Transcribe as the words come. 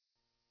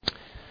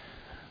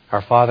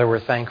Our Father, we're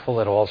thankful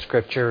that all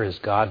Scripture is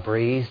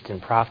God-breathed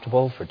and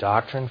profitable for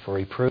doctrine, for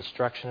reproof,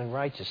 instruction, and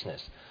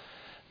righteousness.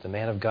 The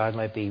man of God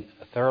might be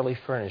thoroughly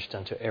furnished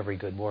unto every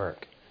good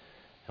work.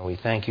 And we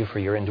thank you for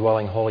your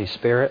indwelling Holy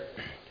Spirit,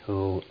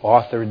 who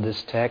authored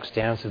this text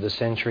down through the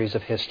centuries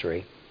of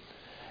history,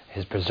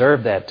 has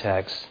preserved that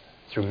text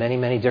through many,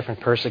 many different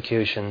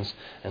persecutions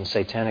and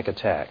satanic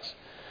attacks,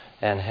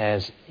 and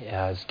has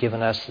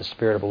given us the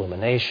spirit of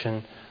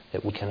illumination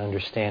that we can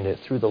understand it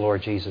through the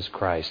Lord Jesus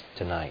Christ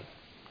tonight.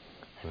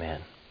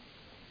 Amen.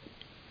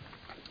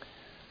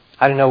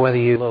 I don't know whether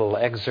you... A little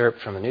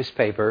excerpt from a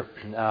newspaper.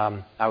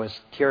 I was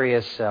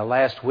curious,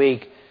 last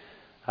week,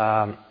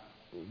 the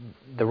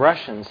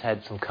Russians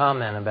had some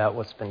comment about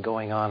what's been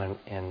going on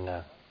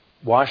in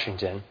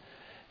Washington.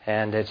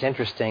 And it's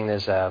interesting,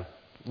 there's a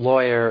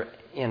lawyer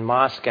in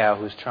Moscow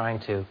who's trying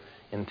to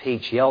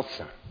impeach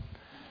Yeltsin.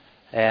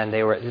 And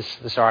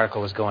this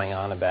article was going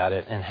on about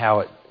it, and how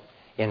it,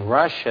 in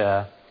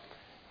Russia,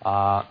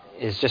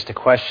 is just a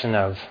question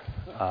of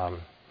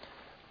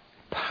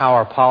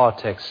power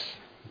politics,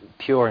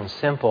 pure and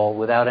simple,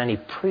 without any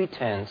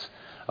pretense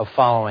of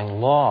following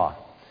law.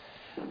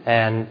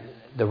 And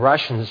the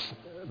Russian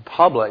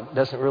public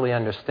doesn't really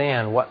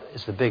understand what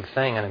is the big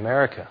thing in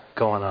America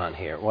going on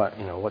here.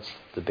 What's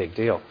the big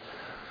deal?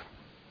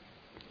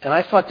 And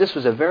I thought this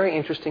was a very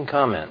interesting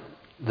comment.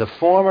 The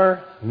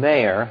former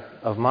mayor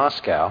of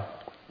Moscow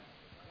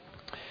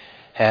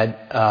had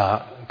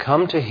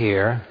come to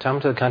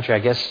the country, I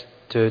guess,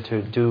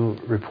 to do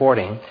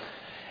reporting.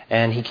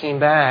 And he came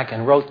back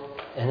and wrote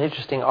an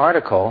interesting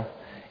article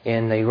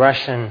in the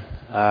Russian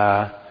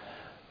Obskaya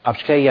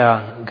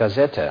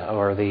Gazeta,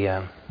 or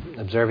the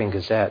Observing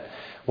Gazette,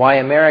 why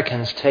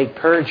Americans take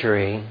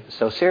perjury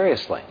so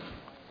seriously.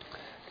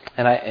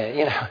 And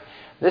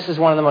this is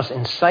one of the most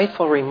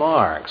insightful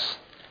remarks,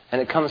 and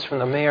it comes from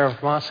the mayor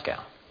of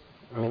Moscow.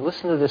 I mean,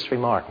 listen to this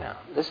remark now.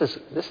 This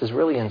is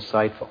really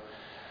insightful.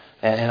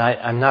 And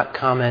I'm not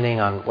commenting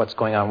on what's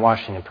going on in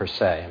Washington per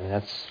se. I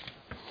mean,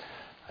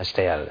 I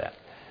stay out of that.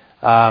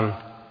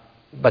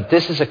 But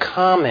this is a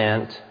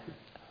comment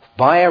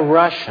by a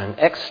Russian,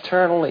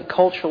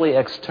 culturally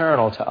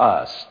external to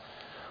us,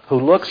 who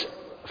looks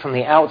from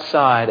the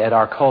outside at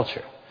our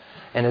culture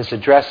and is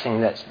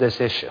addressing this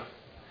issue.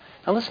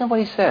 Now listen to what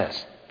he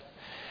says.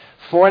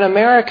 For an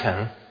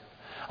American,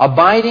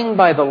 abiding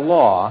by the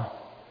law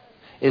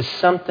is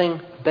something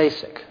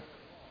basic.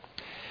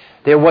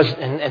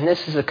 And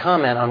this is a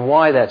comment on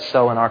why that's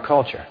so in our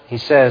culture. He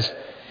says,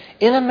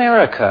 in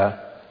America,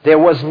 there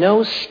was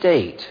no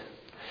state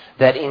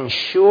that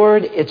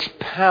ensured its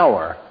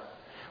power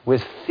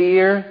with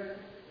fear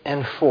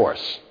and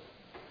force.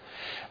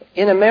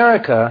 In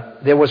America,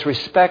 there was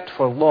respect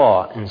for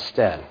law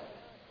instead.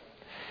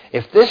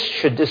 If this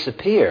should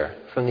disappear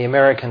from the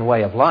American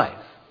way of life,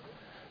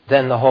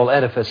 then the whole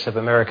edifice of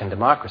American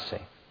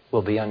democracy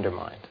will be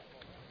undermined.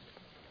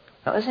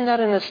 Now, isn't that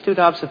an astute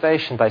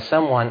observation by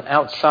someone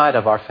outside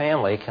of our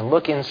family can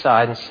look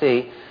inside and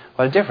see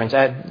what a difference?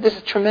 This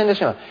is tremendous.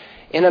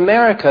 In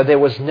America, there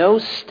was no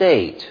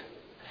state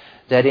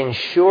that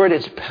ensured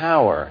its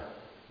power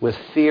with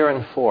fear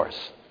and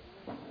force.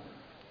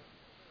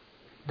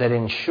 That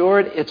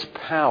ensured its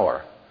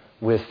power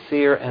with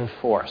fear and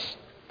force.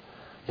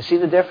 You see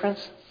the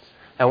difference?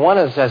 And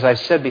as I've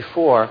said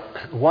before,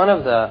 one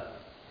of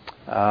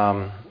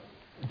the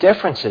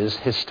differences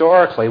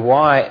historically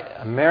why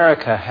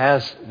America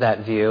has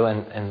that view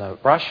and the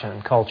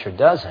Russian culture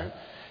doesn't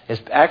is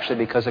actually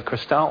because of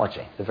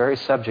Christology, the very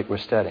subject we're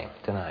studying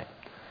tonight.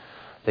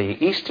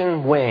 The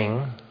eastern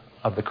wing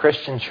of the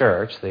Christian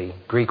church, the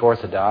Greek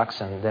Orthodox,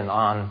 and then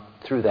on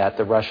through that,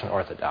 the Russian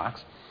Orthodox,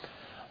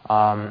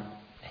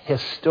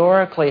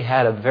 historically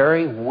had a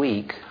very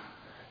weak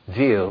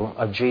view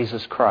of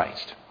Jesus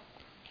Christ.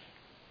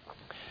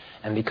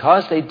 And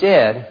because they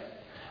did,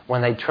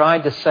 when they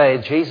tried to say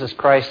Jesus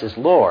Christ is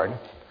Lord,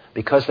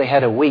 because they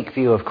had a weak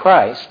view of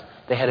Christ,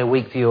 they had a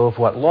weak view of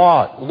what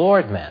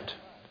Lord meant.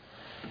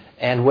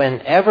 And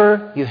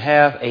whenever you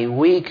have a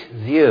weak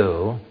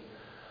view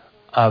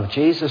of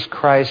Jesus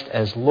Christ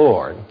as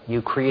Lord,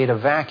 you create a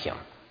vacuum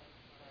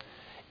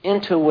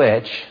into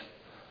which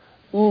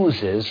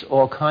oozes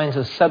all kinds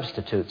of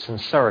substitutes and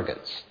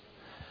surrogates.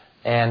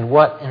 And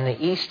what in the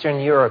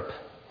Eastern Europe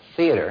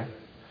theater,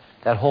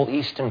 that whole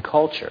Eastern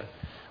culture,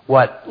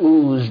 what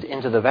oozed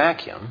into the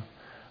vacuum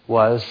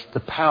was the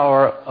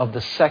power of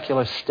the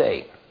secular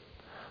state,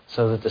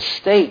 so that the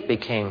state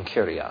became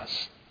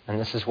kurios. And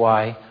this is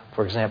why,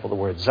 for example, the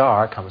word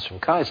Tsar comes from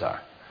Kaiser.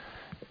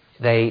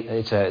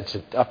 It's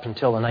up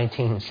until the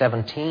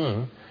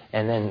 1917,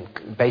 and then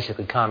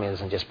basically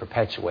communism just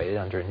perpetuated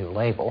under a new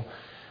label.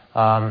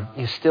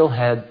 You still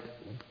had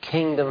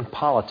kingdom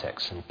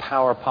politics and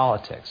power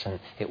politics, and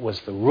it was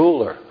the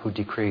ruler who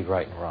decreed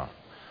right and wrong.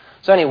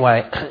 So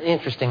anyway,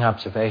 interesting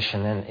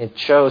observation, and it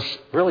shows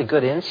really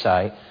good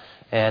insight,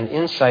 and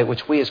insight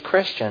which we as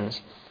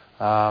Christians,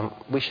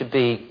 we should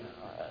be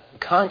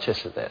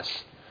conscious of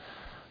this.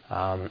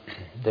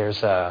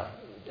 There's an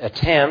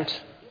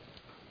attempt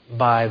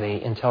by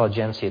the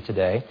intelligentsia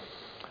today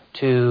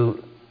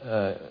to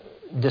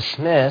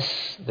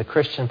dismiss the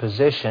Christian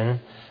position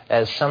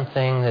as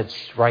something that's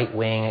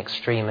right-wing,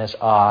 extremist,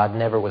 odd,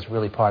 never was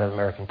really part of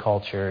American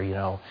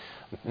culture,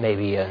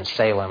 maybe in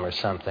Salem or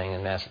something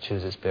in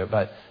Massachusetts,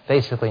 but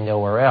basically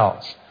nowhere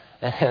else.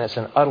 And it's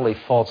an utterly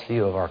false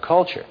view of our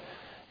culture.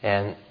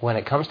 And when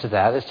it comes to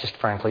that, it's just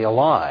frankly a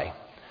lie.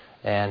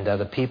 And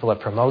the people that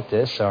promote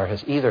this are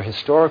either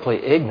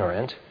historically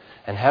ignorant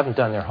and haven't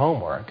done their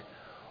homework,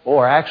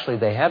 or actually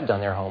they have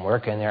done their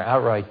homework and they're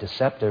outright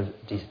deceptive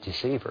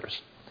deceivers.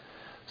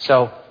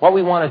 So what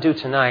we want to do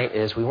tonight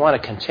is we want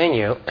to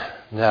continue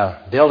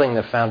building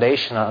the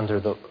foundation under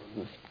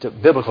the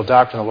biblical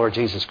doctrine of the Lord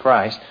Jesus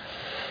Christ.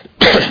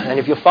 And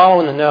if you'll follow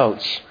in the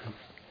notes,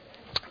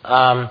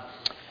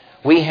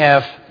 we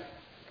have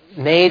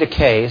made a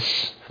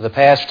case for the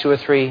past 2 or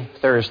 3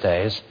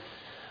 Thursdays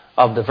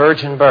of the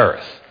virgin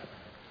birth.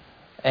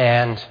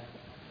 And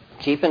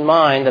keep in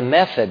mind the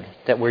method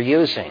that we're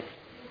using.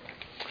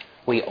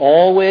 We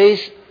always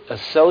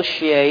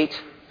associate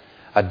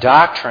a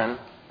doctrine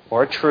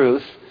or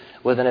truth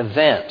with an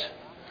event.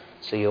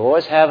 So you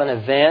always have an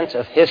event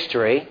of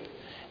history,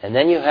 and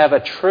then you have a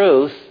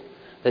truth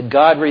that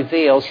God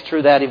reveals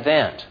through that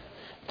event.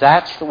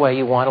 That's the way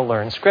you want to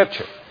learn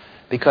Scripture.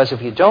 Because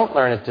if you don't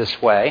learn it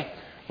this way,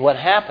 what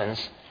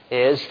happens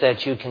is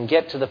that you can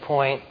get to the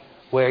point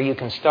where you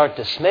can start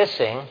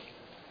dismissing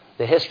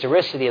the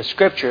historicity of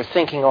Scripture,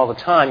 thinking all the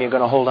time you're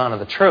going to hold on to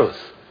the truth.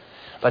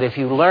 But if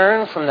you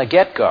learn from the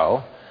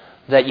get-go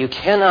that you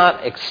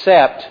cannot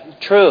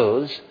accept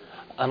truths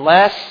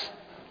unless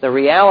the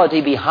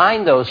reality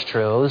behind those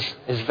truths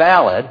is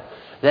valid,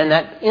 then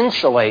that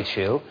insulates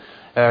you.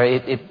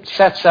 It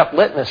sets up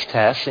litmus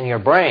tests in your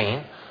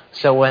brain.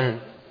 So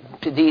when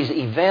these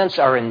events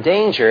are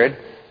endangered,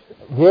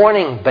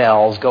 warning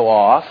bells go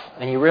off,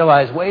 and you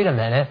realize, wait a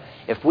minute,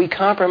 if we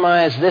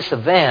compromise this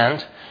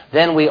event,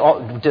 then we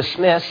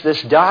dismiss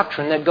this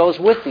doctrine that goes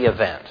with the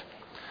event.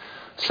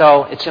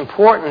 So it's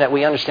important that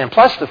we understand.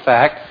 Plus the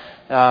fact,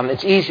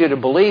 it's easier to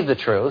believe the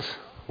truth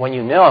when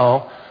you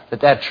know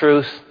that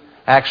truth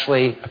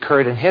actually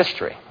occurred in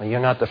history. Well,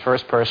 you're not the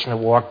first person to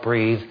walk,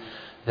 breathe,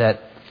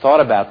 that thought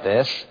about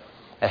this,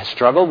 has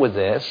struggled with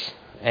this,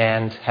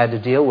 and had to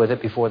deal with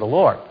it before the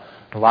Lord.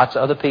 And lots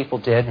of other people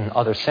did in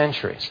other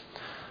centuries.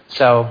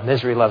 So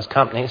misery loves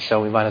company,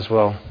 so we might as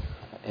well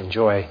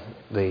enjoy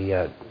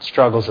the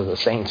struggles of the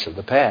saints of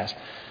the past.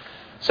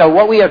 So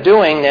what we are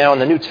doing now in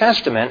the New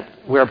Testament,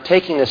 we're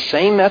taking the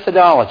same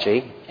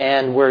methodology,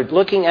 and we're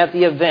looking at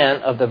the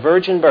event of the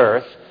virgin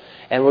birth,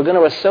 and we're going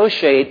to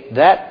associate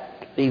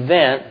that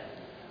event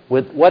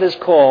with what is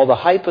called the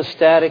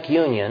hypostatic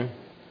union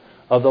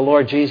of the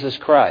Lord Jesus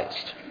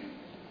Christ.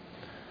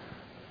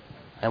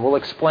 And we'll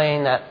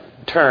explain that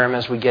term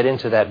as we get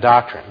into that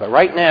doctrine. But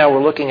right now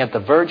we're looking at the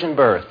virgin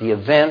birth, the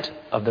event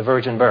of the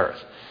virgin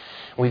birth.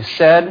 We've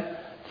said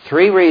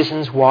 3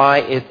 reasons why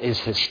it is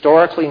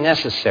historically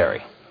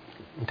necessary.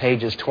 In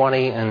pages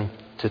 20 and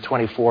to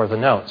 24 of the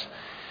notes.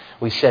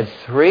 We said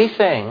 3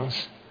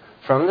 things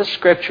from the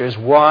Scriptures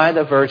why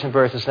the virgin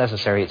birth is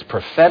necessary. It's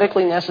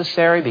prophetically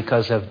necessary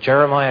because of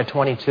Jeremiah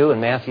 22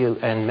 and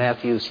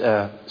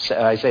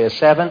Isaiah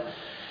 7.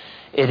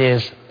 It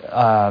is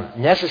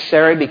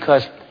necessary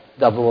because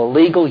of the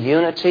legal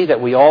unity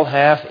that we all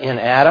have in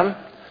Adam,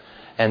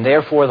 and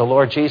therefore the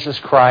Lord Jesus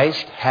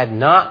Christ could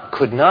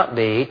not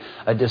be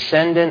a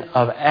descendant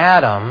of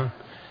Adam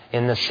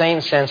in the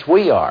same sense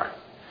we are.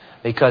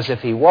 Because if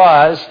he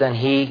was, then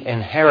he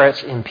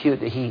inherits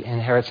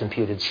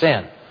imputed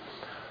sin.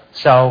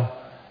 So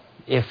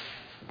if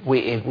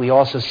we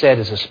also said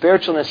it's a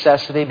spiritual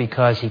necessity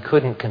because he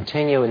couldn't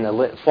continue in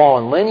the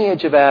fallen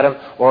lineage of Adam,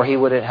 or he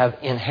would have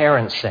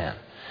inherent sin.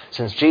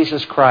 Since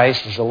Jesus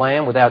Christ is the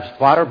Lamb without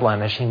spot or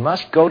blemish, he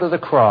must go to the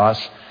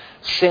cross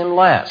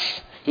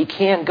sinless. He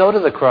can't go to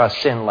the cross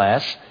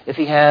sinless if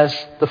he has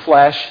the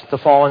flesh, the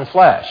fallen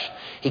flesh.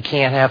 He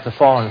can't have the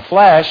fallen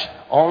flesh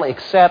only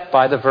except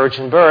by the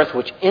virgin birth,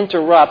 which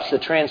interrupts the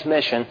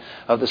transmission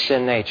of the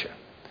sin nature.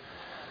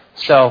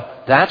 So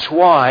that's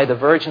why the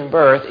virgin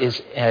birth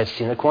is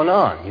sine qua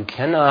non. You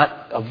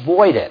cannot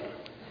avoid it.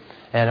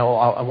 And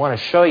I want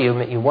to show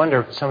you, you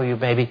wonder, some of you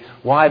maybe,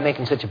 why I'm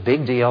making such a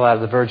big deal out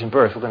of the virgin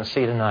birth. We're going to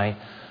see tonight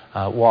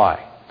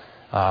why.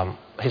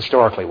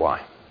 Historically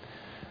why.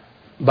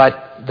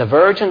 But the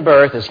virgin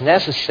birth is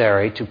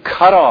necessary to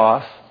cut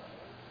off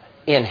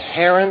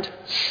inherent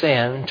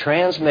sin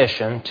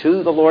transmission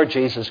to the Lord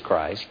Jesus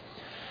Christ.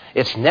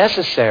 It's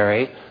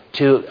necessary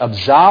to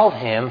absolve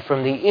him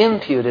from the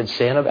imputed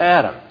sin of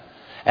Adam.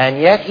 And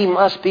yet he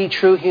must be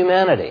true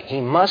humanity. He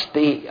must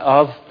be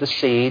of the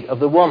seed of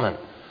the woman.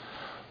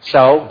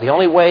 So the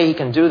only way he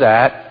can do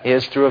that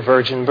is through a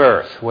virgin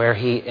birth, where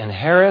he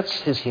inherits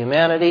his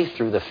humanity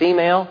through the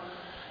female,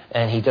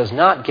 and he does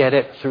not get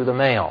it through the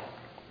male.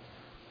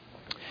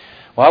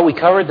 Well, we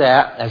covered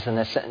that as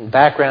a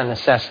background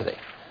necessity.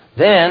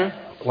 Then,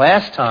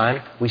 last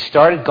time, we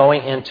started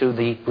going into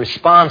the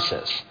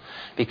responses,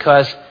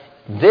 because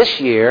this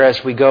year,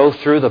 as we go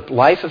through the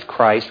life of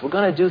Christ, we're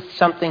going to do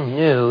something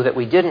new that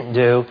we didn't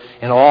do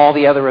in all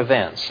the other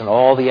events and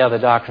all the other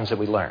doctrines that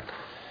we learned.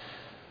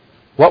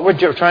 What we're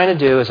trying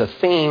to do is a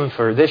theme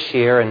for this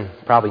year and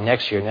probably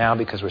next year now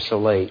because we're so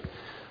late.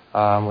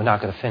 We're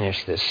not going to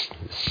finish this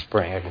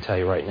spring, I can tell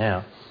you right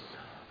now.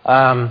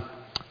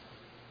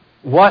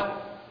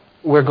 What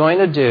we're going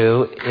to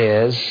do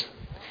is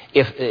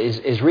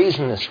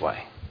reason this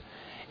way.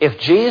 If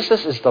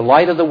Jesus is the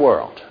light of the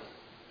world,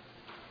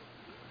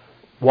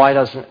 why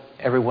doesn't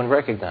everyone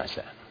recognize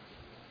that?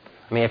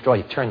 I mean, after all,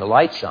 you turn the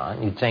lights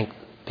on, you'd think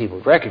people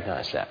would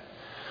recognize that.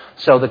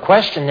 So the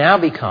question now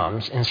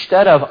becomes,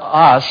 instead of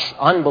us,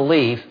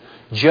 unbelief,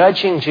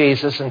 judging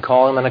Jesus and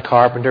calling him a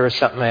carpenter or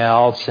something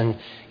else, and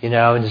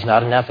there's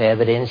not enough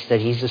evidence that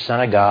he's the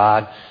Son of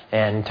God,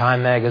 and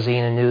Time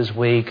Magazine and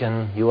Newsweek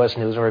and U.S.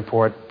 News and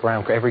Report,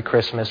 around every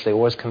Christmas, they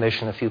always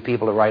commission a few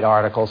people to write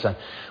articles on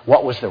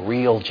what was the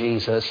real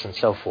Jesus and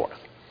so forth.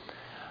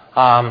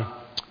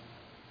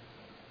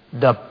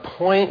 The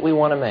point we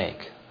want to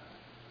make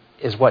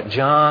is what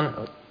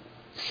John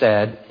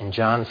said in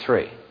John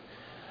 3.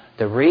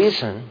 The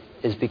reason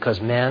is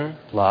because men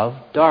love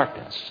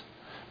darkness.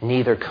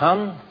 Neither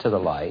come to the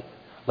light,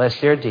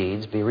 lest their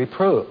deeds be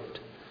reproved.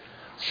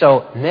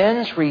 So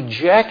men's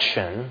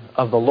rejection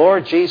of the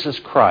Lord Jesus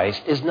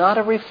Christ is not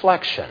a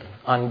reflection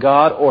on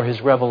God or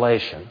his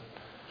revelation.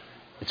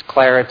 Its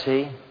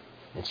clarity,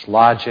 its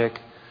logic,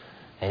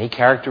 any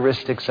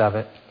characteristics of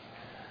it.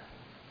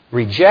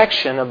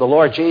 Rejection of the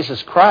Lord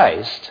Jesus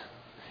Christ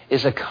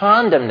is a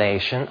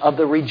condemnation of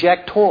the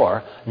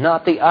rejector,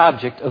 not the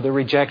object of the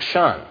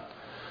rejection.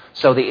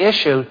 So the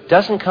issue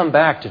doesn't come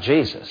back to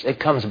Jesus. It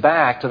comes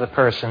back to the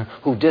person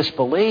who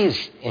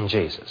disbelieves in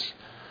Jesus.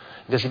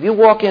 Because if you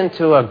walk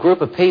into a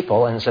group of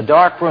people and it's a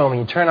dark room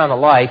and you turn on the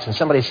lights and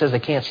somebody says they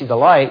can't see the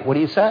light, what do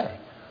you say?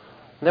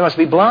 They must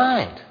be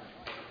blind.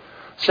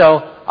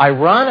 So,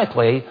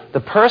 ironically,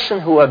 the person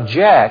who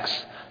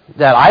objects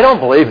that I don't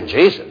believe in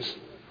Jesus,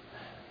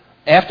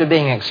 after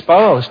being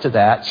exposed to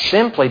that,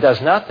 simply does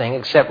nothing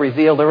except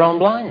reveal their own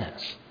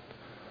blindness.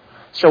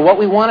 So what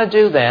we want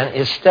to do then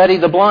is study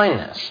the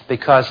blindness,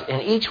 because in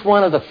each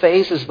one of the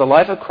phases of the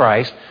life of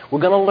Christ,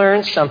 we're going to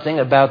learn something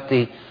about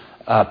the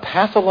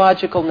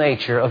pathological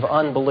nature of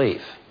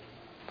unbelief.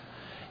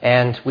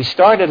 And we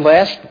started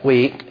last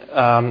week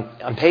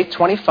on page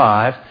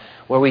 25,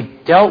 where we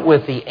dealt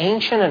with the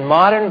ancient and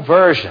modern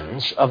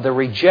versions of the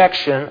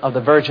rejection of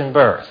the virgin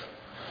birth.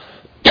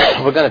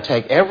 We're going to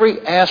take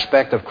every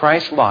aspect of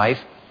Christ's life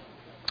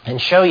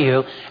and show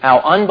you how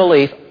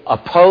unbelief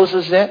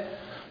opposes it,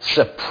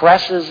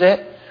 suppresses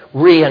it,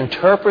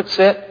 reinterprets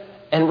it,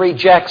 and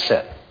rejects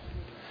it.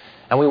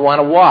 And we want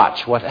to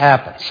watch what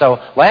happens.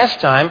 So last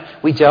time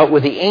we dealt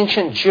with the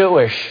ancient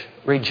Jewish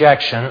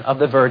rejection of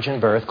the virgin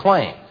birth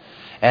claim.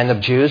 And the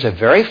Jews are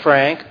very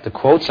frank. The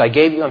quotes I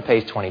gave you on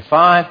page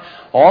 25,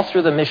 all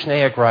through the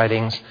Mishnaic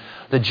writings,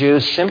 the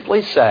Jews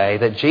simply say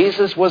that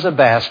Jesus was a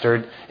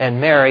bastard and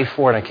Mary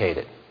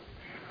fornicated.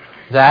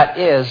 That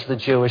is the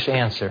Jewish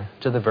answer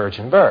to the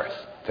virgin birth.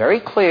 Very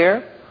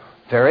clear,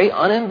 very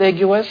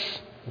unambiguous.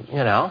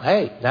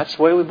 Hey, that's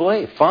the way we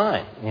believe.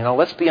 Fine.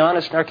 Let's be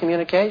honest in our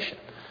communication.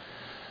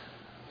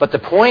 But the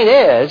point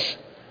is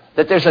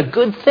that there's a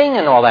good thing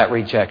in all that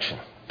rejection.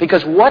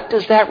 Because what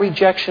does that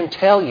rejection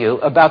tell you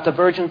about the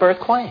virgin birth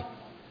claim?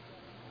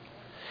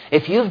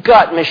 If you've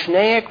got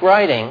Mishnaic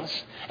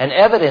writings and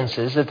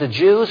evidences that the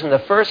Jews in the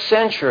first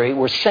century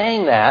were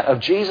saying that of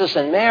Jesus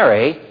and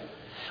Mary,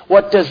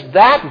 what does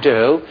that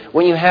do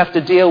when you have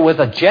to deal with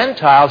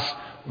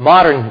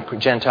modern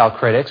Gentile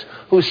critics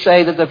who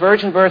say that the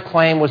virgin birth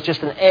claim was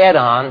just an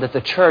add-on that the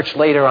church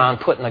later on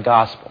put in the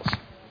Gospels?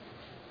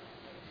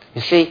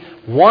 You see,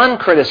 one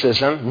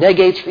criticism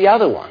negates the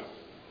other one.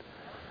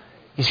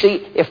 You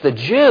see, if the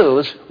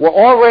Jews were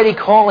already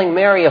calling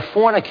Mary a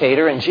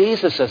fornicator and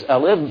Jesus a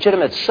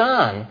legitimate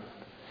son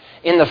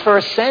in the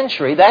first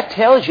century, that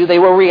tells you they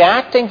were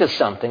reacting to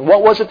something.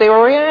 What was it they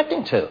were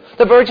reacting to?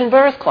 The virgin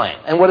birth claim.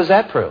 And what does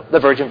that prove? The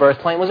virgin birth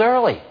claim was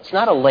early. It's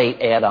not a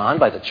late add-on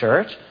by the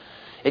church.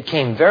 It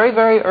came very,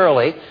 very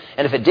early,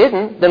 and if it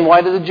didn't, then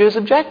why did the Jews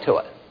object to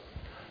it?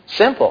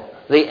 Simple.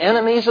 The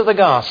enemies of the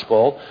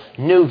gospel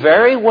knew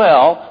very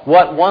well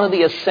what one of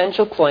the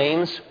essential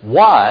claims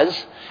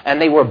was,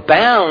 and they were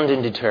bound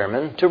and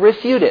determined to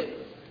refute it.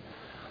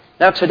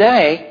 Now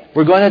today,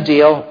 we're going to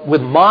deal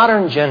with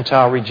modern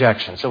Gentile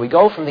rejection. So we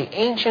go from the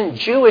ancient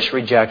Jewish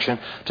rejection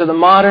to the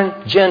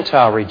modern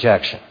Gentile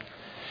rejection.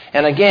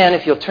 And again,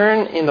 if you'll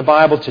turn in the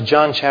Bible to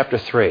John chapter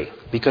 3,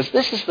 because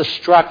this is the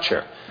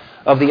structure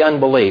of the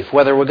unbelief,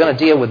 whether we're going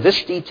to deal with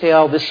this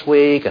detail this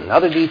week,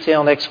 another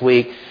detail next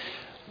week,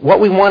 what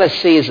we want to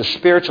see is a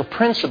spiritual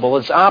principle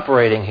that's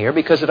operating here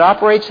because it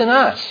operates in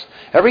us.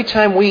 Every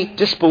time we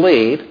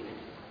disbelieve,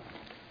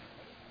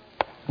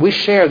 we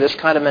share this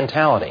kind of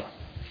mentality.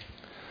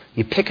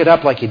 You pick it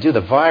up like you do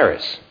the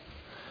virus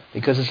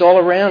because it's all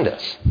around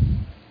us.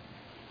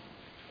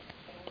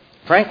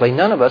 Frankly,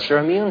 none of us are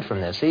immune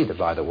from this either,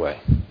 by the way.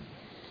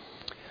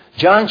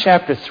 John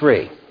chapter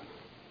 3.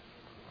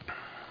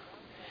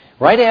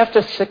 Right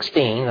after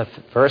 16, the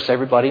verse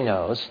everybody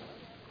knows,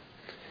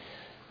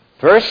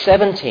 Verse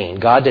 17,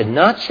 God did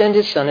not send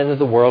his Son into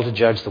the world to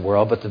judge the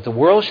world, but that the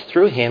world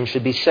through him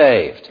should be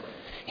saved.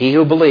 He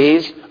who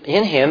believes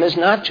in him is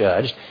not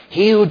judged.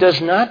 He who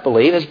does not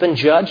believe has been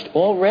judged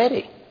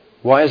already.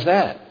 Why is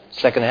that?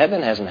 Second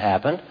advent hasn't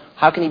happened.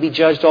 How can he be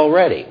judged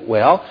already?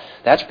 Well,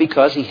 that's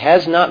because he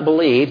has not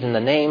believed in the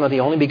name of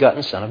the only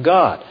begotten Son of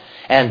God.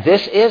 And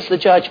this is the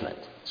judgment.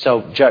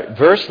 So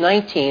verse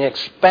 19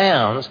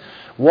 expounds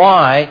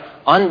why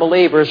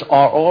unbelievers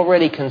are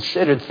already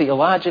considered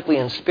theologically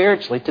and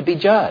spiritually to be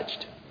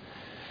judged.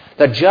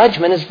 The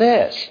judgment is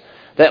this,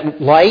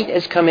 that light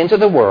has come into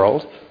the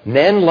world.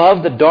 Men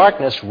love the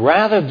darkness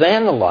rather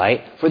than the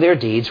light, for their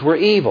deeds were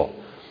evil.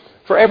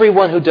 For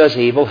everyone who does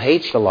evil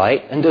hates the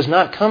light and does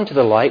not come to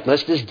the light,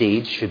 lest his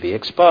deeds should be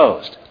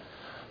exposed.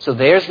 So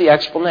there's the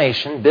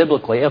explanation,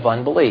 biblically, of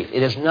unbelief.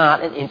 It is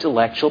not an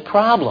intellectual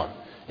problem.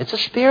 It's a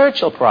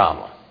spiritual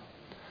problem.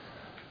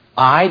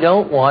 I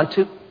don't want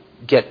to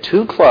get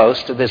too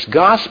close to this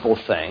gospel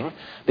thing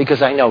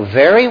because I know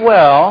very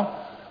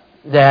well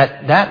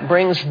that that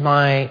brings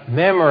my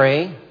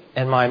memory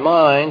and my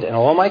mind and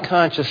all my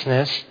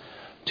consciousness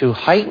to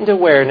heightened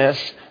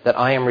awareness that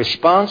I am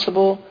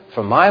responsible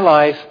for my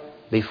life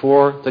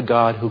before the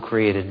God who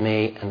created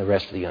me and the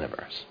rest of the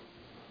universe.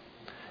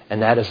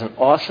 And that is an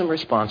awesome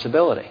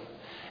responsibility.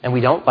 And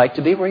we don't like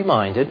to be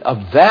reminded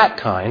of that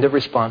kind of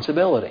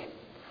responsibility.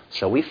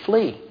 So we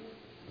flee.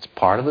 It's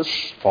part of this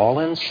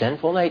fallen,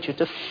 sinful nature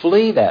to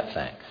flee that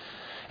thing.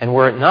 And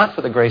were it not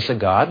for the grace of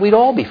God, we'd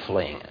all be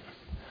fleeing it.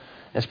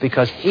 It's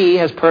because he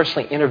has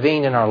personally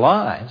intervened in our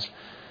lives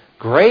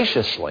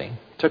graciously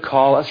to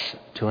call us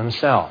to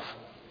himself.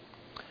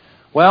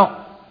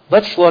 Well,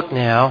 let's look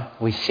now.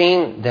 We've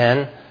seen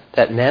then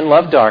that men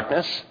love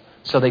darkness,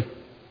 so they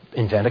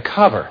invent a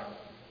cover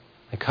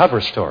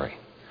story.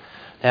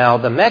 Now,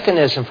 the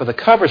mechanism for the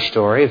cover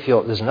story,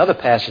 there's another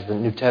passage in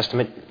the New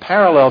Testament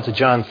parallel to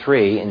John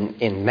 3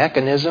 in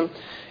mechanism.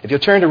 If you'll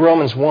turn to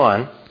Romans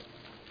 1,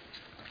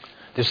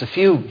 there's a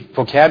few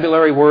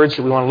vocabulary words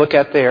that we want to look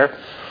at there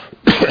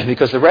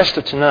because the rest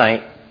of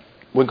tonight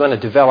we're going to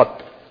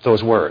develop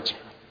those words.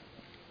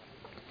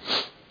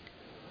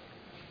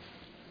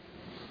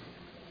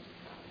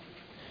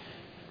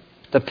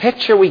 The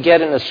picture we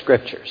get in the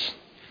Scriptures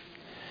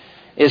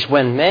is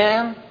when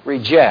man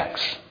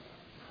rejects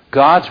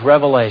God's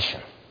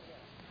revelation,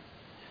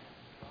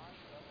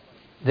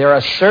 there are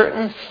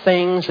certain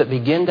things that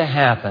begin to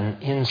happen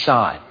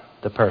inside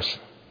the person.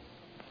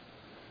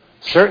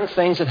 Certain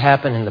things that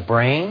happen in the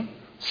brain,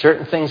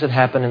 certain things that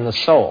happen in the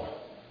soul.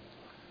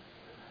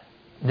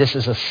 This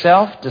is a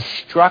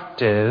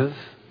self-destructive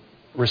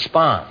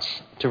response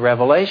to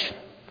revelation.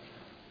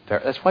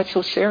 That's why it's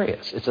so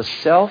serious. It's a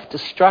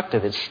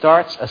self-destructive. It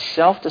starts a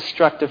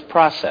self-destructive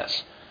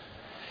process.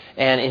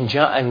 And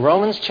in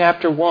Romans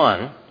chapter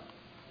 1,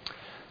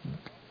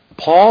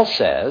 Paul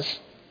says,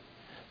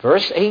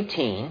 verse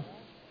 18,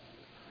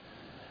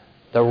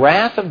 the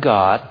wrath of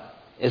God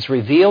is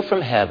revealed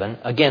from heaven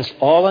against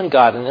all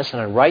ungodliness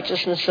and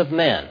unrighteousness of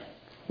men.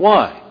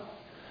 Why?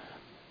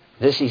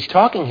 He's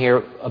talking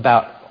here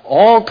about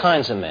all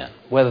kinds of men,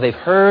 whether they've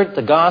heard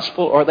the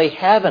gospel or they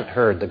haven't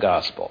heard the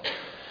gospel,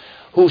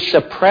 who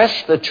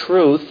suppress the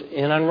truth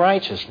in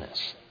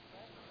unrighteousness.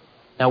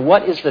 Now,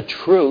 what is the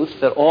truth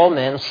that all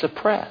men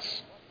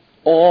suppress?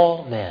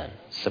 All men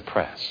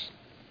suppress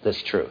this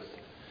truth.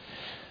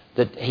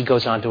 That he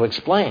goes on to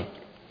explain.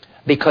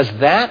 Because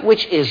that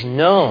which is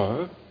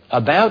known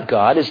about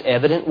God is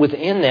evident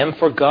within them,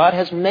 for God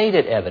has made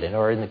it evident.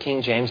 Or in the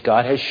King James,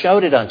 God has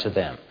showed it unto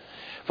them.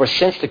 For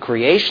since the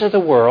creation of the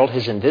world,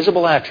 his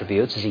invisible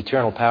attributes, his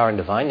eternal power and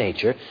divine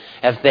nature,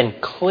 have been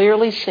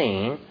clearly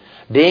seen,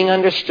 being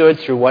understood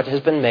through what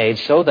has been made,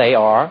 so they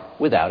are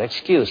without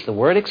excuse. The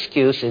word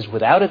excuse is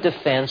without a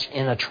defense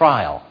in a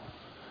trial.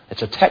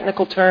 It's a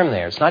technical term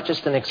there. It's not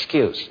just an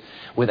excuse.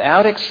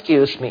 Without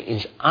excuse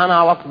means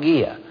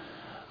analogia.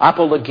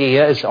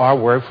 Apologia is our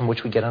word from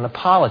which we get an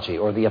apology,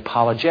 or the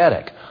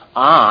apologetic.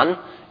 An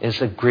is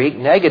the Greek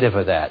negative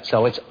of that,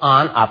 so it's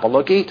an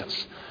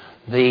apologetos.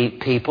 The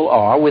people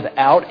are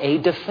without a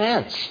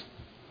defense.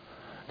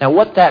 Now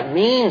what that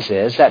means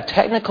is, that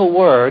technical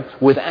word,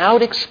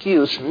 without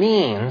excuse,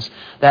 means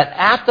that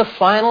at the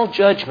final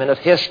judgment of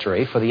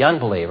history for the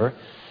unbeliever,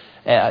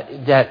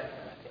 that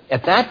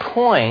at that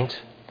point,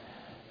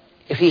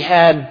 if he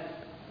had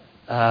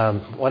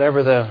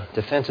whatever the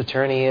defense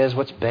attorney is,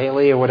 what's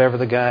Bailey or whatever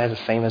the guy, the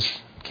famous,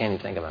 can't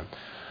even think of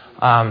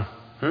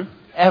him,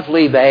 F.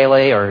 Lee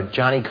Bailey or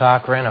Johnny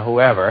Cochran or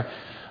whoever,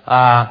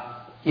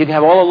 you can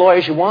have all the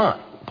lawyers you want,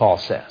 Paul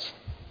says,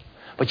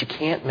 but you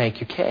can't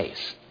make your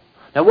case.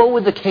 Now, what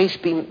would the case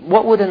be?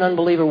 What would an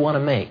unbeliever want to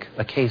make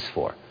a case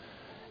for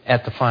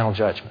at the final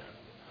judgment?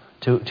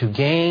 To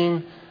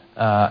gain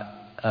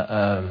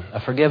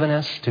a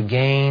forgiveness, to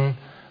gain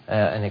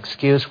an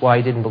excuse why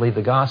he didn't believe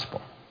the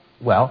gospel.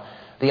 Well,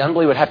 the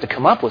unbeliever would have to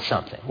come up with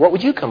something. What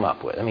would you come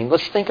up with? I mean,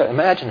 let's think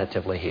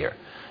imaginatively here.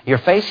 You're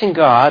facing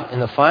God in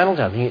the final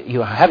judgment.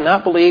 You have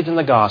not believed in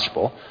the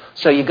gospel,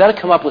 so you've got to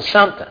come up with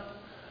something.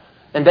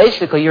 And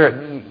basically,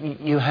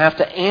 you have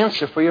to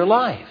answer for your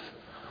life.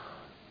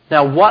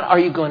 Now, what are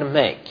you going to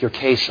make your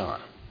case on?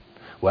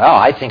 Well,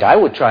 I think I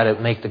would try to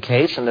make the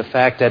case on the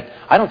fact that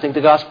I don't think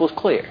the gospel is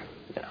clear.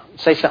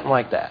 Say something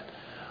like that.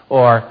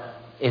 Or,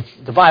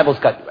 the Bible's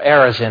got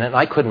errors in it, and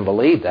I couldn't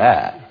believe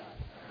that.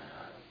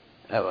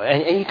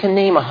 And you can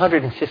name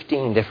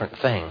 115 different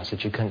things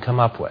that you can come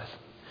up with.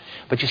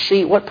 But you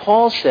see, what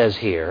Paul says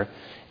here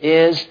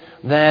is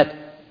that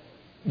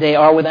they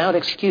are without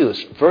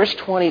excuse. Verse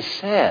 20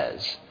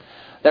 says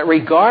that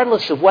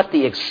regardless of what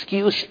the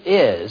excuse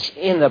is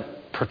in the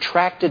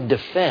protracted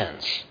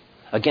defense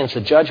against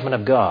the judgment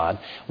of God,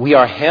 we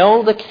are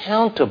held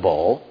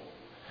accountable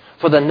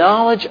for the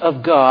knowledge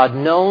of God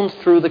known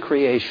through the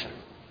creation.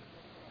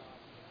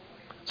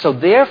 So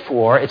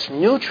therefore, it's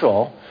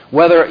neutral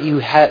whether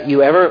you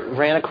ever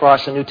ran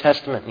across a New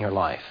Testament in your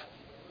life.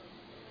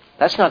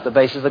 That's not the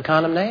basis of the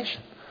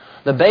condemnation.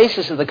 The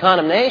basis of the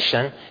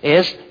condemnation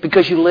is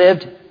because you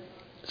lived,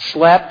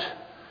 slept,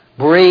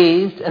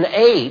 breathed, and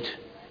ate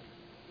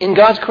in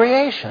God's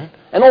creation,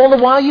 and all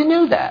the while you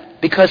knew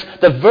that. Because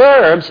the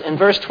verbs in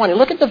verse 20,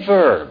 look at the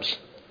verbs.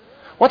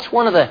 What's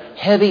one of the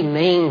heavy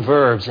main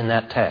verbs in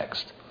that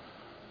text?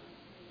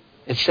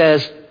 It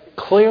says,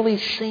 clearly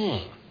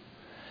seen.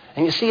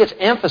 And you see its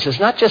emphasis,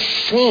 not just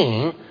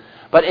seen,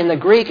 but in the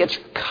Greek it's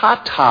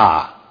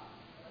kata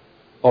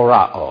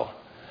orao.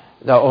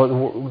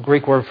 The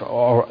Greek word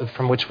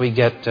from which we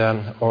get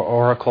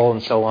oracle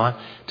and so on,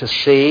 to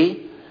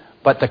see.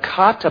 But the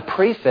kata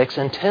prefix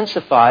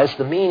intensifies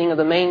the meaning of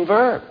the main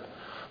verb.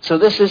 So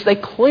this is, they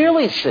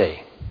clearly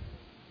see.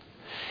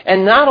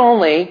 And not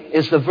only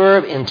is the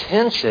verb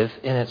intensive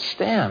in its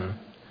stem,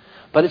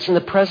 but it's in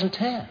the present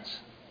tense.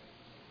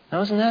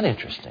 Now, isn't that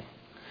interesting?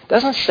 It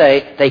doesn't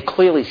say they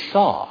clearly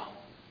saw.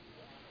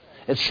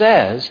 It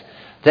says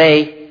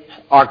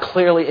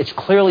it's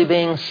clearly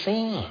being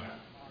seen.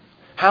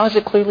 How is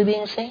it clearly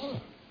being seen?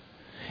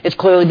 It's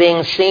clearly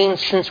being seen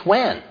since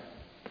when?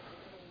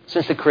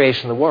 Since the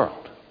creation of the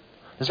world.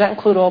 Does that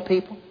include all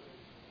people?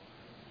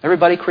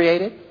 Everybody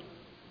created?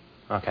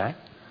 Okay.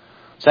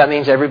 So that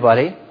means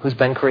everybody who's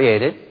been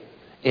created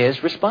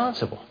is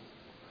responsible.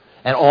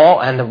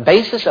 And the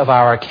basis of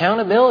our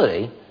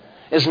accountability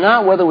is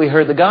not whether we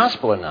heard the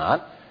gospel or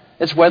not.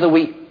 It's whether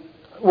we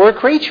were a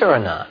creature or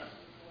not.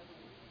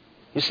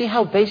 You see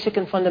how basic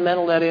and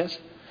fundamental that is?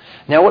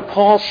 Now what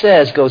Paul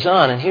says goes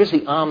on, and here's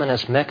the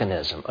ominous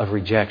mechanism of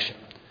rejection.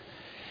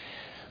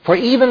 For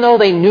even though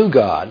they knew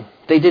God,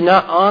 they did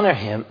not honor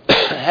Him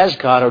as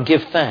God or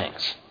give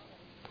thanks.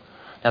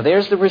 Now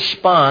there's the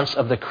response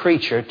of the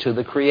creature to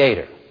the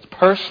Creator. It's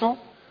personal.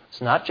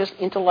 It's not just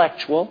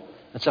intellectual.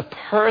 It's a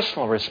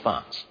personal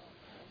response.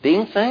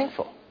 Being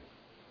thankful.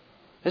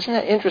 Isn't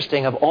that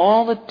interesting? Of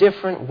all the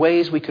different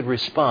ways we could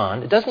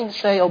respond, it doesn't even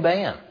say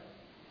obey Him.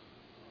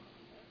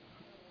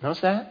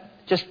 Notice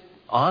that? Just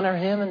honor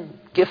Him and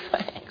give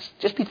thanks.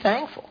 Just be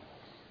thankful.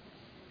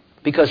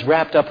 Because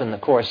wrapped up in the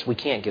course, we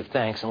can't give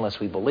thanks unless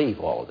we believe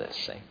all of this,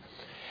 see?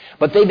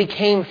 But they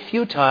became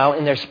futile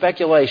in their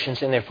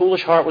speculations, and their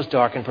foolish heart was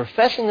darkened.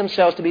 Professing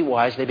themselves to be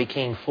wise, they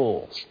became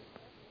fools.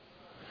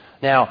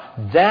 Now,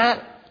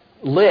 that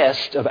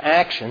list of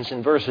actions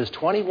in verses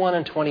 21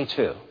 and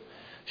 22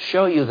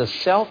 show you the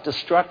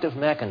self-destructive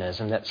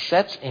mechanism that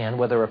sets in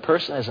whether a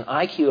person has an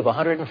IQ of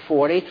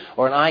 140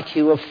 or an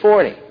IQ of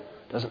 40.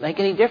 Doesn't make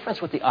any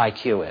difference what the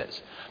IQ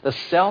is. The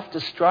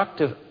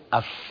self-destructive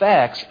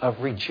effects of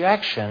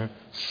rejection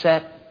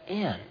set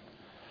in.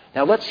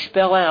 Now let's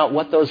spell out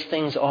what those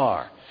things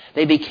are.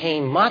 They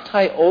became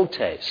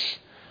matiotes,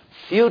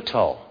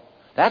 futile.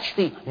 That's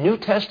the New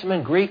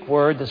Testament Greek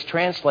word that's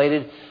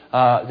translated,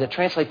 that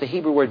translates the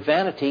Hebrew word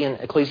vanity in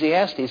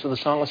Ecclesiastes with the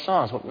Song of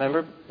Songs.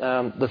 Remember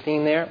the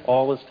theme there?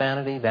 All is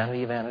vanity,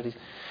 vanity of vanities.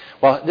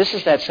 Well, this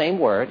is that same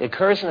word. It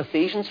occurs in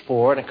Ephesians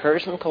 4. It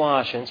occurs in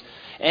Colossians.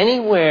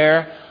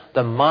 Anywhere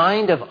the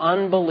mind of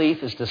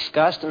unbelief is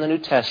discussed in the New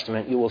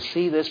Testament, you will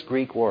see this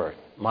Greek word,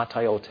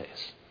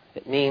 matiotes.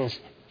 It means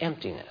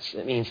emptiness.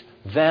 It means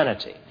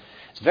vanity.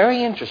 It's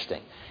very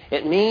interesting.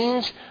 It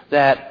means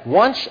that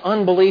once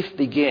unbelief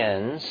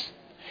begins,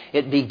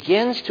 it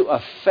begins to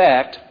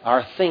affect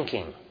our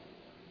thinking.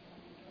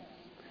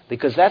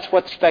 Because that's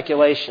what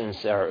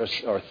speculations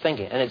are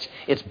thinking. And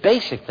it's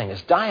basic thing.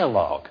 It's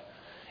dialogue.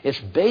 It's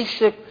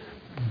basic,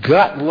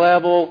 gut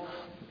level,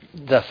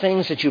 the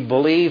things that you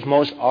believe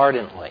most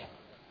ardently.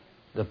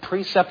 The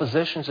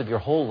presuppositions of your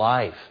whole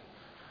life.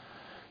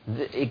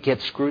 It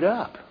gets screwed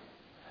up.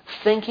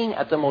 Thinking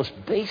at the most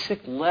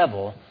basic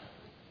level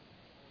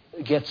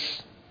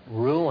gets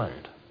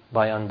ruined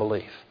by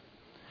unbelief.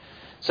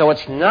 So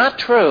it's not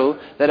true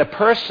that a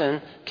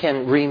person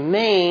can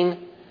remain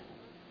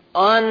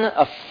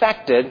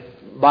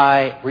unaffected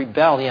by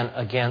rebellion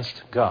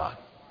against God.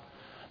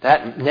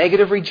 That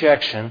negative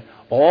rejection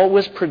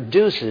always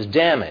produces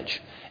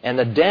damage. And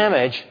the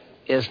damage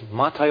is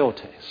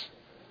matiotes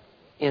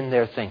in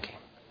their thinking.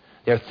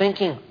 Their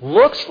thinking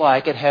looks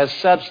like it has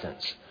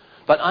substance.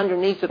 But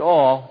underneath it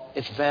all,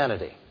 it's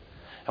vanity.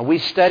 And we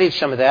studied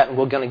some of that, and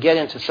we're going to get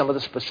into some of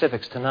the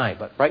specifics tonight.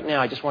 But right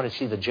now, I just want to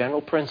see the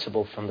general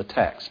principle from the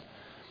text.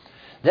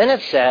 Then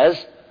it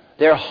says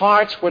Their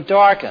hearts were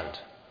darkened.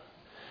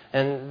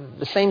 And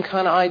the same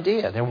kind of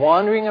idea. They're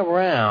wandering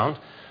around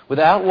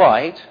without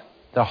light.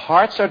 Their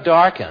hearts are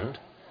darkened,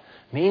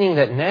 meaning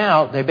that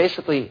now they're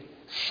basically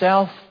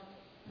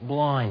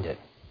self-blinded.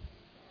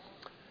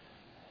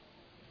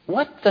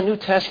 What the New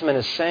Testament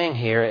is saying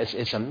here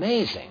is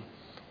amazing.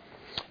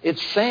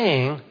 It's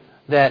saying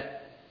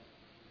that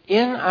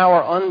in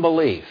our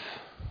unbelief,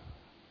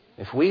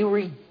 if we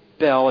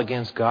rebel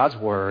against God's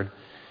Word,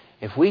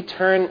 if we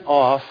turn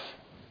off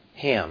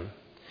Him,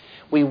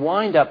 we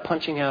wind up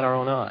punching out our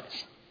own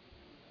eyes.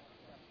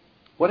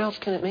 What else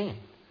can it mean?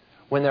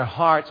 When their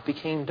hearts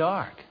became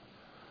dark.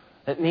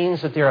 It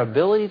means that their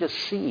ability to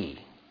see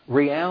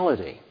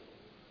reality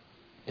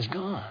is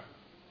gone.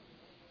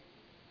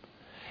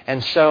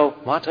 And so,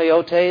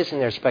 Mataiotes, in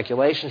their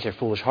speculations, their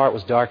foolish heart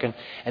was darkened.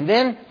 And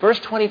then, verse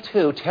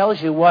 22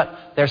 tells you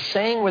what they're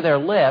saying with their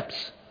lips,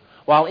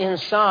 while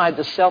inside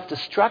the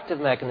self-destructive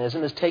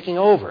mechanism is taking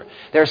over.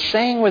 They're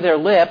saying with their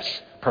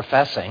lips,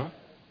 professing,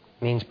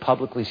 means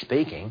publicly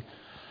speaking,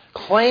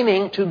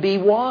 claiming to be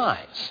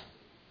wise.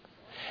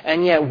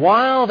 And yet,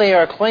 while they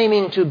are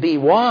claiming to be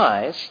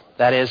wise,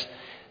 that is,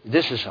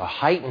 this is a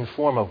heightened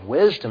form of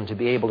wisdom to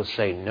be able to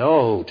say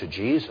no to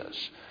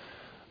Jesus.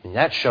 And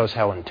that shows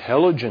how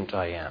intelligent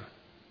I am.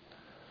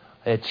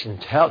 It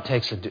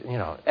takes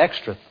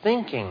extra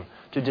thinking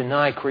to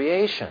deny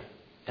creation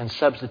and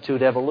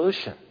substitute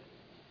evolution.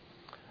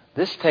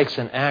 This takes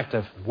an act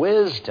of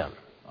wisdom.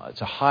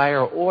 It's a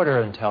higher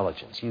order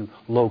intelligence. You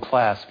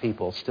low-class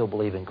people still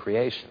believe in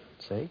creation,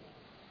 see?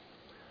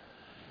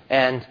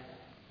 And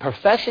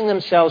professing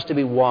themselves to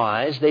be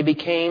wise, they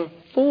became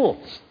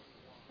fools.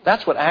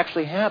 That's what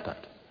actually happened.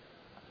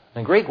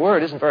 The Greek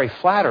word isn't very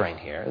flattering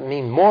here. It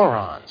means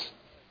morons.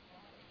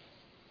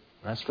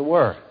 That's the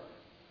word.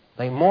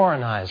 They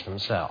moronized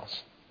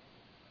themselves.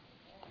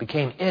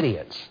 Became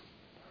idiots.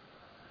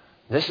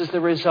 This is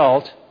the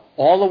result.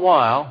 All the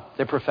while,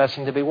 they're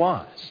professing to be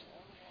wise.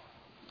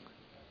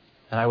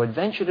 And I would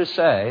venture to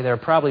say there are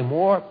probably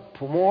more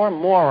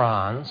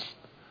morons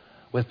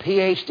with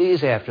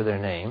PhDs after their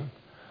name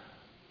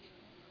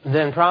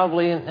than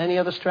probably in any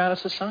other strata of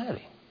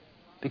society.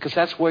 Because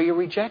that's where your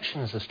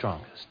rejection is the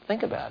strongest.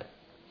 Think about it.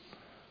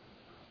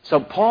 So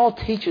Paul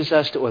teaches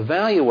us to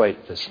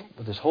evaluate this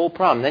whole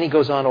problem. Then he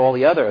goes on to all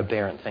the other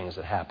aberrant things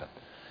that happen.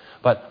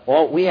 But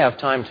all we have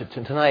time to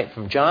tonight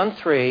from John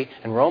 3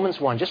 and Romans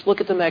 1, just look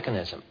at the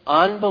mechanism.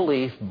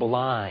 Unbelief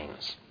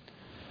blinds.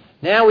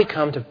 Now we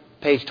come to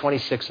page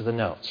 26 of the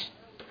notes.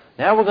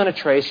 Now we're going to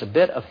trace a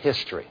bit of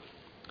history.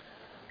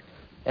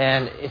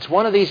 And it's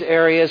one of these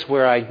areas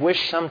where I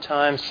wish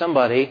sometimes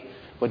somebody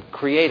would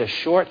create a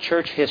short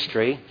church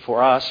history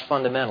for us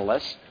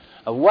fundamentalists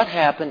of what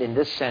happened in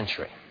this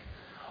century.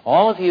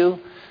 All of you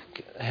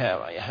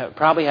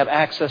probably have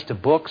access to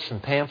books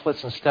and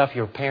pamphlets and stuff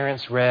your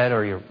parents read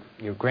or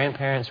your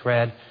grandparents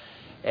read.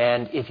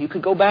 And if you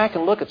could go back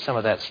and look at some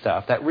of that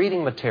stuff, that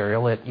reading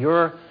material that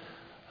your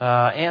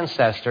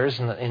ancestors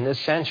in this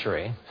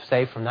century,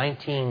 say from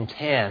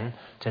 1910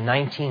 to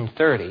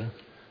 1930,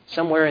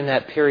 somewhere in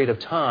that period of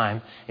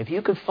time, if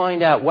you could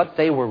find out what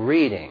they were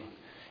reading,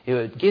 it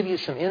would give you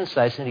some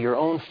insights into your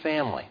own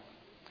family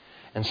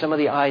and some of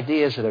the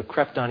ideas that have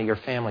crept onto your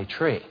family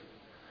tree.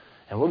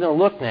 And we're going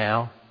to look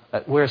now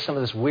at where some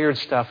of this weird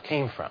stuff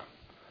came from.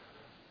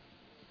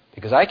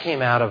 Because I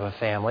came out of a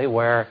family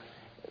where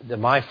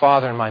my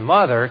father and my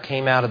mother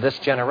came out of this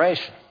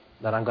generation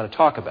that I'm going to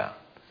talk about.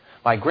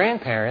 My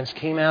grandparents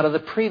came out of the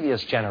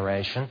previous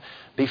generation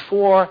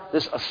before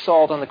this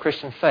assault on the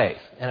Christian faith.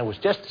 And it was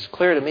just as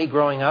clear to me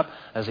growing up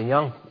as a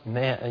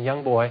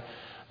young boy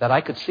that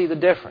I could see the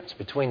difference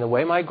between the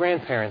way my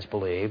grandparents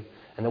believed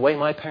and the way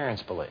my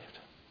parents believed.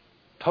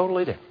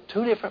 Totally different.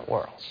 Two different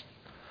worlds.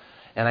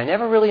 And I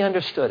never really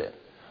understood it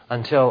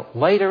until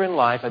later in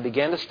life I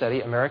began to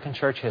study American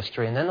church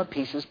history, and then the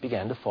pieces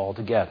began to fall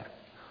together.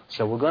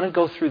 So we're going to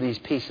go through these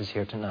pieces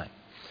here tonight.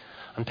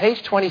 On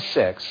page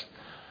 26,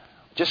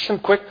 just some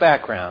quick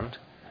background.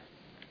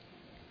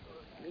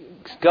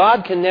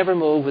 God can never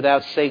move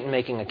without Satan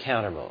making a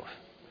counter move.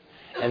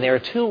 And there are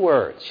two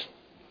words,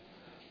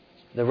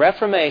 the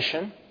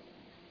Reformation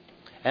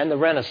and the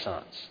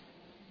Renaissance.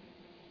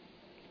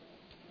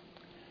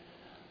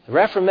 The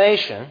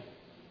Reformation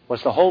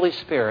was the Holy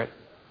Spirit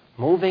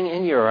moving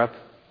in Europe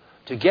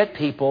to get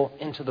people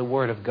into the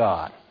Word of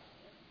God.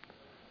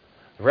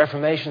 The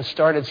Reformation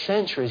started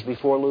centuries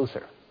before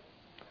Luther.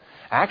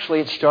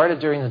 Actually, it started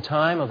during the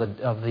time of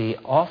the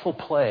awful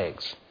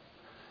plagues.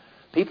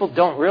 People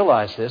don't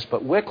realize this,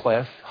 but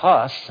Wycliffe,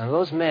 Huss, and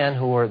those men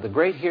who were the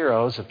great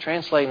heroes of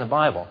translating the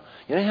Bible,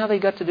 you know how they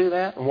got to do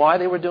that and why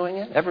they were doing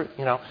it?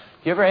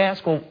 You ever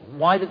ask, well,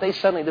 why did they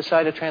suddenly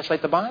decide to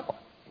translate the Bible?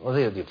 Well,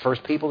 they were the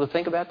first people to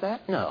think about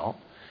that? No.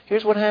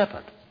 Here's what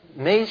happened.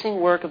 Amazing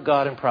work of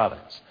God in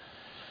providence.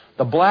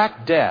 The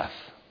Black Death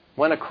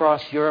went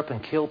across Europe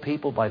and killed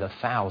people by the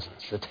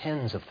thousands, the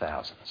tens of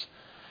thousands.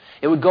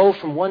 It would go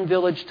from one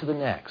village to the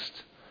next.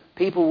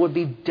 People would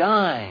be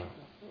dying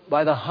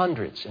by the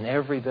hundreds in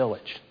every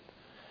village.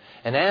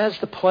 And as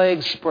the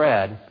plague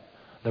spread,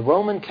 the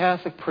Roman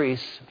Catholic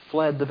priests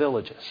fled the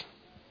villages.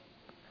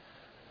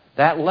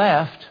 That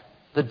left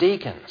the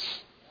deacons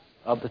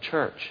of the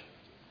church.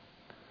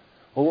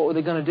 Well, what were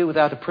they going to do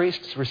without a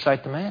priest to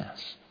recite the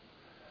Mass?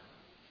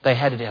 They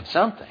had to have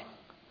something.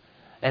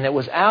 And it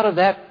was out of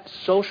that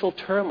social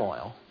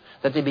turmoil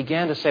that they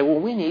began to say, well,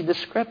 we need the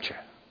Scripture.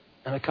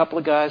 And a couple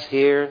of guys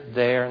here,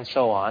 there, and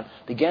so on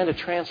began to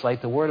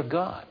translate the Word of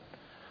God.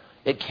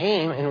 It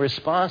came in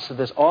response to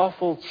this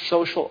awful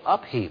social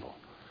upheaval.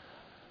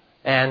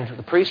 And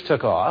the priest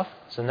took off,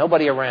 so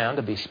nobody around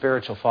to be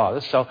spiritual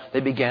fathers, so they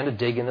began to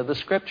dig into the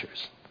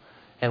Scriptures.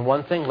 And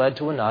one thing led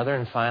to another,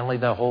 and finally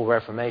the whole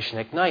Reformation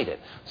ignited.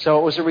 So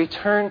it was a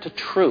return to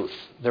truth,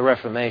 the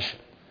Reformation.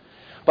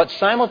 But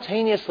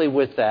simultaneously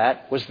with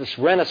that was this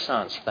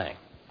Renaissance thing.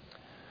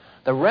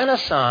 The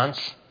Renaissance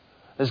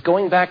is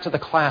going back to the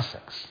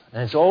classics,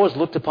 and it's always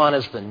looked upon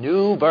as the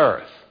new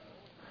birth.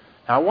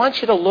 Now, I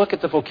want you to look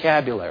at the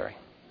vocabulary,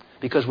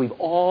 because we've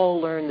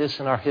all learned this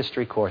in our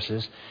history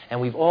courses,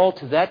 and we've all,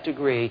 to that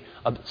degree,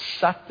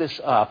 sucked this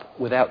up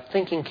without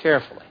thinking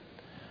carefully.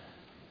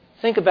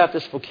 Think about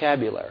this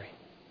vocabulary.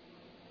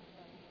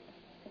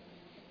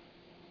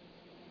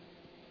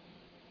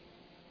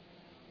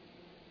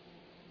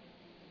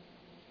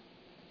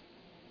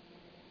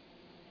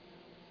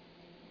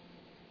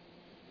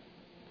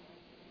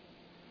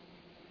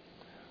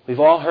 We've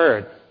all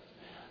heard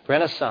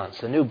Renaissance,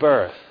 the new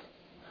birth,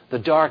 the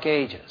Dark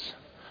Ages,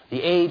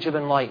 the Age of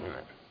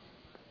Enlightenment.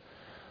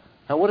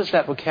 Now, what does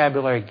that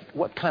vocabulary,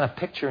 what kind of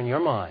picture in your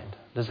mind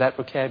does that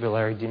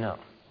vocabulary denote?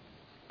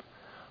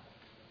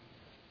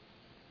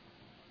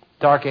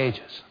 Dark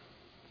Ages.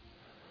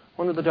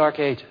 When were the Dark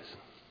Ages?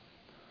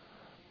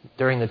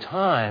 During the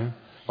time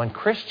when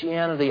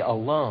Christianity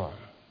alone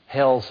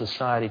held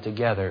society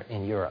together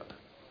in Europe.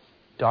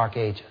 Dark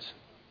Ages.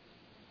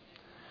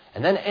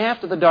 And then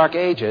after the Dark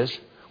Ages,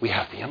 we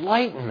have the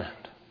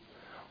Enlightenment,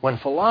 when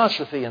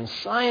philosophy and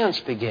science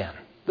began,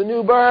 the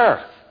new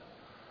birth.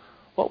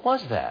 What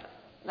was that?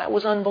 That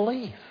was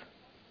unbelief.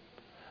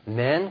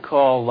 Men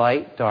call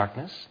light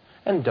darkness,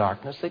 and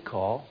darkness they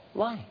call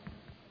light.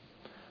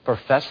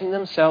 Professing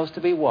themselves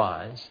to be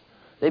wise,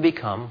 they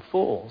become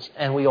fools,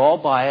 and we all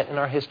buy it in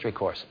our history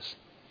courses.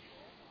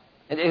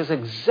 It is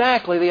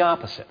exactly the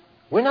opposite.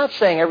 We're not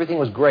saying everything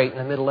was great in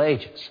the Middle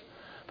Ages.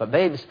 But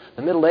babes,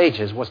 the Middle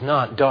Ages was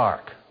not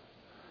dark.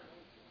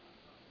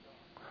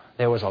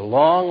 There was a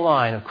long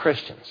line of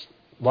Christians,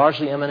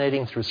 largely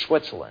emanating through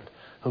Switzerland,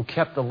 who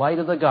kept the light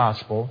of the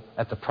gospel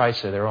at the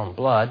price of their own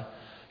blood,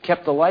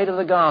 kept the light of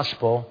the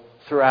gospel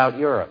throughout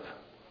Europe.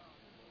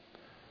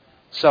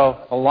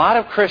 So a lot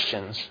of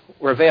Christians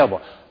were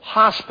available.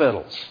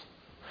 Hospitals,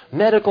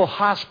 medical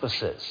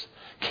hospices,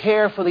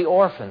 care for the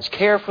orphans,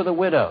 care for the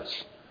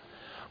widows.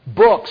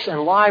 Books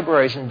and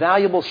libraries and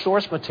valuable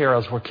source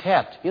materials were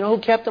kept. You know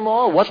who kept them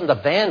all? It wasn't the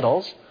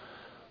Vandals.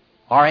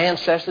 Our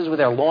ancestors with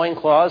their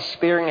loincloths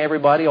spearing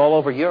everybody all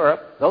over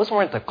Europe. Those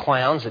weren't the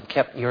clowns that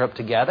kept Europe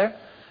together.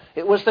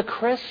 It was the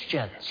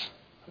Christians.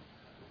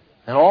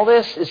 And all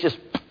this is just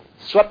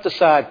swept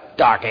aside.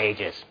 Dark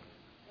Ages.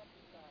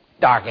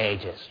 Dark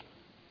Ages.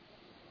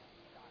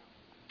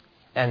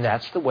 And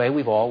that's the way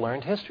we've all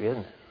learned history,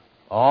 isn't it?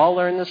 All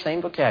learned the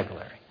same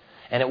vocabulary.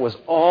 And it was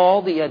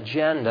all the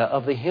agenda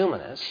of the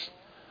humanists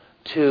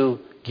to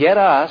get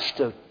us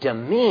to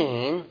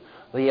demean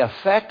the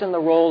effect and the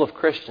role of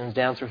Christians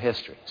down through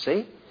history.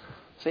 See,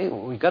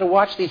 we've got to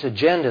watch these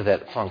agendas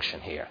that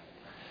function here.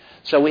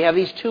 So we have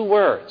these two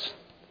words.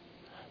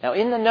 Now,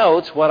 in the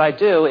notes, what I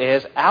do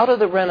is, out of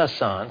the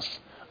Renaissance,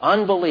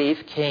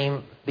 unbelief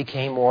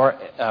became more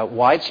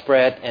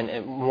widespread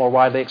and more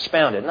widely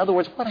expounded. In other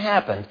words, what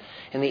happened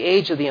in the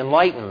age of the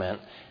Enlightenment,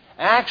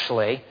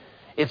 actually,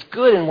 it's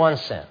good in one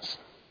sense.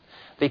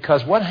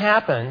 Because what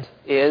happened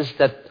is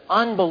that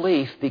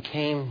unbelief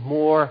became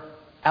more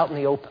out in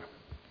the open.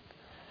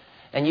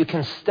 And you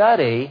can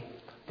study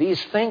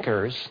these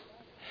thinkers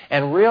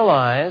and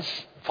realize,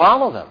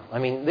 follow them. I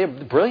mean, they're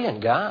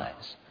brilliant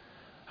guys.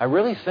 I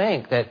really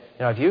think that,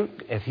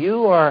 if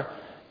you are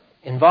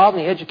involved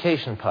in the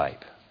education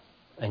pipe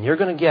and you're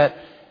going to get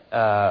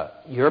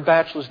your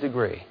bachelor's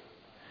degree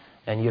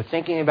and you're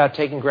thinking about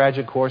taking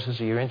graduate courses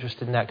or you're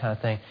interested in that kind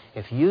of thing,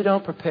 if you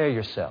don't prepare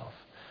yourself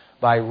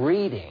by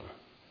reading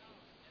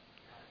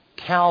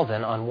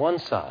Calvin on one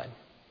side,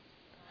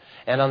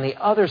 and on the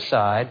other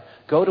side,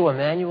 go to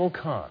Immanuel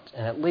Kant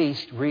and at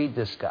least read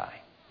this guy.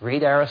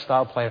 Read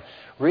Aristotle, Plato.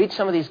 Read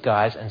some of these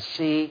guys and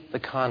see the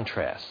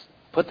contrast.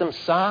 Put them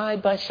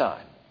side by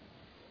side.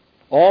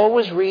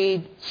 Always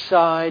read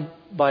side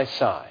by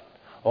side.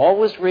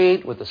 Always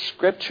read with the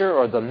Scripture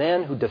or the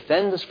men who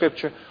defend the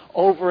Scripture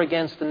over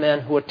against the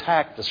men who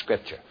attack the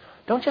Scripture.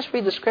 Don't just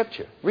read the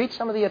Scripture. Read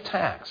some of the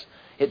attacks.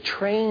 It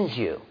trains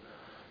you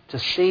to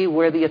see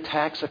where the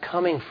attacks are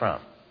coming from.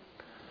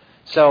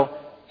 So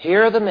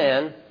here are the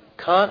men,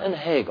 Kant and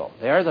Hegel.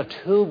 They are the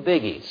two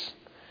biggies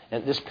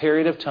at this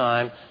period of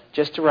time,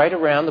 just right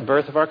around the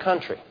birth of our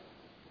country.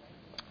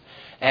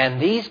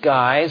 And these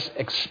guys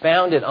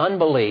expounded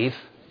unbelief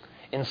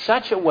in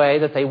such a way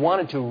that they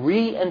wanted to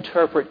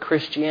reinterpret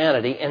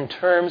Christianity in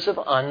terms of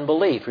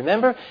unbelief.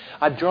 Remember,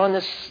 I've drawn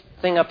this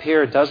thing up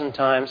here a dozen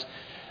times,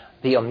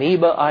 the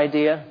amoeba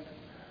idea,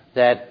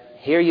 that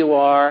here you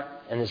are,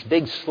 and this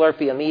big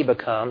slurpy amoeba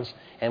comes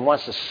and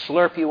wants to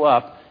slurp you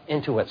up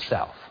into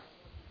itself.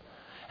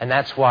 And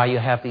that's why you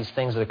have these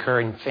things that occur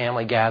in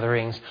family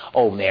gatherings.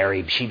 Oh,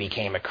 Mary, she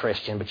became a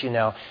Christian, but you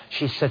know,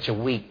 she's such a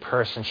weak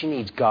person. She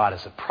needs God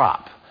as a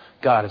prop,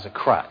 God as a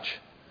crutch.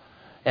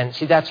 And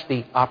see, that's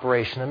the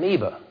Operation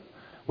Amoeba.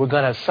 We're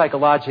going to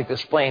psychologically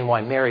explain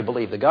why Mary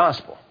believed the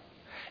gospel.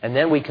 And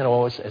then we can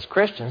always, as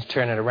Christians,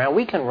 turn it around.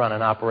 We can run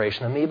an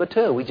Operation Amoeba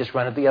too. We just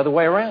run it the other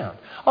way around.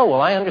 Oh, well,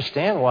 I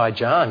understand why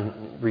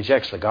John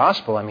rejects the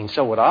gospel. I mean,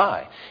 so would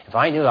I. If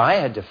I knew I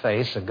had to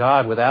face a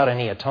God without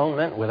any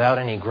atonement, without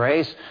any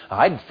grace,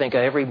 I'd think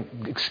of every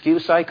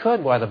excuse I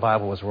could why the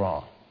Bible was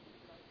wrong.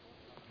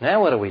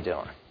 Now what are we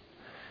doing?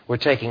 We're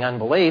taking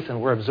unbelief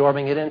and we're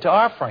absorbing it into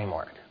our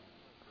framework.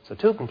 So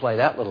two can play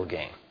that little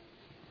game.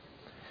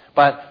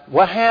 But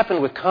what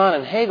happened with Kahn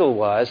and Hegel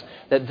was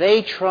that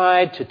they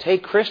tried to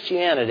take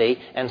Christianity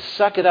and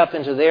suck it up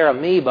into their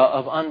amoeba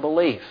of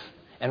unbelief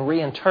and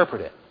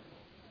reinterpret it.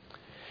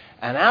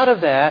 And out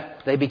of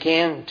that, they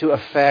began to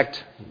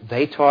affect,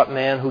 they taught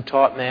men who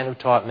taught men who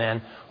taught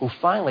men, who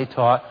finally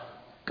taught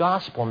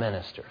gospel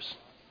ministers.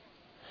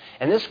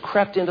 And this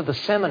crept into the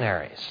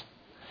seminaries.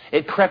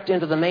 It crept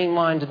into the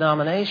mainline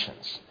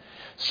denominations.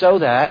 So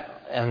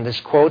that, and this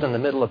quote in the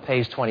middle of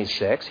page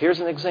 26, here's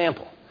an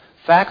example.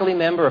 Faculty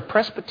member of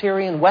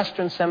Presbyterian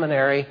Western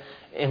Seminary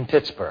in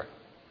Pittsburgh.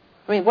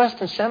 I mean,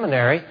 Western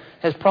Seminary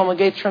has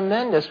promulgated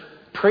tremendous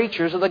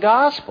preachers of the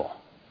gospel.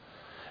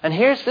 And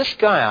here's this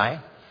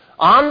guy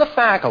on the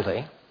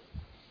faculty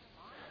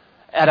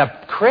at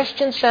a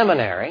Christian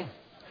seminary,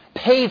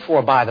 paid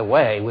for, by the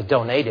way, with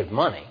donated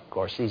money. Of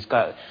course, these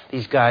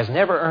guys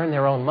never earn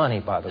their own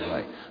money, by the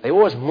way. They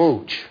always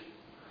mooch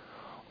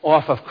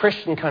off of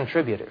Christian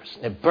contributors.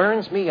 It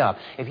burns me up.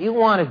 If you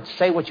want to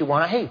say what you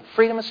want, hey,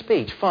 freedom of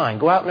speech, fine.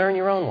 Go out and earn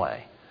your own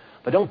way.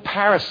 But don't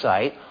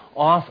parasite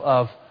off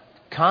of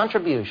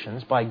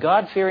contributions by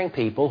God-fearing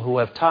people who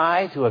have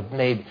tithed, who have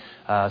made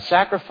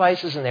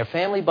sacrifices in their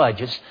family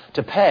budgets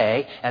to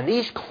pay, and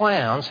these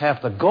clowns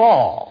have the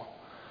gall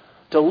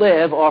to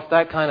live off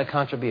that kind of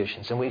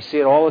contributions. And we see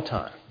it all the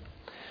time.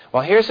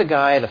 Well, here's a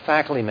guy, the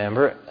faculty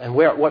member, and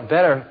what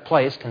better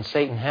place can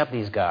Satan have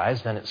these guys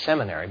than at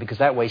seminary? Because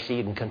that way, see,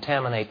 you can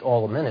contaminate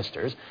all the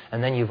ministers,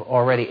 and then you've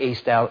already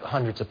aced out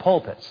hundreds of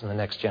pulpits in the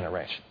next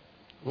generation.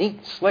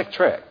 Neat, slick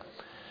trick.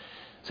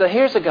 So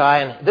here's a guy,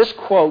 and this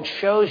quote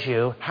shows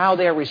you how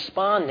they're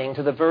responding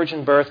to the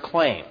virgin birth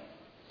claim.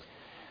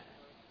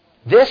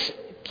 This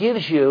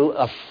gives you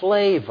a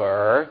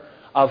flavor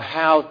of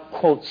how,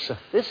 quote,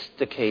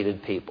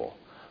 sophisticated people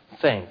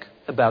think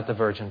about the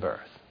virgin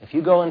birth. If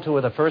you go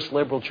into the First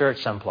Liberal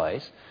Church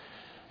someplace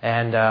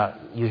and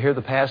you hear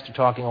the pastor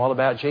talking all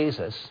about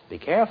Jesus, be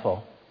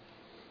careful.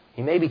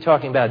 He may be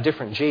talking about a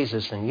different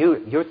Jesus than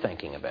you're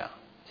thinking about.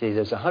 See,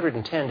 there's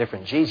 110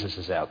 different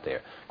Jesuses out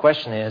there.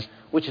 Question is,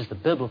 which is the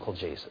biblical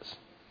Jesus?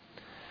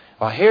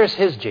 Well, here's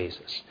his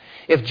Jesus.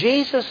 If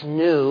Jesus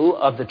knew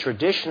of the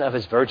tradition of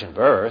his virgin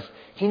birth,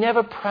 he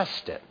never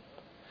pressed it.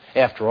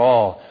 After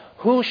all,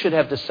 who should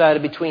have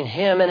decided between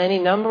him and any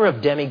number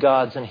of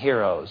demigods and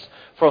heroes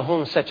for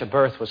whom such a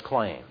birth was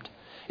claimed?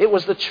 It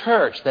was the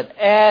church that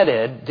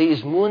added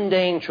these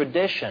mundane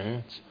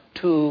traditions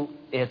to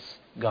its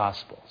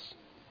gospels.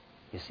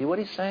 You see what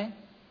he's saying?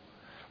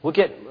 We're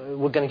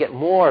going to get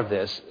more of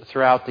this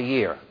throughout the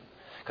year,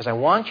 because I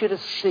want you to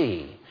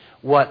see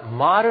what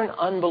modern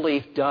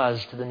unbelief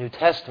does to the New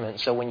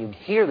Testament. So when you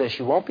hear this,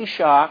 you won't be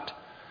shocked.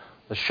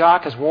 The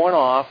shock has worn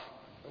off.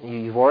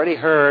 You've already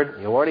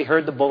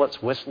heard the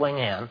bullets whistling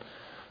in.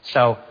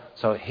 So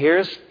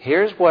here's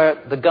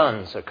where the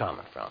guns are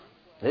coming from.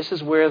 This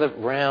is where the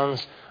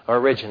rounds are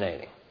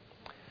originating.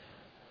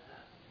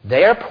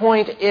 Their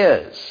point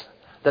is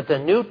that the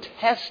New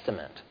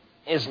Testament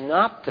is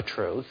not the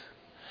truth.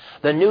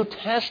 The New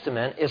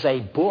Testament is a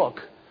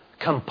book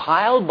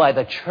compiled by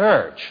the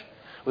church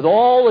with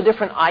all the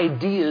different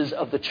ideas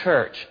of the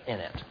church in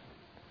it.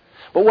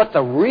 But what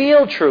the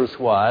real truth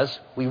was,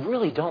 we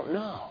really don't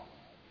know.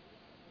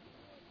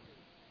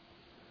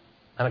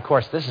 And of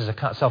course, this is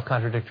a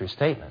self-contradictory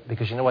statement,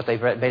 because you know what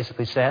they've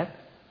basically said?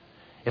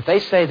 If they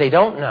say they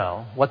don't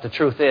know what the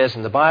truth is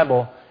and the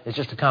Bible is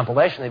just a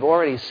compilation, they've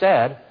already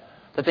said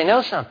that they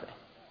know something.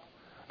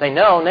 They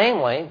know,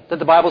 namely, that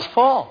the Bible's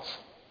false.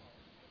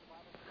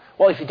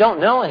 Well, if you don't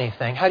know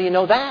anything, how do you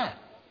know that?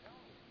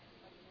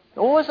 It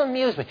always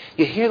amused me.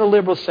 You hear the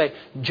liberals say,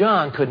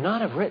 John could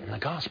not have written the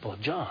Gospel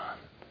of John.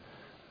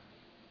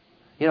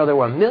 You know, there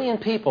were 1 million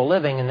people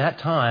living in that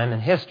time in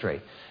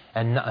history,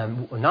 and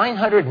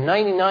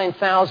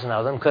 999,000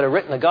 of them could have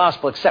written the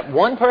Gospel except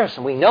one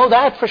person. We know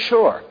that for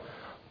sure.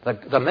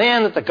 The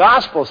man that the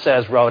Gospel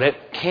says wrote it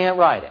can't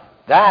write it.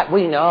 That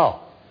we know.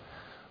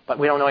 But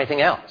we don't know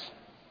anything else.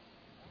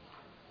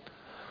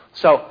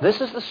 So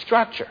this is the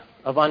structure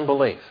of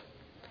unbelief.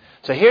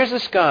 So here's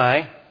this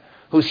guy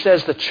who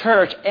says the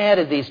church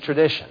added these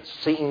traditions.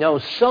 See, he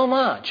knows so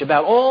much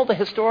about all the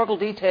historical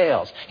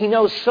details. He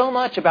knows so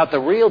much about the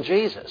real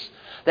Jesus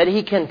that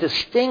he can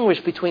distinguish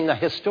between the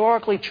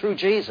historically true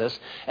Jesus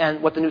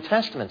and what the New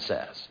Testament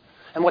says.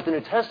 And what the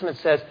New Testament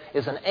says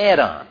is an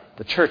add-on.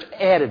 The church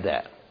added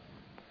that.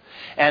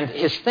 And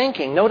his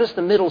thinking, notice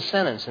the middle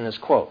sentence in this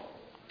quote.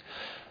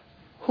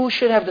 Who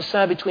should have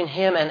decided between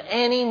him and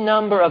any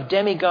number of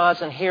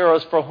demigods and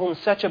heroes for whom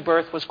such a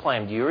birth was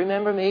claimed? Do you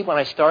remember me when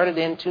I started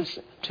in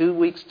 3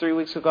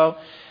 weeks ago?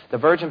 The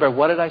virgin birth,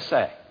 what did I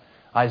say?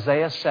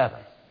 Isaiah 7.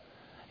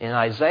 In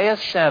Isaiah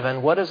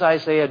 7, what does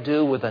Isaiah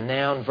do with the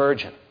noun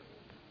virgin?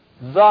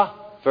 The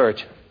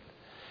virgin.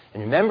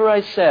 And remember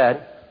I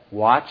said,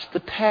 watch the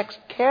text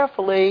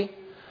carefully,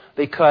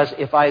 because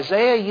if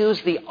Isaiah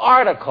used the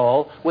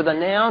article with a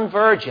noun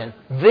virgin,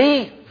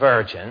 the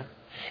virgin,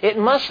 it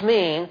must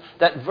mean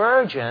that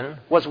virgin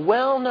was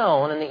well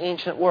known in the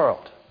ancient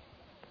world.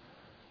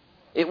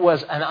 It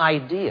was an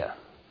idea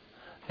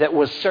that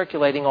was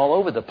circulating all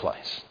over the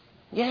place.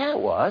 Yeah, it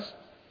was.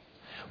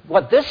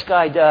 What this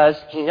guy does,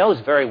 he knows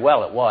very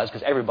well it was,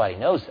 because everybody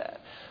knows that.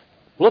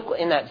 Look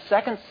in that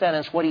second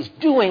sentence what he's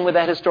doing with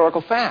that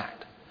historical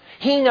fact.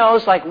 He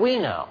knows, like we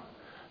know,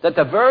 that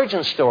the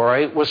virgin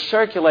story was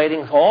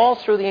circulating all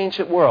through the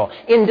ancient world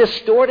in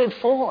distorted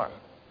form.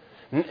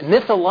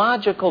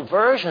 Mythological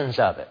versions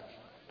of it.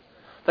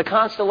 The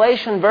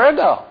constellation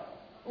Virgo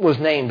was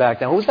named back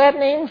then. Who was that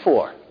named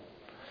for?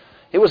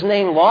 It was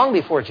named long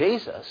before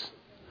Jesus.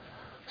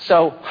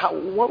 So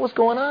what was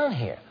going on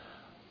here?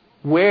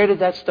 Where did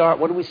that start?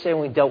 What did we say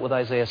when we dealt with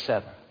Isaiah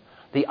 7?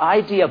 The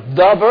idea of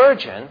the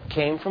virgin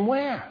came from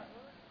where?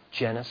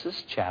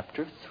 Genesis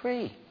chapter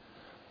 3.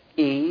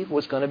 Eve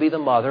was going to be the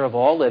mother of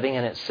all living,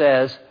 and it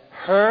says,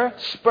 her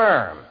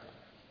sperm,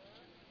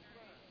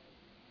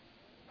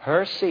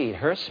 her seed,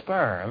 her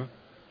sperm,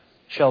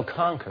 shall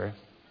conquer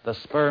the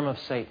sperm of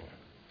Satan.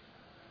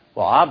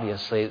 Well,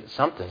 obviously,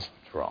 something's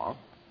wrong.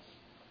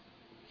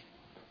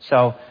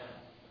 So,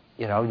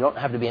 you don't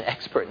have to be an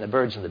expert in the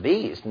birds and the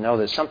bees to know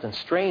there's something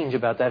strange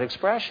about that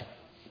expression.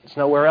 It's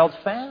nowhere else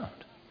found.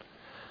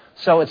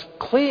 So it's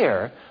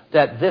clear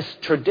that this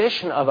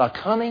tradition of a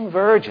coming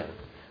virgin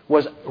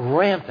was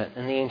rampant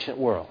in the ancient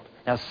world.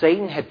 Now,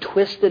 Satan had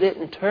twisted it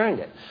and turned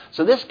it.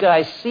 So this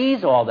guy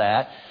sees all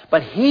that,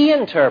 but he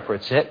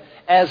interprets it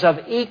as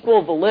of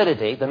equal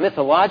validity. The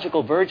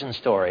mythological virgin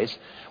stories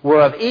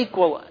were of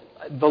equal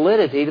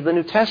validity to the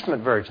New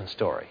Testament virgin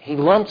story. He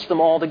lumps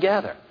them all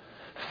together,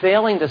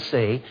 failing to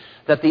see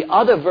that the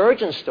other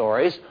virgin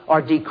stories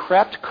are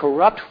decrepit,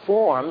 corrupt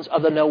forms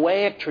of the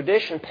Noahic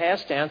tradition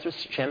passed down through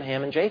Shem,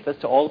 Ham, and Japheth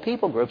to all the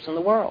people groups in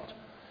the world.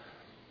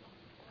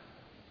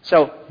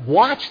 So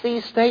watch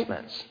these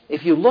statements.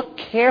 If you look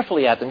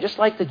carefully at them, just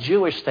like the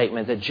Jewish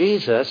statement that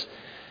Jesus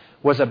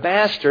was a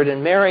bastard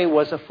and Mary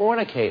was a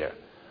fornicator.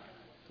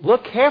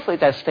 Look carefully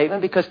at that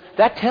statement, because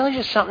that tells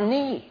you something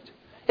neat.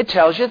 It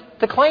tells you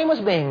the claim was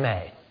being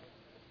made.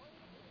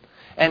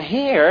 And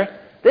here,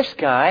 this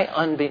guy,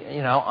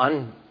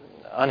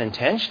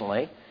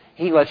 unintentionally,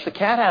 he lets the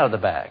cat out of the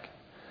bag.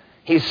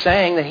 He's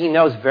saying that he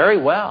knows very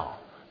well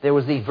there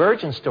was the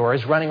virgin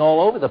stories running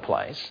all over the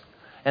place,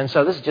 and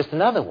so this is just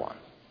another one.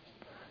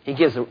 He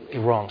gives a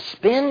wrong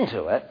spin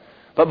to it,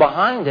 but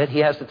behind it, he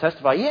has to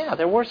testify, yeah,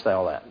 there was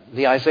all that.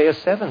 The Isaiah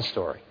 7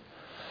 story.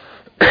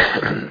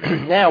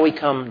 Now we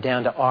come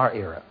down to our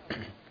era.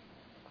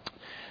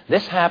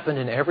 This happened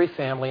in every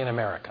family in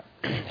America.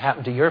 It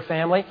happened to your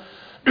family.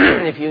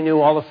 If you knew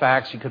all the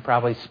facts, you could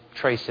probably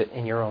trace it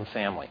in your own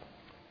family.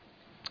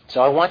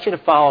 So I want you to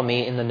follow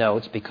me in the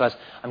notes, because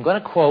I'm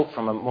going to quote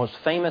from a most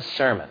famous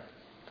sermon.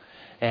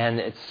 And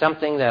it's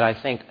something that I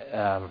think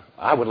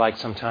I would like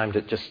sometime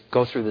to just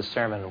go through this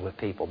sermon with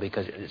people,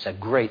 because it's a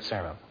great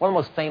sermon. One of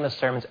the most famous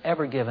sermons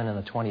ever given in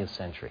the 20th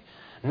century.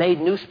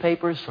 Made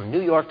newspapers from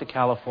New York to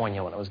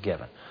California when it was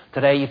given.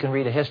 Today you can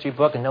read a history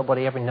book and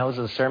nobody ever knows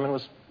that the sermon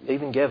was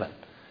even given.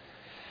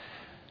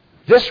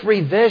 This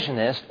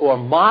revisionist or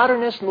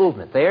modernist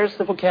movement, there's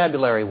the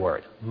vocabulary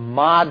word,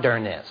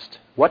 modernist.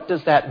 What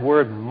does that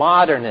word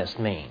modernist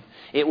mean?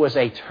 It was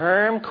a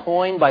term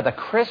coined by the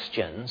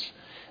Christians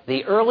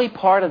the early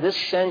part of this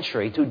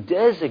century to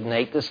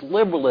designate this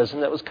liberalism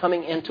that was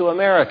coming into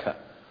America.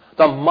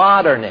 The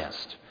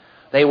modernist.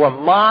 They were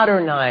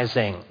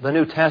modernizing the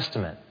New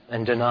Testament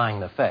and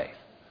denying the faith.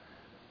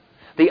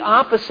 The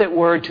opposite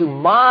word to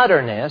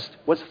modernist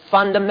was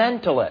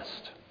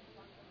fundamentalist.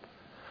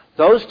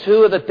 Those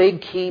two are the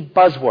big key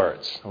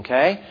buzzwords,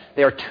 okay?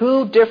 There are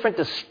two different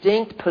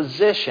distinct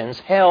positions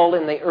held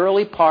in the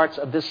early parts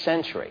of this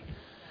century.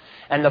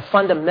 And the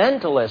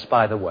fundamentalists,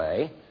 by the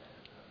way,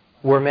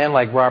 were men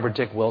like Robert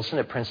Dick Wilson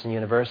at Princeton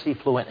University,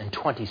 fluent in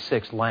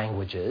 26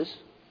 languages,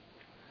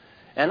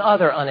 and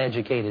other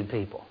uneducated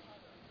people.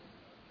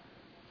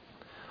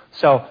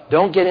 So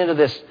don't get into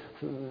this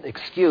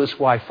excuse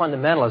why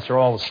fundamentalists are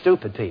all the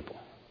stupid people.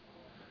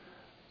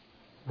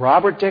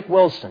 Robert Dick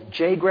Wilson,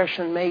 J.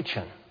 Gresham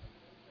Machen,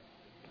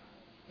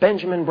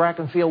 Benjamin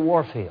Brackenfield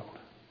Warfield,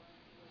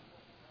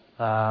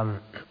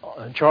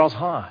 Charles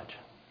Hodge.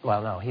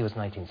 Well, no, he was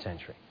 19th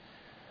century.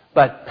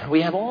 But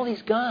we have all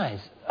these guys,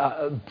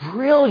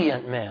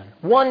 brilliant men,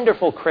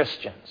 wonderful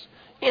Christians,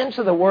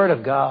 into the Word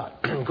of God,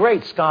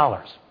 great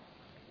scholars.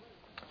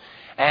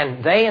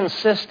 And they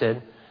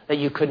insisted that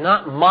you could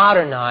not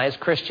modernize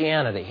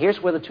Christianity. Here's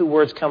where the two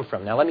words come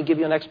from. Now let me give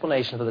you an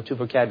explanation for the two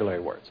vocabulary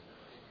words.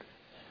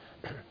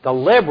 The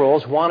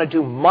liberals wanted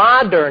to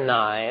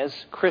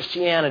modernize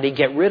Christianity,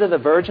 get rid of the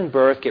virgin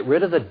birth, get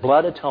rid of the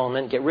blood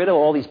atonement, get rid of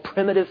all these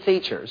primitive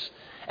features,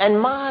 and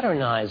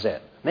modernize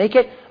it. Make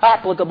it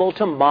applicable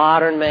to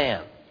modern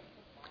man.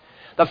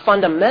 The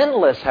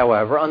fundamentalists,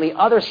 however, on the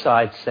other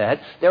side said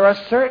there are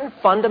certain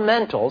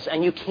fundamentals,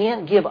 and you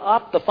can't give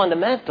up the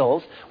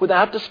fundamentals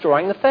without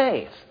destroying the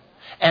faith.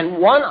 And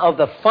one of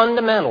the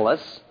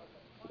fundamentals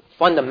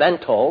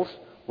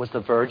was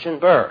the virgin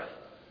birth.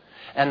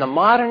 And the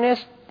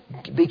modernists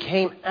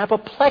became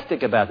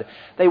apoplectic about it.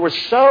 They were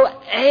so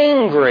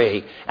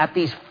angry at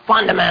these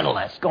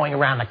fundamentalists going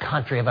around the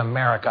country of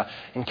America,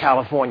 in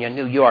California,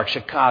 New York,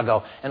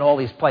 Chicago, and all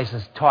these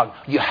places talk,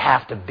 you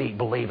have to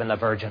believe in the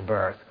virgin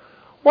birth.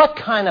 What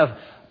kind of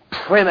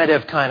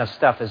primitive kind of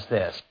stuff is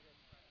this?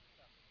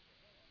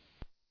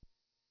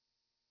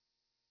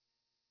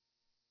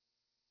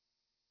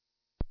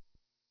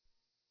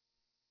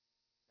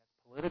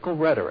 Political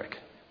rhetoric.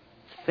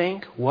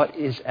 Think what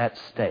is at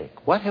stake.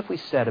 What have we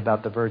said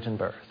about the virgin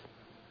birth?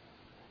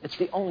 It's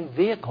the only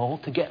vehicle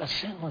to get a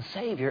sinless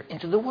Savior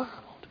into the world.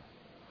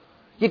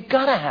 You've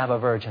got to have a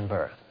virgin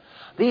birth.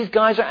 These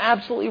guys are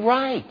absolutely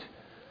right.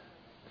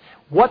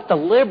 What the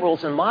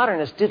liberals and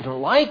modernists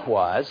didn't like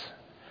was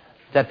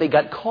that they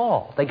got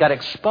called. They got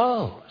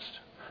exposed.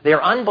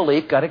 Their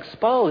unbelief got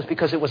exposed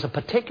because it was a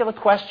particular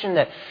question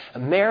that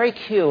Mary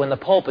Q in the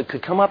pulpit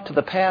could come up to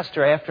the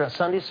pastor after a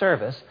Sunday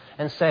service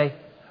and say,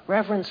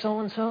 Reverend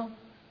so-and-so,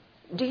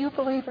 do you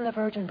believe in the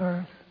virgin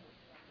birth?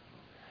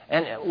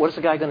 And what's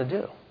the guy going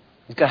to do?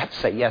 He's going to have to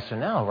say yes or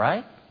no,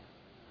 right?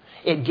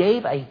 It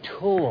gave a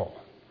tool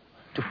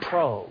to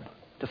probe,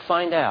 to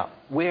find out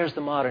where's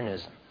the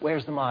modernism,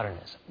 where's the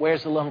modernism,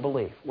 where's the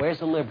unbelief, where's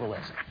the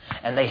liberalism.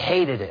 And they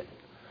hated it.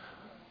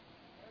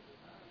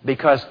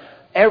 Because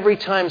every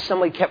time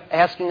somebody kept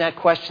asking that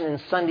question in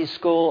Sunday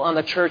school, on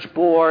the church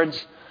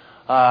boards,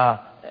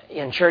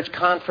 in church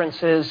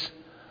conferences,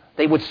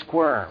 they would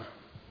squirm.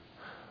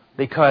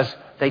 Because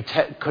they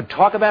could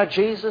talk about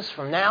Jesus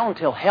from now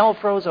until hell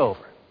froze over.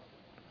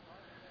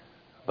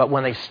 But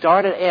when they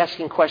started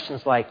asking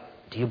questions like,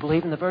 do you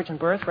believe in the virgin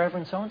birth,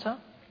 Reverend so-and-so?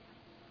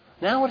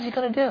 Now what is he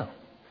going to do?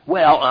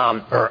 Well,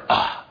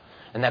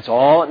 and that's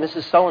all that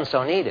Mrs.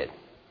 So-and-so needed.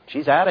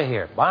 She's out of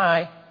here.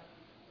 Bye.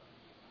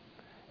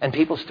 And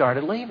people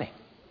started leaving.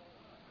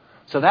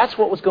 So that's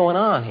what was going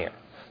on here.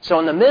 So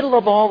in the middle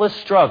of all this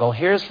struggle,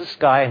 here's this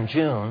guy in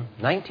June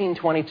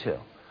 1922.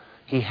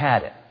 He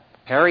had it.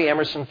 Harry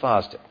Emerson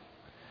Fosdick.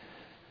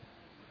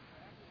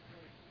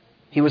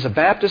 He was a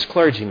Baptist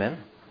clergyman.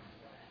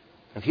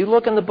 If you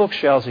look in the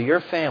bookshelves of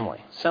your family,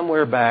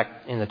 somewhere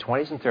back in the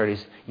 20s and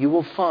 30s, you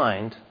will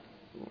find,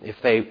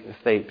 if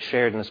they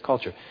shared in this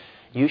culture,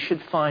 you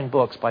should find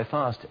books by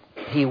Fosdick.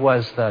 He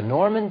was the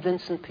Norman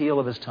Vincent Peale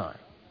of his time.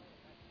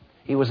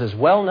 He was as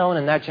well known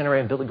in that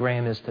generation as Billy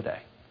Graham is today.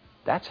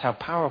 That's how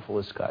powerful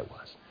this guy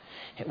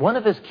was. One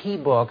of his key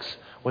books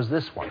was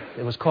this one.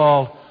 It was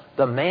called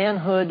The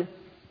Manhood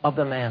of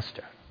the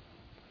Master.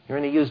 You're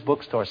in a used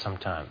bookstore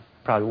sometime,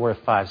 probably worth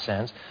 5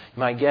 cents. You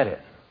might get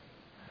it.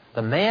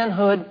 The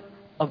Manhood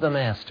of the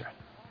Master.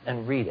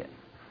 And read it.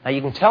 Now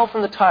you can tell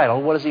from the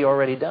title, what has he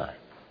already done?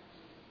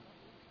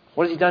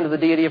 What has he done to the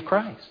deity of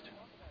Christ?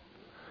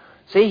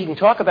 See, he can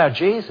talk about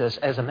Jesus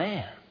as a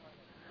man.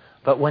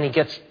 But when he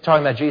gets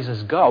talking about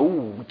Jesus, we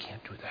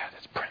can't do that.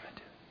 That's primitive.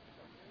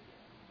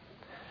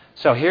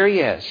 So here he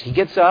is. He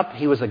gets up.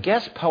 He was a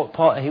guest.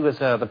 He was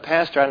the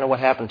pastor. I don't know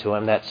what happened to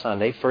him that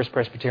Sunday. First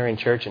Presbyterian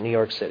Church in New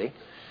York City.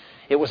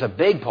 It was a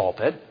big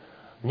pulpit.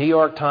 New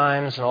York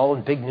Times and all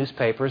the big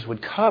newspapers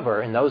would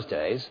cover in those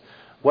days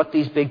what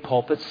these big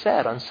pulpits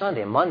said on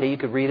Sunday. And Monday you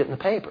could read it in the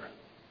paper.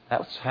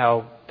 That's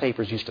how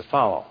papers used to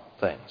follow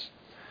things.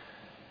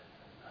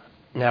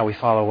 Now we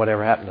follow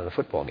whatever happened to the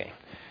football game.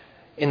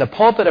 In the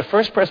pulpit of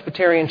First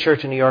Presbyterian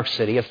Church in New York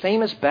City, a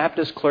famous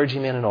Baptist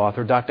clergyman and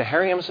author, Dr.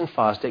 Harry Emerson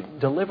Fosdick,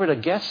 delivered a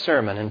guest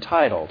sermon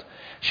entitled,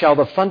 Shall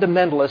the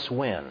Fundamentalists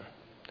Win?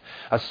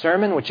 A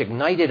sermon which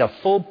ignited a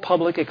full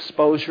public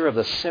exposure of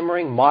the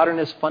simmering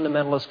modernist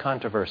fundamentalist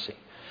controversy.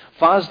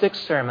 Fosdick's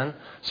sermon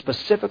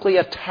specifically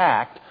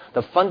attacked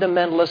the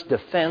fundamentalist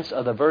defense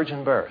of the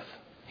virgin birth.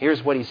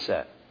 Here's what he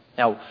said.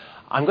 Now,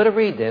 I'm going to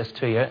read this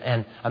to you,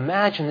 and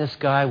imagine this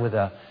guy with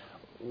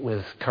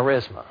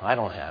charisma. I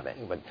don't have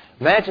any, but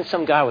imagine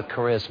some guy with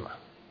charisma.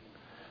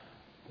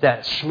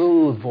 That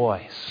smooth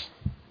voice,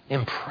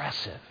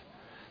 impressive,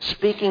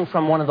 speaking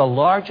from one of the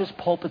largest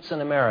pulpits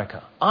in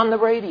America, on the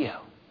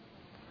radio.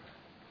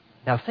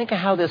 Now think of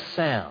how this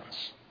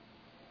sounds.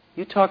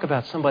 You talk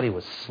about somebody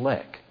with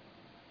slick.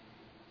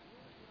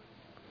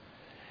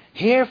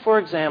 Here, for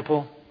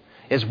example,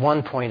 is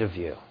one point of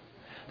view.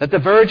 That the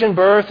virgin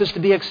birth is to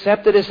be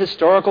accepted as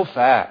historical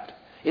fact.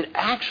 It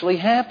actually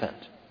happened.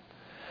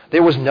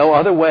 There was no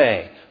other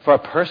way for a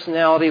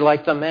personality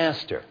like the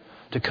Master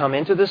to come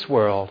into this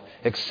world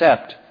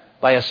except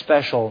by a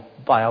special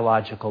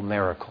biological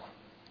miracle.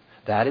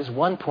 That is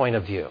one point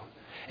of view,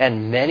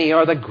 and many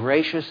are the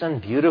gracious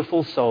and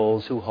beautiful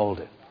souls who hold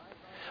it.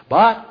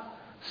 But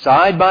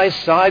side by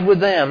side with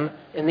them,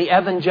 in the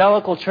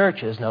evangelical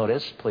churches,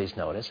 please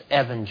notice,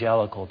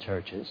 evangelical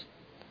churches,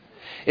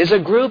 is a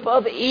group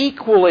of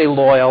equally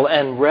loyal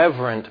and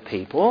reverent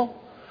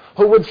people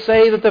who would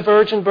say that the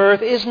virgin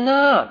birth is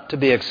not to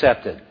be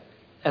accepted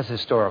as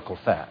historical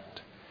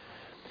fact.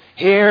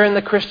 Here in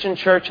the Christian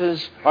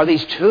churches are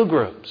these two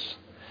groups.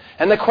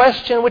 And the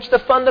question which the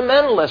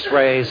fundamentalists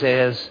raise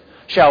is,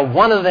 shall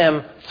one of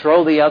them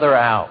throw the other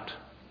out?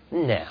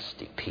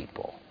 Nasty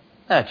people.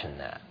 Imagine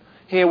that.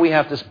 Here we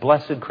have this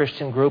blessed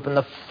Christian group, and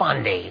the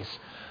fundies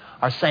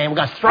are saying, we're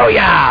going to throw you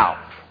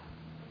out.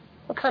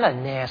 What kind of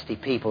nasty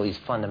people are these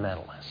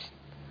fundamentalists?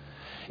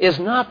 Is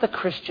not the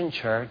Christian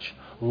church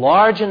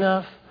large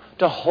enough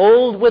to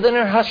hold within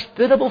her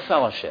hospitable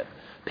fellowship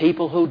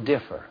people who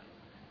differ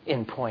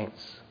in points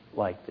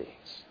like these?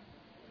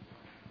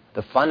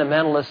 The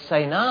fundamentalists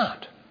say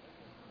not.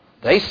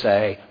 They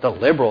say the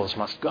liberals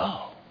must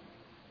go.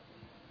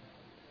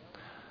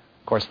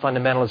 Of course,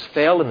 fundamentalists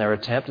failed in their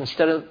attempt.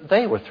 Instead,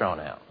 they were thrown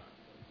out.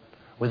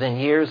 Within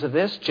years of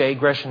this, J.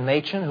 Gresham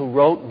Machen, who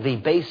wrote the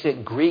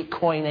basic Greek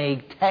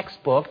Koine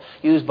textbook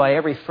used by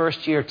every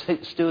first-year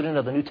student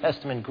of the New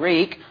Testament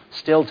Greek,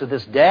 still to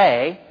this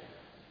day,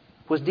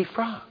 was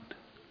defrocked.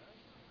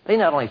 They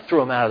not only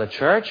threw him out of the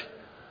church,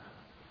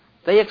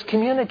 they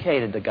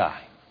excommunicated the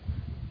guy.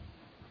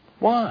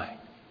 Why?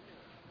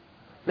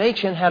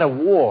 Machen had a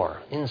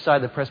war inside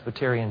the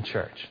Presbyterian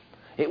Church.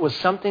 It was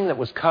something that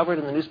was covered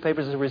in the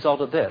newspapers as a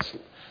result of this.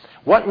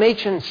 What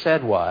Machen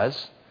said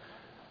was,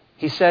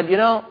 he said,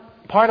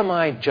 part of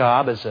my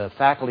job as a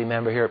faculty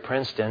member here at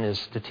Princeton is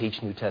to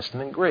teach New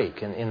Testament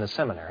Greek in the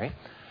seminary.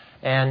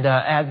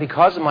 And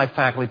because of my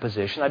faculty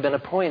position, I've been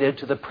appointed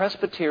to the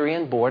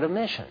Presbyterian Board of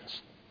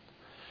Missions.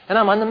 And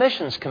I'm on the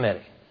missions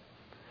committee.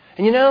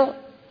 And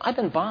I've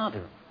been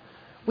bothered.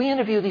 We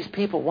interview these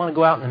people who want to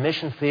go out in the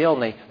mission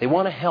field, and they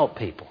want to help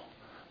people.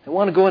 They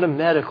want to go into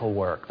medical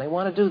work. They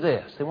want to do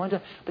this.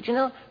 But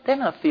they're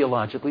not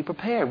theologically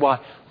prepared. Why,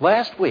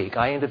 last week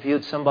I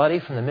interviewed somebody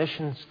from the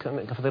missions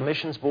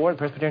board, the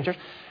Presbyterian Church,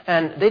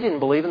 and they didn't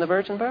believe in the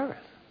virgin birth.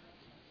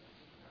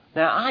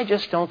 Now, I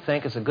just don't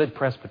think as a good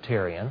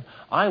Presbyterian,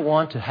 I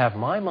want to have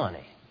my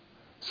money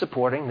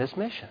supporting this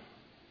mission.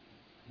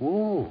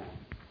 Ooh,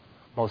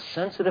 most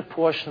sensitive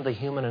portion of the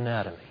human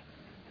anatomy.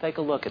 Take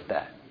a look at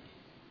that.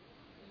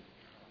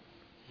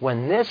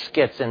 When this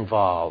gets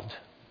involved,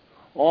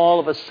 all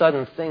of a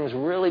sudden things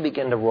really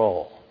begin to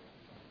roll.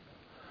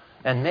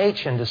 And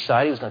Machen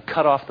decided he was going to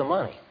cut off the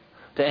money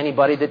to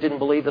anybody that didn't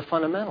believe the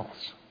fundamentals.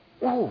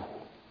 Ooh,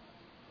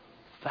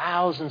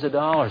 thousands of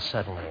dollars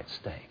suddenly at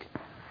stake.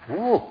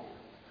 Ooh.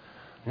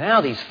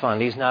 Now these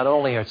fundies not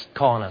only are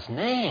calling us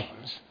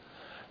names,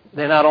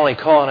 they're not only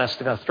calling us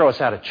to throw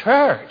us out of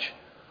church,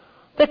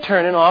 they're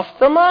turning off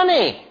the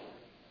money.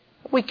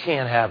 We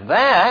can't have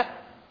that.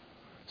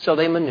 So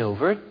they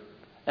maneuvered,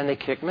 and they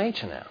kicked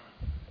Machen out.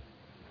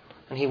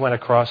 And he went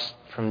across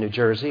from New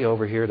Jersey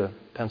over here to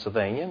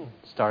Pennsylvania and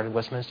started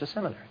Westminster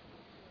Seminary.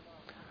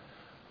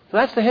 So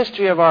that's the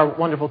history of our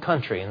wonderful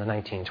country in the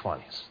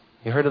 1920s.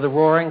 You heard of the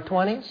Roaring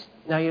 '20s?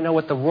 Now you know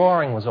what the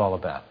roaring was all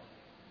about.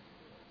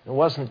 It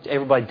wasn't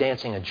everybody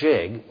dancing a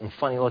jig in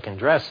funny-looking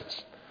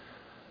dresses.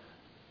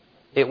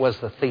 It was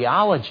the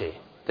theology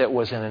that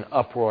was in an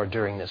uproar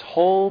during this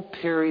whole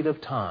period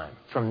of time.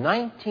 From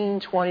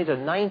 1920 to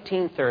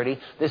 1930,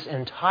 this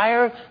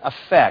entire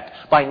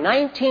effect. By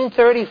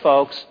 1930,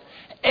 folks,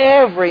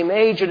 every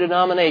major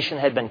denomination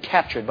had been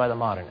captured by the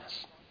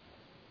modernists.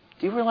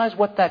 Do you realize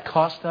what that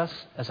cost us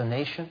as a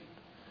nation?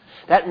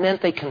 That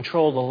meant they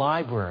controlled the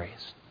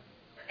libraries.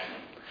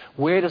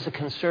 Where does a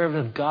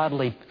conservative,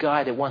 godly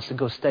guy that wants to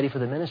go study for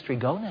the ministry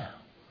go now?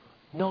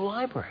 No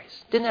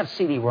libraries. Didn't have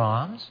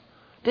CD-ROMs.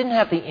 Didn't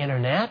have the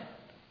internet.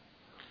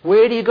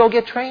 Where do you go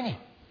get training?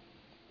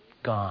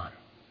 Gone.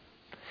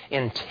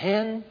 In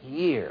 10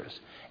 years,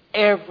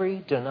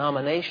 every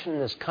denomination in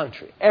this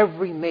country,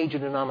 every major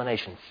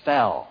denomination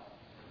fell.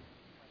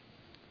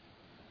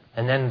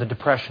 And then the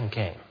Depression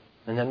came.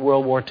 And then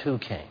World War II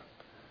came.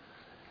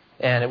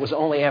 And it was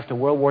only after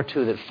World War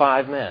II that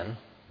 5 men,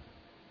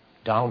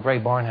 Donald Bray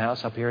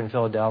Barnhouse up here in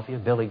Philadelphia,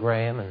 Billy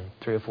Graham, and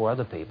 3 or 4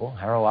 other people,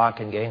 Harold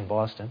Ockenga in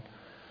Boston,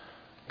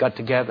 got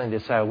together and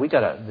decided,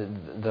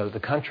 the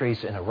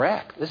country's in a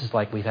wreck. This is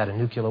like we've had a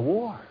nuclear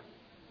war.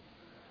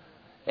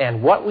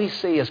 And what we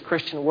see as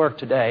Christian work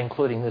today,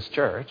 including this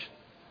church,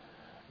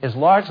 is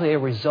largely a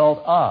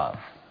result of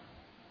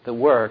the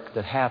work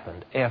that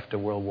happened after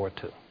World War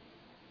II.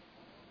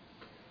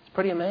 It's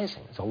pretty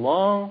amazing. It's a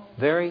long,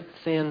 very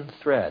thin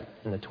thread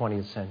in the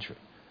 20th century.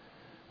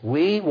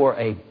 We were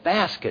a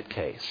basket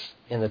case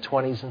in the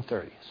 20s and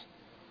 30s.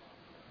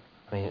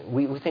 I mean,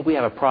 we think we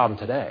have a problem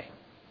today.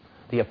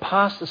 The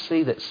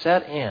apostasy that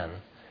set in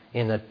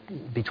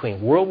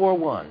between World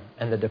War I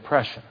and the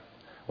Depression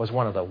was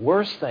one of the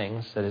worst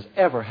things that has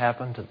ever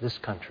happened to this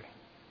country.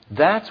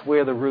 That's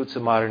where the roots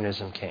of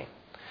modernism came.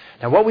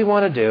 Now, what we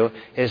want to do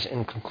is,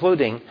 in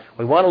concluding,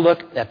 we want to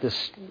look at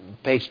this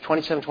page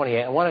 27,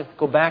 28. I want to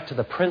go back to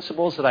the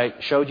principles that I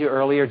showed you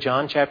earlier,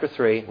 John chapter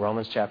 3,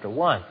 Romans chapter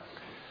 1.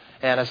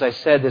 And as I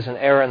said, there's an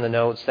error in the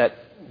notes that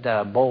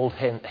the bold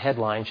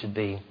headline should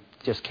be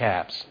just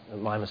caps.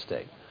 My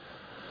mistake.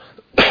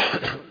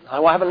 I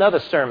will have another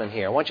sermon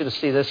here. I want you to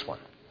see this one.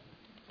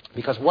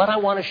 Because what I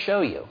want to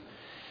show you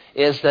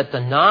is that the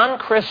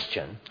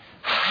non-Christian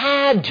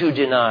had to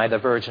deny the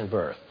virgin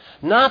birth.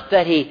 Not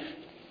that he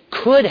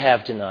could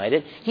have denied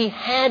it, he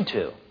had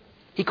to.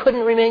 He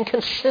couldn't remain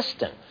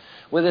consistent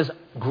with his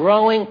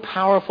growing,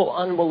 powerful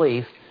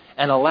unbelief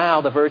and allow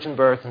the virgin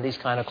birth and these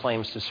kind of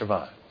claims to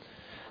survive.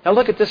 Now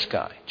look at this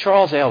guy,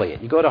 Charles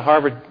Eliot. You go to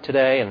Harvard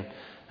today, and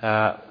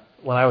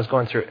when I was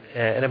going through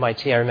at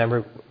MIT, I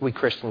remember we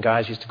Christian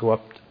guys used to go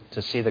up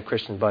to see the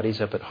Christian buddies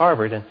up at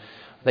Harvard, and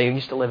they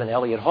used to live in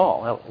Eliot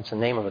Hall. Well, it's the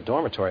name of a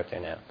dormitory up there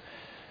now.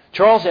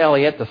 Charles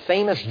Eliot, the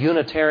famous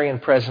Unitarian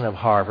president of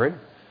Harvard,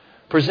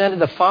 presented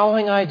the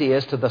following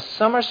ideas to the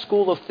Summer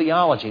School of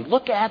Theology.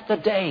 Look at the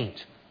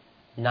date,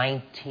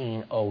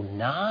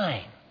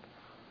 1909.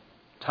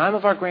 Time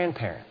of our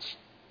grandparents,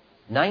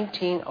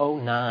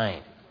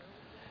 1909.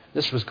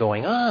 This was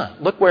going on.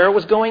 Look where it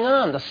was going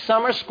on. The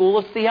Summer School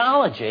of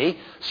Theology,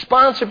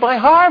 sponsored by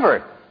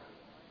Harvard.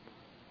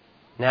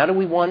 Now do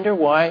we wonder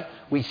why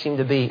we seem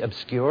to be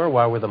obscure,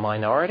 why we're the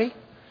minority?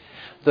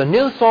 The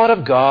new thought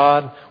of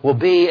God will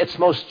be its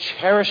most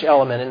cherished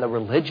element in the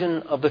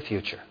religion of the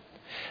future.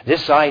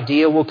 This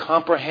idea will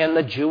comprehend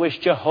the Jewish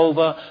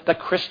Jehovah, the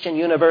Christian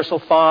universal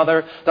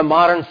Father, the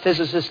modern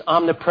physicist's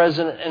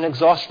omnipresent and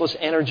exhaustless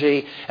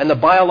energy, and the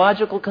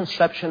biological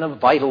conception of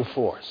vital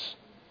force.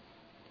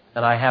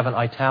 And I have in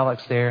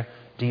italics there.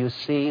 Do you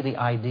see the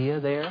idea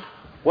there?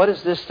 What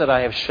is this that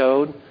I have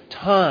showed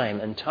time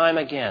and time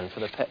again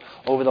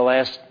over the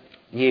last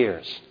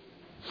years?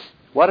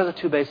 What are the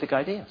two basic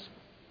ideas?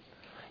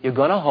 You're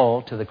going to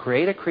hold to the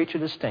creator-creature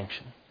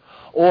distinction,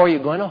 or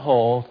you're going to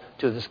hold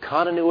to this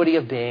continuity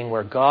of being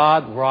where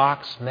God,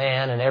 rocks,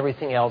 man, and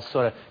everything else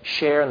sort of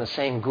share in the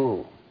same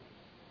goo.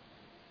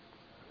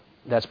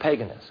 That's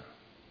paganism.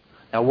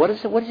 Now, what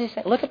is it? What does he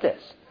say? Look at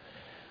this.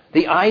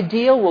 The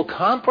ideal will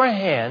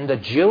comprehend the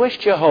Jewish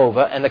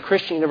Jehovah and the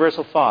Christian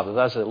Universal Father.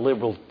 Those are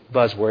liberal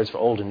buzzwords for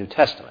Old and New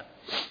Testament,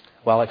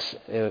 while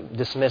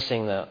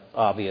dismissing the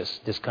obvious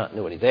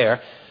discontinuity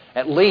there.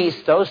 At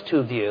least those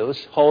two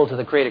views hold to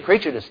the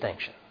creator-creature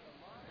distinction.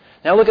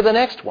 Now look at the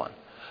next one.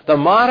 The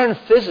modern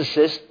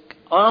physicist,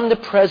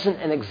 omnipresent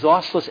and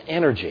exhaustless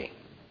energy.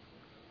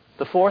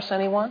 The force,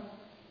 anyone?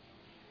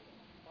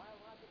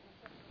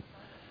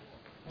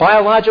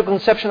 Biological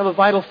conception of a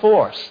vital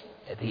force.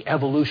 The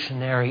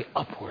evolutionary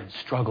upward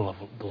struggle of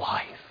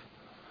life.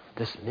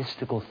 This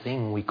mystical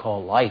thing we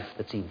call life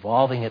that's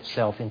evolving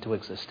itself into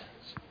existence.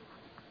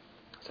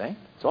 See?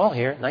 It's all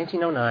here,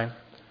 1909.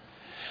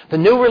 The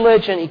new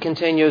religion, he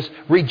continues,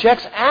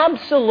 rejects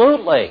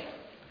absolutely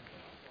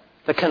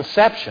the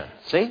conception.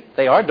 See?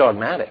 They are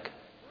dogmatic.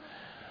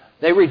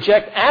 They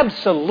reject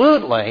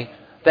absolutely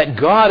that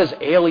God is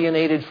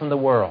alienated from the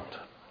world.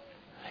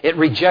 It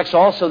rejects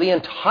also the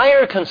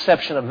entire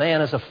conception of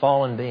man as a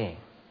fallen being.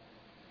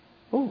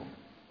 Ooh,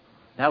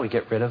 now we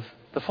get rid of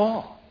the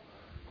fall.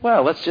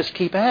 Well, let's just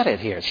keep at it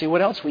here. See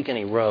what else we can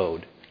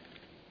erode.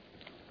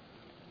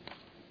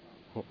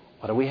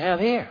 What do we have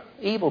here?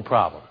 Evil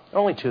problem.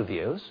 Only two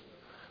views.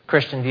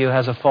 Christian view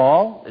has a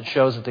fall. It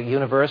shows that the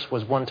universe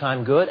was one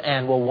time good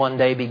and will one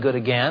day be good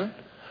again.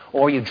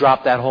 Or you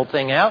drop that whole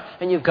thing out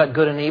and you've got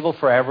good and evil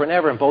forever and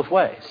ever in both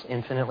ways.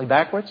 Infinitely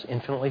backwards,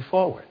 infinitely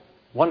forward.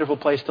 Wonderful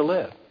place to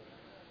live.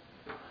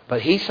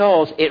 But he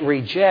holds it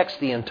rejects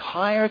the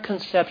entire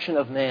conception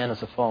of man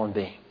as a fallen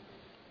being.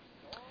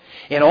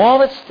 In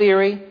all its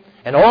theory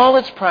and all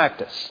its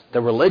practice,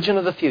 the religion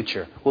of the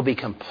future will be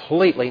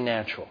completely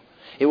natural.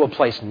 It will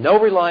place no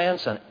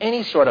reliance on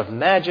any sort of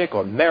magic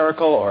or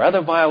miracle or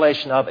other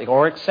violation of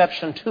or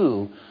exception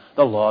to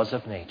the laws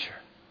of nature.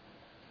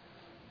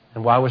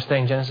 And while we're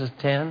studying Genesis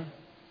 10,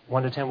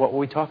 1 to 10, what were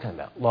we talking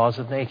about? Laws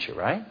of nature,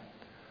 right?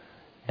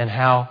 And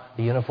how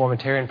the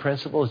uniformitarian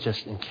principle is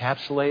just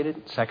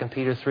encapsulated. 2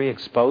 Peter 3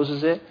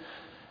 exposes it.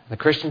 In the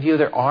Christian view,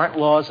 there aren't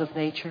laws of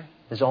nature.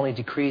 There's only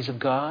decrees of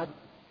God.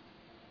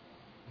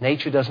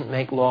 Nature doesn't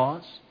make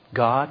laws.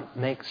 God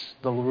makes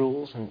the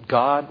rules, and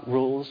God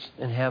rules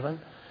in heaven.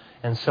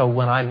 And so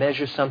when I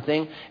measure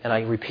something, and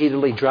I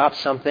repeatedly drop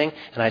something,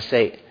 and I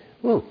say,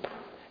 ooh,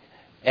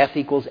 F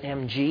equals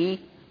mg,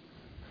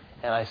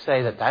 and I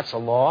say that that's a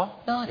law,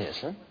 no, it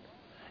isn't.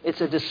 It's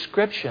a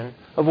description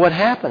of what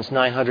happens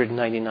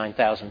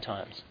 999,000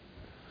 times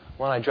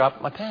when I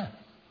drop my pen.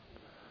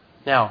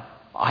 Now,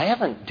 I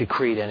haven't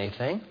decreed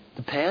anything.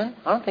 The pen,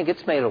 I don't think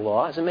it's made a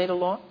law. Has it made a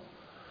law?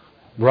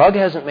 Rug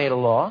hasn't made a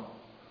law.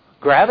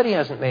 Gravity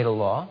hasn't made a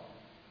law.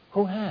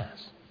 Who has?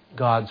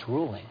 God's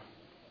ruling.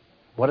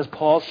 What does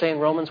Paul say in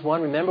Romans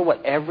 1? Remember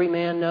what every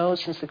man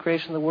knows since the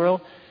creation of the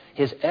world?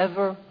 His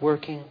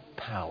ever-working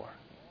power.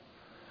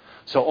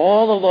 So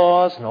all the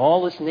laws and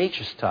all this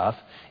nature stuff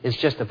is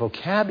just a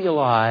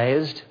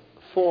vocabularized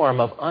form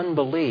of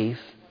unbelief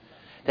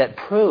that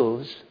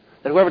proves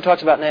that whoever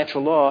talks about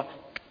natural law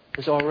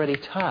has already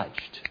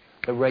touched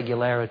the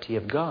regularity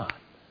of God.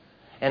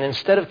 And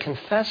instead of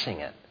confessing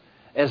it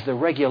as the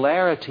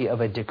regularity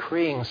of a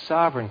decreeing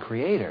sovereign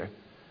creator,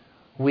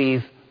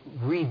 we've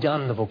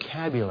redone the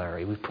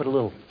vocabulary. We've put a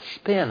little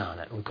spin on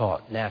it. We call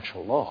it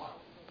natural law.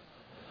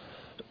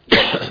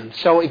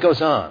 So it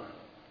goes on.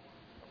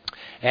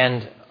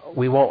 And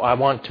I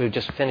want to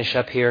just finish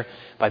up here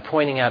by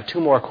pointing out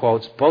two more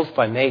quotes, both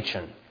by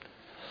Machen.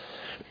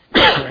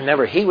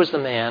 Remember, he was the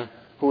man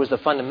who was the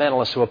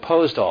fundamentalist who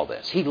opposed all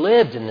this. He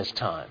lived in this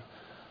time.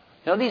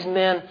 You know, these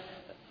men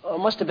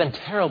must have been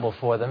terrible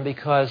for them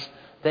because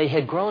they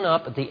had grown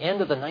up at the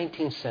end of the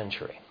 19th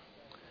century,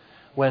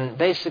 when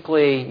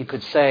basically you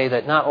could say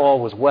that not all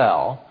was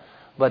well,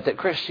 but that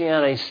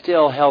Christianity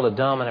still held a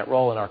dominant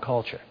role in our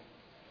culture.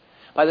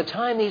 By the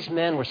time these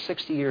men were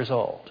 60 years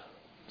old,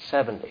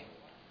 70,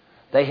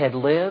 they had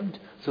lived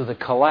through the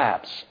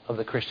collapse of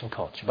the Christian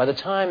culture. By the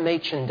time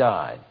Machen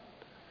died,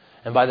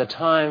 and by the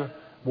time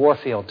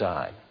Warfield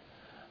died,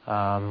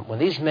 when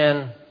these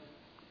men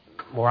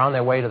were on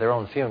their way to their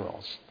own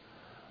funerals,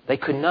 they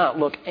could not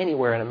look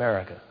anywhere in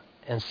America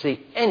and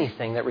see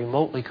anything that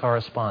remotely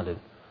corresponded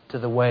to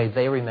the way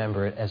they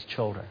remember it as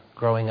children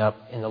growing up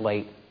in the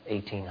late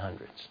 1800s.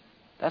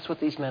 That's what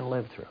these men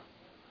lived through.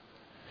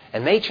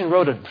 And Machen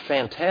wrote a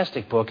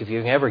fantastic book, if you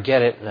can ever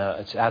get it,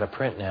 it's out of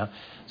print now.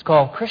 It's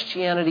called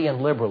Christianity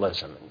and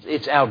Liberalism.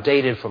 It's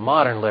outdated for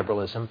modern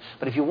liberalism,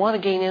 but if you want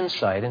to gain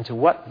insight into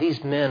what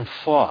these men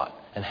fought,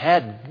 and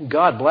had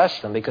God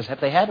bless them, because if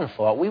they hadn't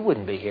fought, we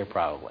wouldn't be here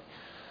probably.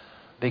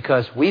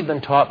 Because we've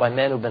been taught by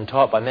men who've been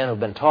taught by men who've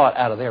been taught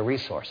out of their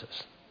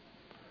resources.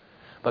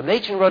 But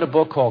Machen wrote a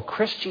book called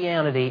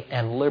Christianity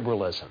and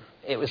Liberalism.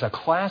 It was a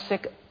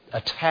classic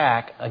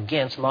attack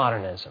against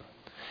modernism.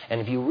 And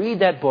if you read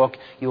that book,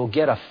 you will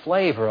get a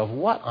flavor of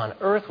what on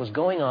earth was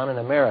going on in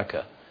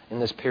America in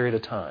this period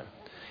of time.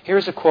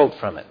 Here's a quote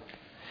from it.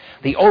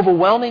 The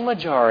overwhelming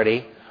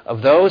majority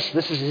of those,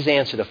 this is his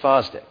answer to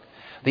Fosdick,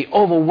 the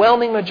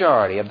overwhelming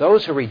majority of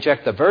those who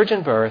reject the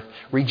virgin birth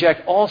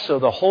reject also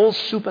the whole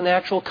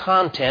supernatural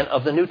content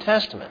of the New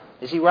Testament.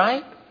 Is he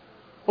right?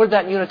 What did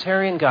that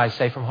Unitarian guy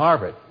say from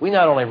Harvard? We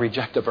not only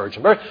reject the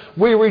virgin birth,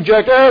 we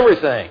reject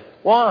everything.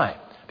 Why?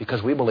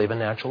 Because we believe in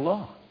natural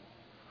law.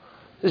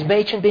 Is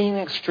Machen being an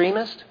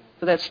extremist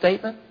for that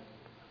statement?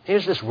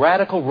 Here's this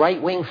radical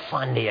right-wing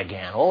fundy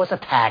again. Always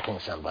attacking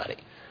somebody.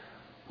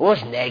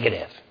 Always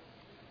negative.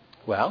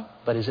 Well,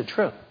 but is it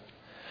true?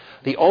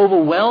 The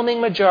overwhelming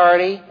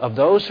majority of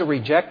those who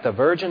reject the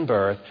virgin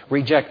birth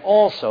reject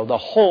also the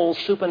whole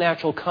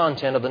supernatural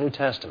content of the New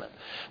Testament.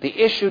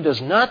 The issue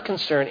does not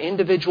concern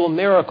individual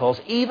miracles,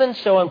 even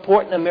so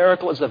important a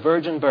miracle as the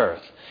virgin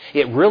birth.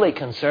 It really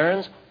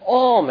concerns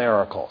all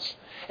miracles.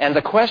 And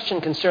the question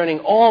concerning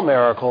all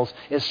miracles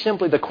is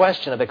simply the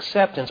question of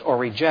acceptance or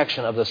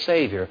rejection of the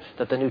Savior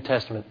that the New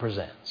Testament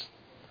presents.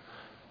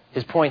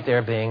 His point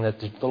there being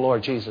that the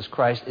Lord Jesus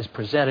Christ is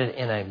presented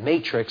in a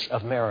matrix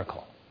of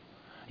miracle.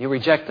 You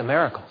reject the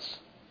miracles,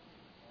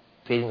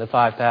 feeding the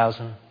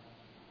 5,000,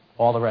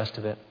 all the rest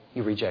of it,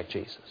 you reject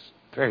Jesus.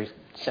 Very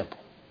simple.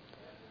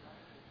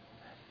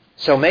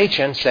 So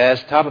Machen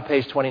says, top of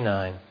page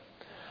 29,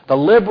 the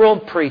liberal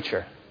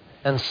preacher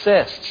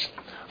insists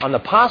on the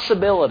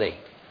possibility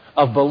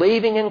of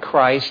believing in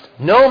Christ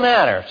no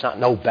matter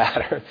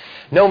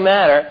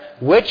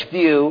which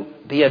view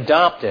be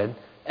adopted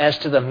as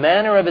to the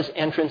manner of his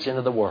entrance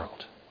into the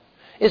world.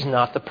 Is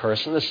not the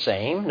person the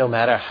same no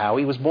matter how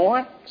he was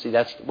born? See,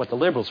 that's what the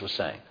liberals were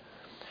saying.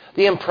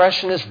 The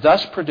impression is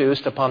thus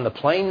produced upon the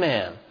plain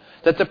man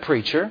that the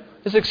preacher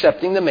is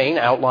accepting the main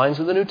outlines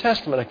of the New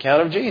Testament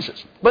account of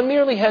Jesus, but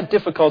merely had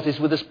difficulties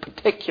with this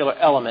particular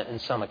element in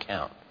some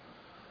account.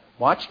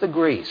 Watch the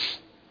grease.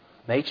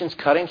 Machen's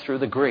cutting through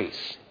the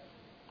grease.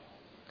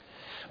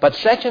 But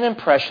such an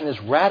impression is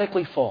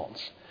radically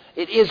false.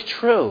 It is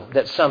true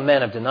that some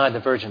men have denied the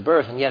virgin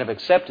birth and yet have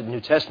accepted the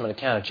New Testament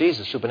account of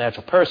Jesus,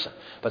 supernatural person.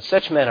 But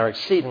such men are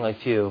exceedingly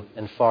few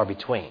and far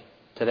between.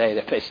 Today,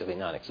 they're basically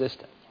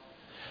non-existent.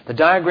 The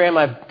diagram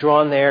I've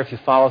drawn there, if you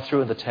follow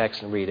through the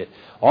text and read it,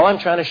 all I'm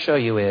trying to show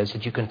you is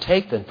that you can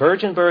take the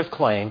virgin birth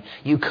claim,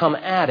 you come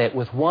at it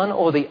with one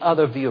or the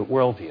other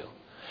worldview.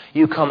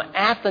 You come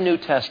at the New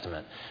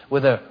Testament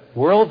with a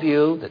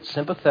worldview that's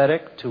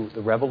sympathetic to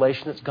the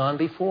revelation that's gone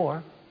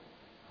before,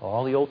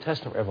 all the Old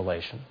Testament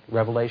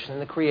revelation in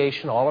the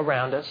creation all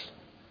around us,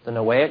 the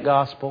Noahic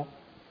gospel,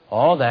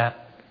 all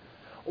that.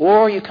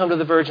 Or you come to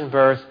the virgin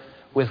birth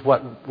with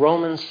what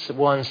Romans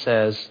 1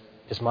 says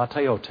is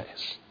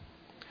mataiotes.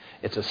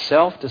 It's a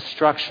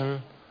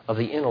self-destruction of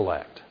the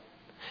intellect.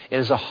 It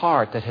is a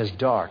heart that has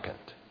darkened.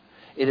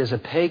 It is a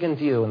pagan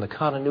view in the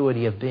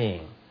continuity of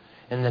being,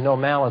 in the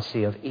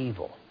normalcy of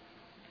evil.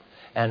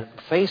 And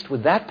faced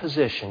with that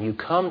position, you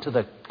come to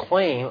the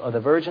claim of the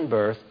virgin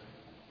birth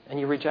and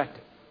you reject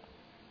it.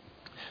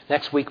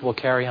 Next week we'll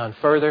carry on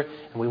further,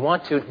 and we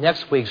want to,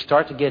 next week,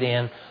 start to get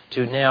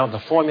into now the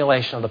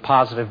formulation of the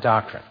positive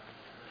doctrine.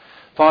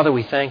 Father,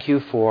 we thank you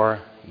for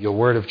your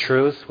word of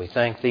truth. We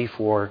thank Thee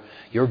for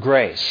your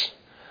grace,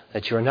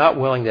 that you are not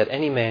willing that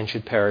any man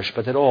should perish,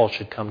 but that all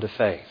should come to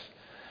faith.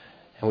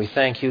 And we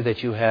thank you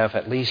that you have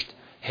at least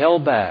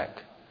held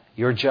back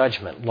your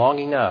judgment long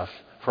enough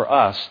for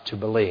us to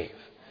believe.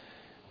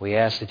 We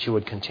ask that you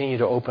would continue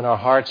to open our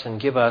hearts and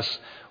give us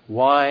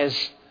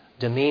wise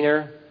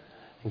demeanor,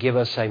 and give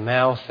us a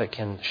mouth that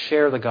can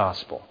share the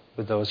gospel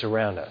with those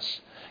around us.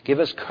 Give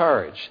us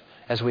courage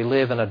as we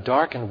live in a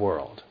darkened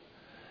world,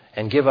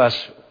 and give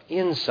us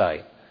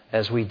insight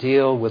as we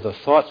deal with the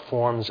thought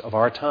forms of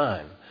our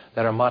time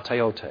that are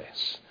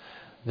mataiotes,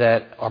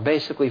 that are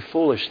basically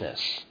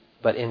foolishness,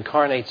 but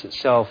incarnates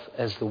itself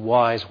as the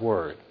wise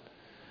word.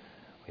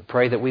 We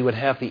pray that we would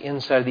have the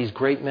insight of these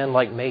great men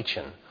like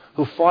Machen,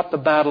 who fought the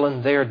battle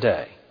in their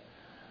day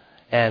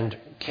and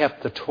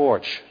kept the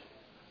torch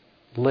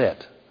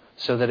lit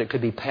so that it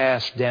could be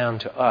passed down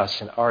to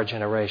us in our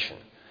generation.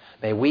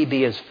 May we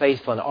be as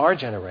faithful in our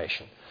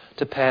generation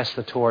to pass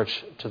the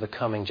torch to the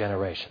coming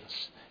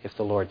generations, if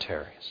the Lord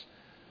tarries.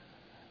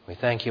 We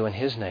thank you in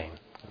His name.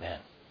 Amen.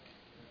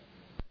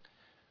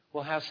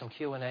 We'll have some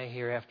Q&A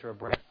here after a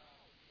break.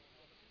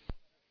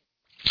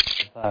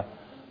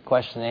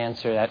 Question and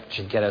answer, that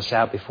should get us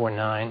out before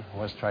 9.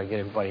 Let's try to get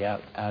everybody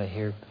out of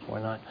here before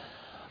 9.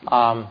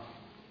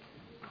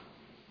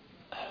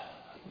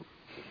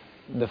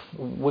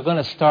 We're going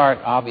to start,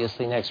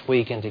 obviously, next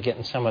week into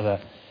getting some of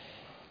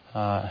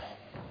the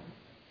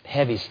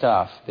heavy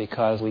stuff,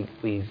 because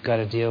we've got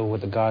to deal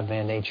with the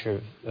God-man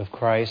nature of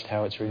Christ,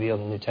 how it's revealed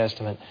in the New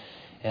Testament.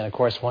 And, of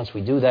course, once we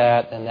do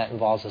that, then that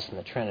involves us in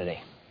the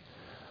Trinity.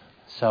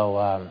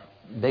 So,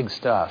 big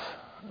stuff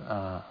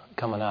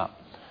coming up.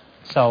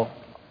 So,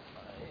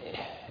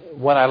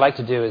 what I'd like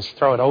to do is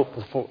throw it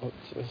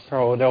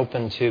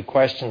open to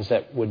questions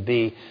that would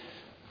be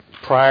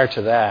prior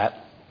to that,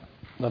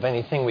 of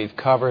anything we've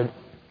covered,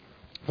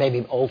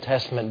 maybe Old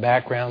Testament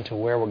background to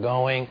where we're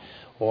going,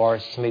 or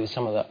maybe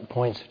some of the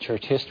points of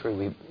church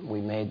history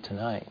we made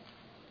tonight.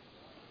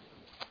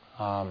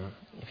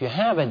 If you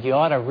haven't, you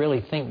ought to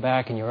really think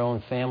back in your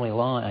own family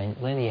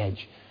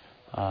lineage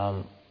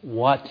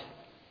what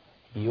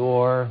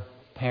your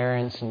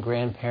parents and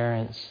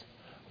grandparents,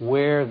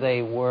 where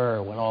they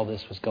were when all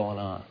this was going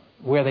on,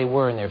 where they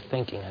were in their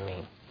thinking,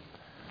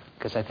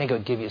 because I think it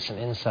would give you some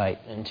insight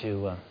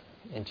into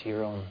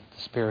your own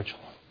spiritual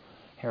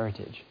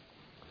heritage.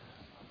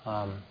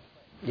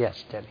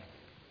 Yes, Debbie.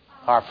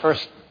 Our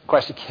first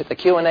question, the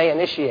Q&A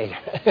initiator.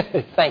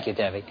 Thank you,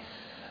 Debbie.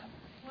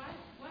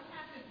 What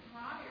happened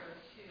prior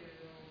to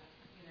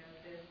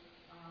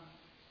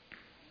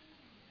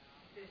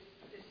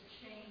this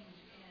change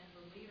in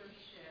the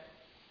leadership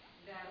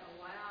that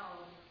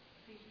allowed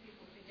these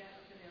people to get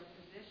to their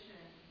position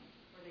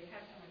where they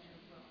had so much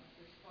influence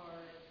as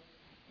far as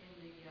in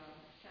the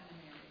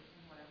seminaries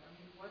and whatever?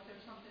 Was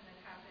there something that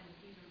happened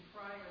even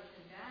prior to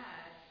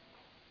that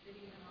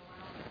even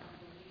allowed them, I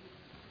believe,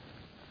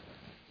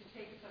 to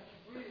take such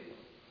root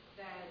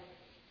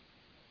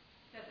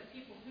that the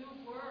people who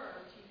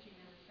were teaching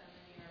in the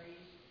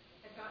seminaries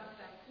had gotten to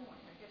that point?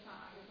 I guess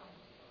I'm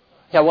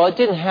Yeah, well, it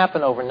didn't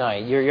happen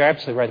overnight. You're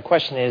absolutely right. The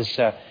question is,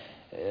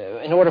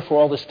 in order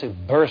for all this to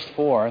burst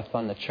forth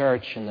on the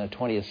church in the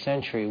 20th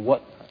century,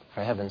 what,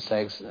 for heaven's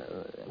sakes,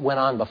 went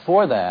on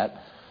before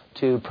that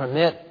to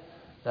permit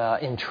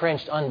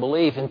entrenched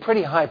unbelief in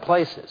pretty high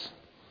places?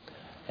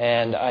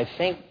 And I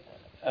think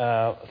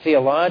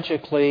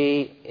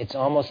theologically, it's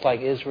almost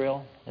like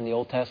Israel in the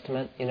Old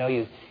Testament.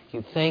 You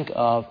think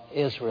of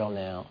Israel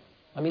now.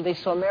 They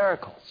saw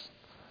miracles.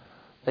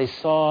 They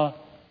saw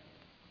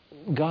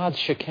God's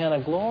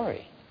Shekinah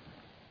glory.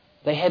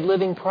 They had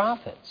living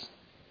prophets.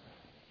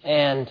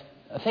 And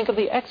think of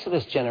the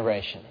Exodus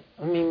generation.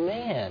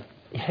 Man,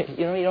 you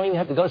don't even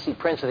have to go see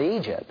Prince of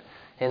Egypt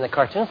in the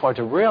cartoon form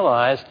to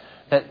realize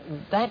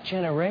that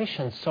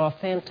generation saw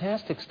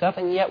fantastic stuff,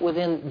 and yet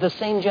within the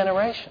same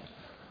generation,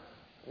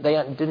 they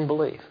didn't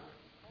believe.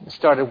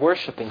 Started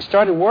worshiping,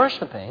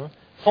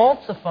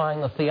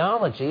 falsifying the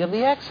theology of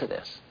the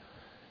Exodus.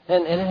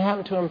 And it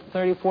happened to them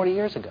 30, 40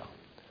 years ago.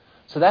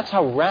 So that's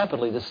how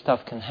rapidly this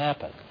stuff can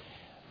happen.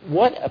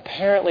 What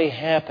apparently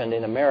happened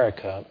in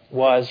America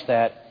was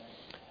that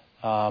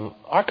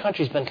our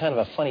country's been kind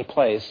of a funny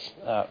place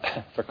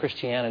for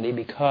Christianity,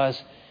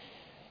 because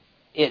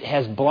it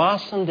has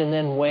blossomed and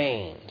then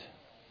waned.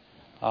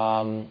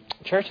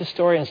 Church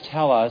historians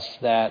tell us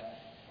that,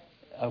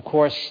 of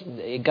course,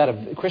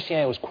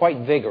 Christianity was quite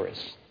vigorous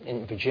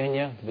in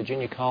Virginia, the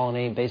Virginia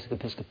colony, basically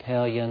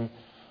Episcopalian,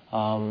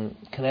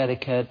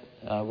 Connecticut,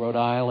 Rhode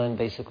Island,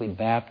 basically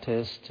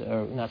Baptist,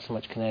 or not so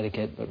much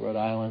Connecticut, but Rhode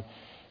Island,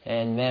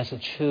 and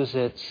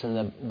Massachusetts and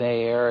the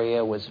Bay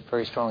Area was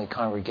very strongly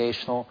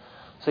congregational.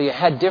 So you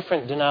had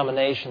different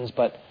denominations,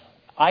 but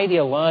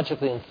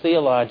ideologically and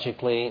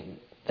theologically,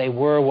 they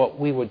were what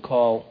we would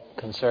call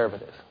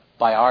conservative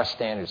by our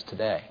standards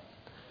today.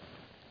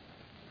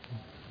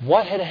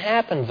 What had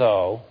happened,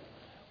 though,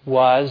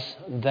 was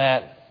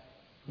that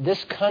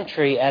this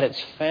country at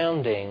its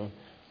founding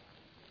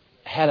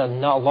had a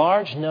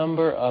large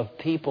number of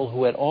people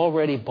who had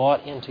already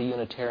bought into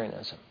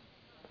Unitarianism.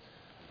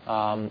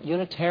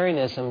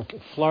 Unitarianism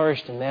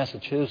flourished in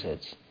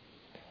Massachusetts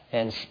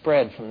and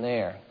spread from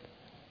there,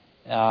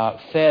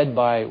 fed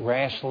by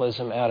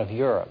rationalism out of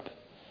Europe.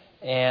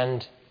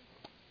 And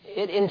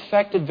it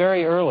infected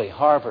very early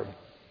Harvard,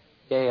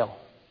 Yale.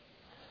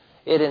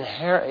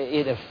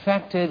 It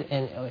affected,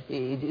 and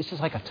it's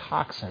just like a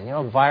toxin. You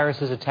know,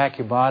 viruses attack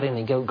your body and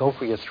they go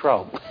for your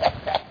throat.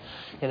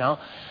 You know,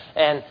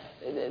 and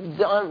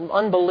the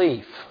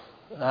unbelief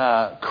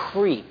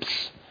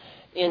creeps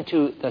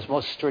into the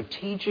most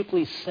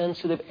strategically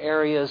sensitive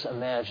areas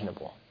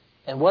imaginable.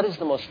 And what is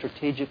the most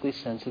strategically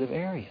sensitive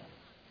area?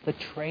 The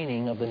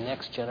training of the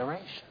next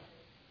generation.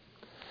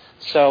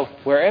 So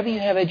wherever you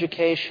have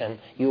education,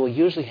 you will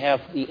usually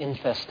have the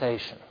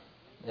infestation.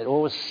 It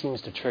always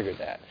seems to trigger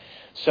that.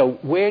 So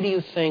where do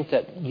you think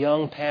that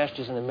young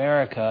pastors in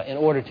America, in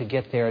order to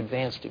get their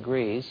advanced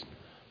degrees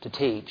to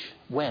teach,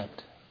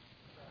 went?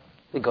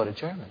 They go to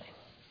Germany.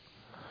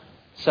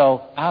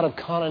 So out of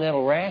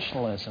continental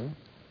rationalism,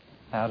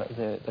 out of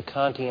the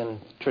Kantian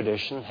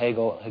tradition,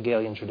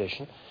 Hegelian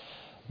tradition,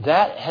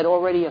 that had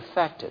already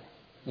affected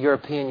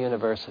European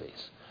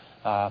universities.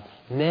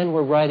 Men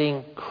were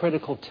writing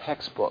critical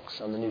textbooks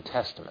on the New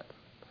Testament.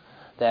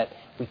 That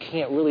we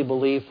can't really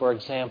believe, for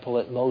example,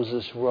 that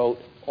Moses wrote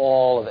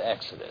all of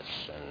Exodus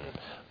and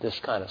this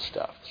kind of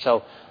stuff.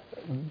 So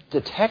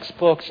the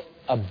textbooks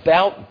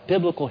about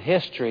biblical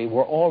history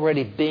were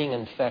already being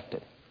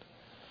infected.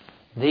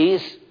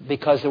 These,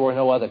 because there were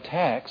no other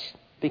texts,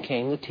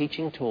 became the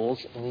teaching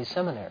tools in these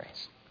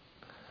seminaries.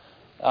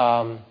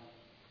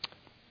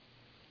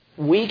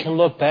 We can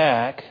look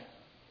back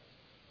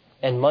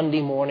and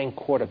Monday morning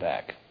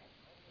quarterback.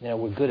 You know,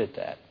 we're good at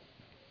that.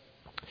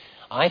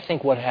 I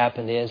think what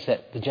happened is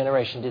that the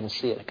generation didn't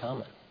see it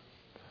coming.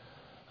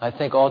 I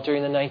think all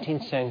during the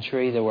 19th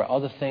century, there were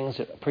other things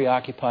that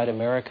preoccupied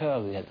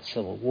America. We had the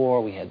Civil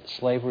War. We had the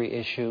slavery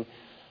issue.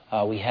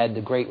 We had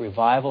the Great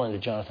Revival under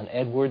Jonathan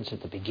Edwards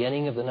at the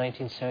beginning of the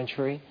 19th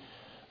century.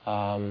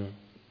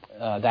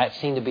 That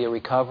seemed to be a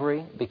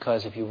recovery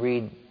because if you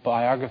read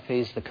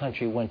biographies, the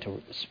country went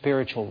to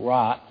spiritual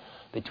rot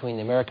between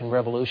the American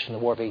Revolution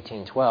and the War of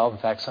 1812. In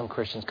fact, some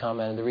Christians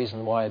commented the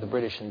reason why the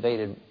British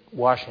invaded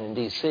Washington,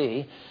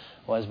 D.C.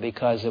 was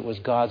because it was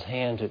God's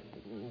hand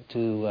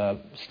to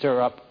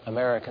stir up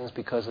Americans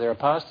because of their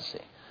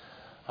apostasy.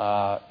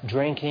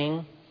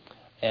 Drinking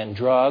and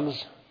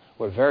drugs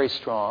were very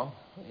strong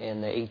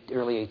in the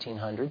early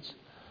 1800s.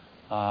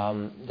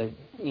 The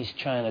East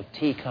China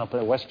Tea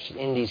Company, West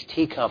Indies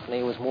Tea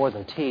Company, was more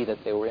than tea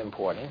that they were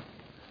importing.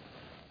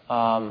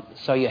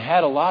 So you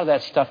had a lot of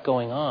that stuff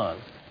going on.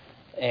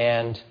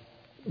 And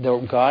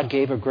God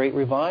gave a great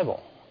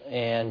revival.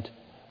 And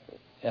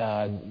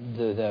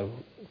the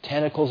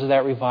tentacles of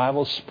that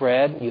revival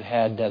spread. You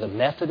had the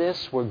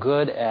Methodists were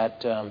good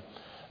at,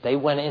 they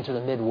went into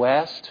the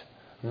Midwest.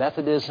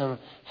 Methodism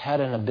had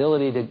an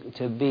ability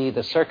to be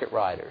the circuit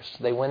riders.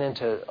 They went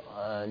into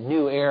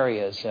new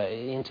areas,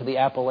 into the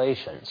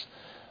Appalachians,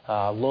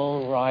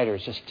 lone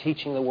riders, just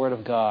teaching the Word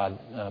of God,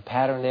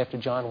 patterned after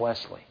John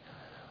Wesley.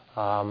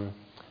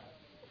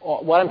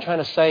 What I'm trying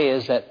to say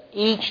is that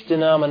each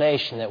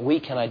denomination that we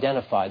can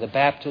identify, the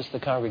Baptists, the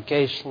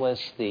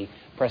Congregationalists, the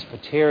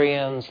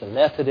Presbyterians, the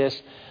Methodists,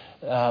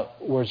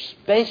 were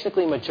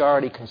basically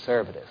majority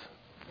conservative.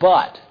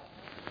 But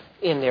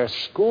in their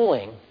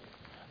schooling,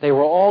 they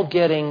were all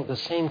getting the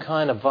same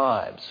kind of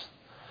vibes.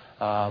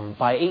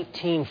 By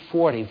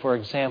 1840, for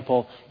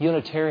example,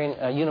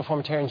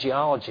 uniformitarian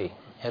geology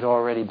had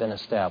already been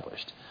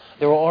established.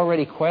 There were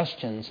already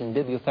questions in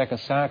Bibliotheca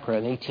Sacra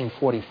in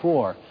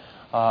 1844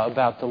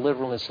 about the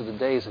literalness of the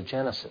days of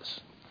Genesis,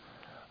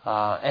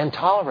 and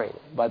tolerated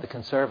by the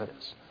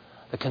conservatives.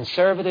 The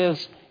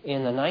conservatives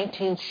in the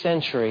 19th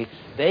century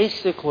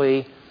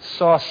basically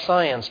saw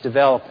science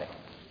developing.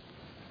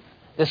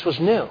 This was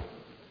new.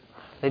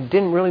 They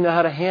didn't really know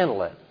how to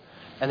handle it,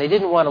 and they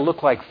didn't want to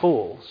look like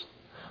fools.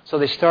 So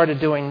they started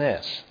doing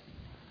this,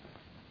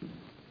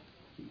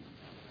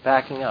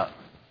 backing up,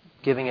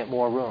 giving it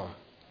more room.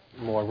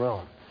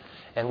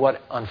 And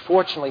what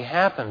unfortunately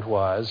happened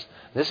was,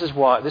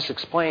 this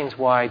explains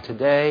why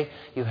today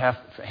you have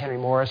Henry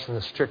Morris and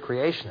the strict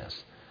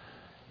creationists.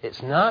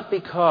 It's not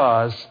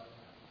because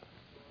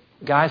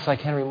guys like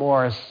Henry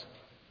Morris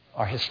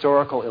are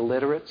historical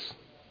illiterates.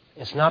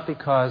 It's not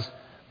because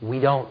we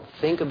don't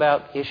think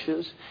about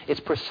issues.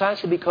 It's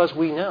precisely because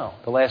we know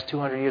the last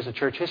 200 years of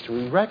church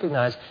history. We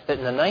recognize that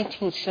in the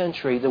 19th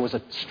century there was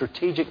a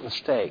strategic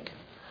mistake.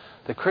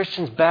 The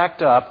Christians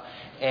backed up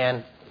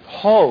and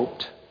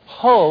hoped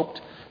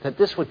that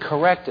this would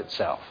correct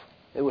itself.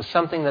 It was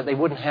something that they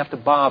wouldn't have to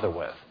bother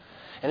with.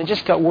 And it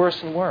just got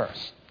worse and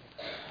worse.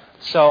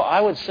 So I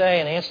would say,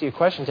 in answer to your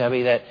question,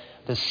 Debbie, that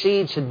the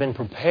seeds had been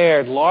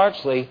prepared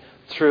largely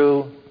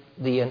through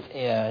the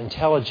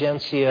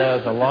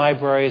intelligentsia, the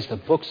libraries, the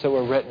books that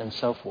were written, and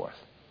so forth.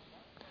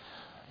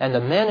 And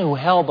the men who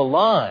held the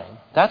line,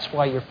 that's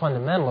why your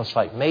fundamentalists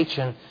like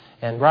Machen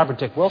and Robert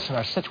Dick Wilson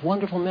are such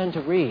wonderful men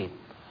to read.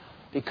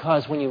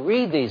 Because when you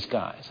read these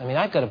guys, I mean,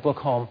 I've got a book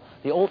home,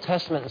 The Old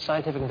Testament and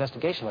Scientific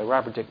Investigation by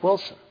Robert Dick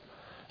Wilson.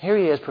 Here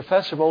he is,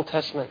 professor of Old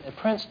Testament at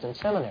Princeton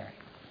Seminary.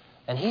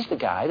 And he's the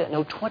guy that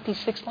knows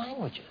 26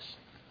 languages.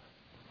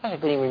 I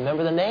couldn't even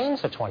remember the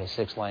names of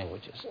 26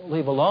 languages,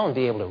 leave alone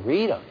be able to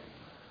read them.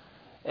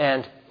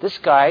 And this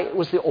guy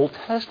was the Old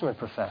Testament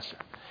professor.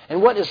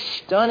 And what is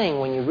stunning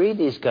when you read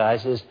these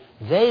guys is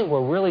they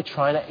were really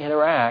trying to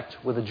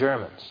interact with the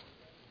Germans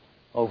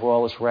over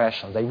all this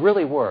rationalism. They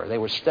really were. They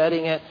were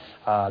studying it.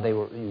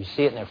 You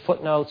see it in their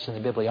footnotes, in the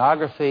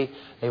bibliography.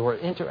 They were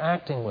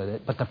interacting with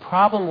it. But the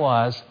problem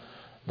was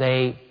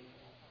they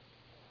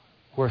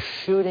were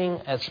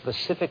shooting at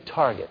specific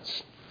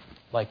targets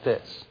like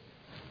this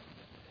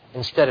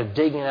instead of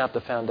digging out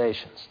the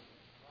foundations.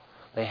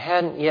 They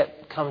hadn't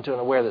yet come to an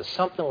aware that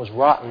something was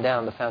rotten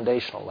down at the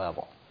foundational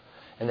level,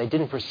 and they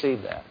didn't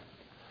perceive that.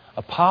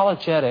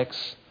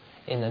 Apologetics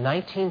in the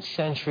 19th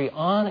century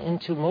on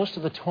into most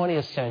of the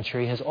 20th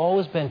century has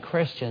always been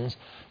Christians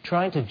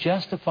trying to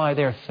justify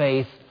their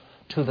faith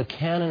to the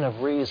canon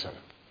of reason,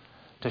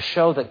 to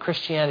show that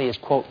Christianity is,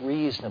 quote,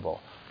 reasonable,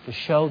 to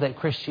show that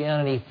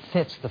Christianity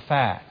fits the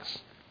facts.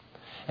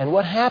 And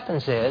what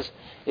happens is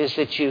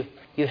that you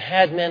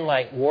had men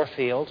like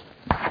Warfield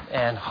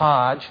and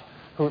Hodge,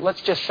 who,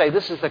 let's just say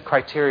this is the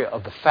criteria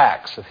of the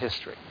facts of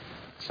history.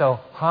 So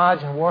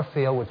Hodge and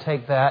Warfield would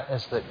take that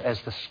as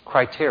the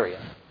criteria.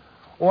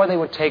 Or they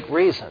would take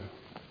reason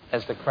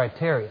as the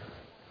criteria.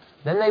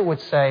 Then they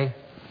would say,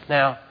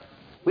 now,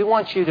 we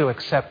want you to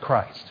accept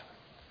Christ.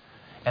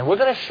 And we're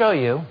going to show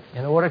you,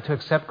 in order to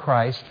accept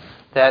Christ,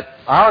 that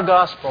our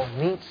gospel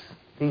meets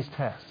these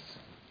tests.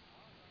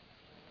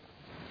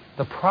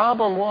 The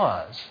problem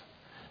was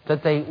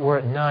that they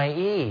were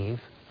naive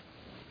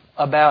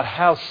about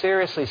how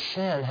seriously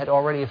sin had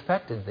already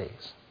affected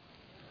these.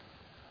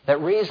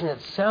 That reason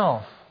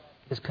itself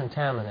is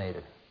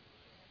contaminated.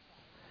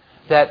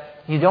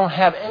 That you don't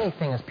have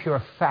anything as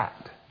pure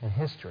fact in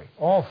history.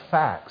 All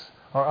facts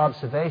are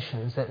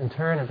observations that in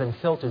turn have been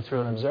filtered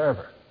through an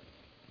observer.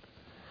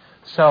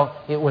 So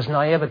it was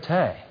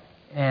naivete.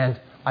 And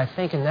I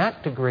think in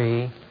that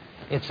degree,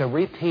 it's a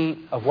repeat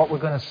of what we're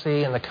going to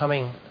see in the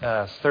coming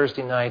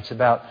Thursday nights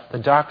about the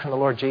doctrine of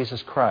the Lord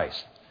Jesus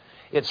Christ.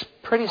 It's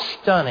pretty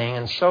stunning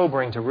and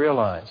sobering to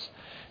realize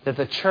that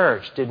the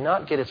church did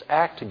not get its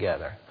act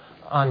together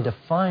on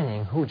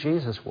defining who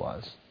Jesus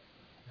was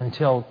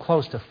until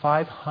close to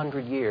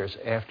 500 years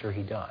after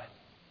he died.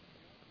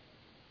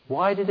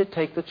 Why did it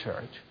take the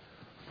church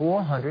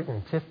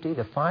 450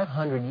 to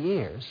 500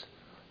 years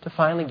to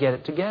finally get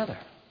it together?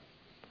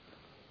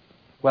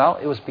 Well,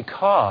 it was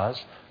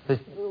because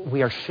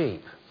we are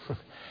sheep.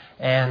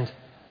 And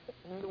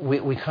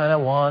we kind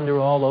of wander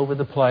all over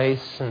the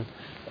place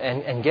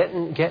and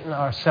getting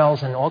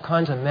ourselves in all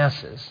kinds of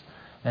messes.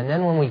 And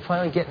then when we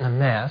finally get in a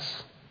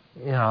mess,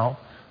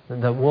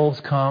 the wolves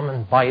come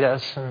and bite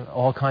us and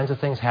all kinds of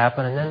things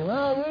happen. And then,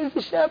 where's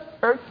the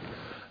shepherd?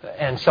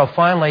 And so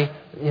finally,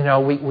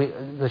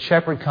 the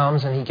shepherd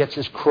comes and he gets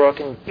his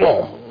crook and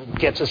boom,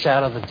 gets us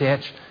out of the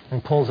ditch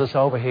and pulls us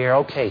over here.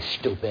 Okay,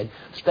 stupid,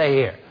 stay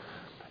here.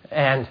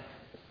 And,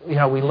 we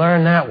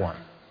learn that one.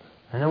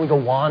 And then we go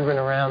wandering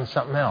around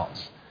something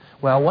else.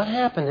 Well, what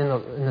happened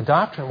in the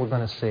doctrine we're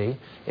going to see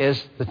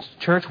is the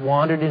church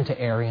wandered into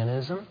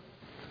Arianism.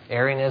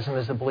 Arianism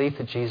is the belief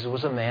that Jesus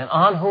was a man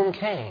on whom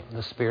came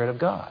the Spirit of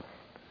God.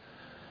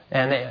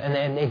 And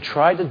they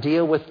tried to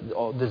deal with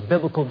this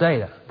biblical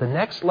data. The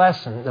next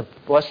lesson, the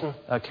lesson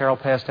Carol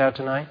passed out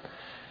tonight,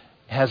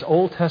 has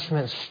Old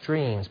Testament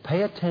streams.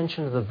 Pay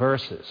attention to the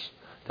verses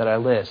that I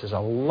list. There's a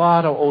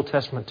lot of Old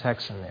Testament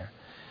texts in there.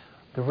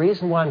 The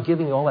reason why I'm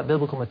giving you all that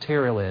biblical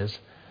material is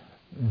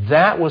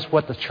that was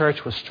what the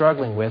church was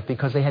struggling with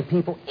because they had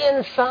people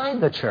inside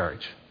the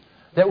church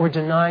that were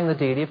denying the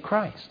deity of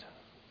Christ.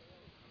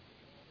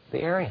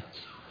 The Arians.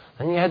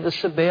 Then you had the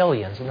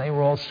Sabellians, and they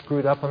were all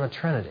screwed up on the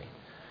Trinity.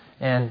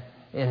 And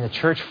the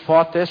church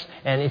fought this.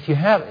 And if you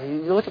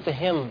look at the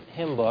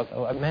hymn book.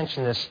 I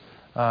mentioned this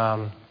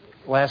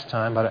last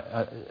time, but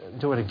I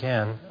do it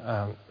again.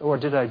 Or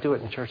did I do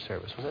it in church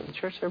service? Was it the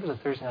church service or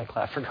Thursday night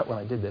class? I forgot when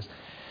I did this.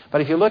 But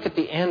if you look at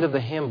the end of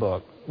the hymn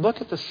book, look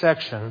at the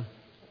section,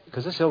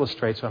 because this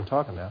illustrates what I'm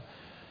talking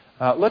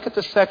about. Look at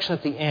the section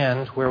at the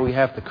end where we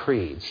have the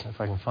creeds, if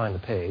I can find the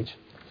page.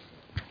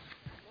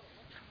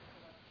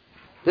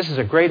 This is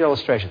a great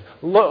illustration.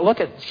 Look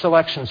at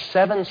selections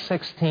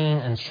 716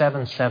 and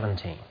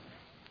 717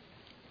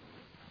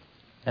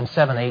 and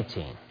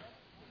 718.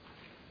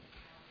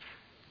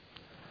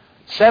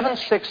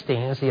 716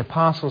 is the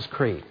Apostles'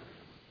 Creed.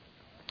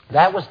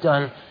 That was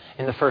done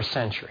in the first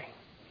century.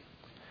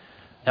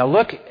 Now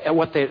look at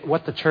what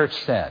the church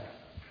said.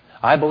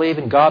 I believe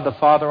in God the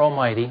Father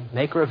Almighty,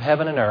 maker of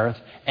heaven and earth,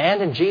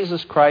 and in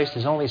Jesus Christ,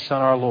 his only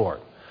Son, our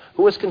Lord,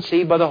 who was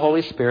conceived by the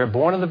Holy Spirit,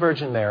 born of the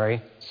Virgin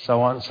Mary,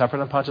 so on,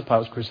 suffered on Pontius Pilate,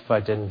 was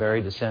crucified, dead, and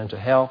buried, descended to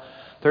hell.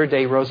 Third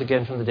day, rose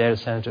again from the dead,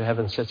 ascended to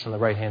heaven, sits on the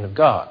right hand of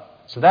God.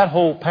 So that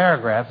whole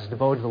paragraph is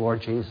devoted to the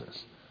Lord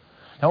Jesus.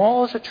 Now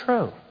all is it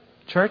true.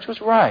 The church was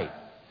right.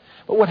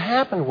 But what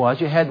happened was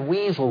you had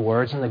weasel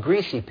words and the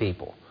greasy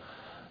people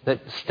that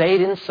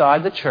stayed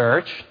inside the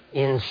church,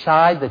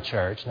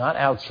 not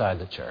outside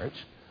the church,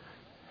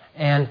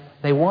 And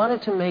they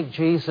wanted to make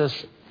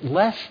Jesus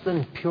less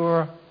than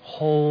pure,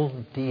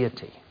 whole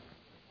deity.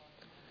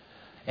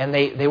 And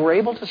they were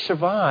able to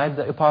survive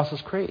the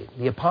Apostles' Creed.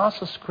 The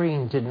Apostles'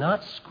 Creed did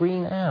not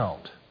screen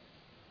out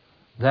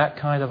that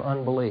kind of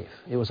unbelief.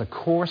 It was a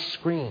core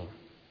screen.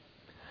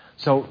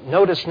 So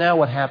notice now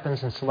what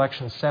happens in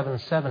selection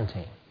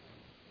 717.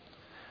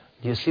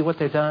 Do you see what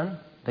they've done?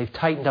 They've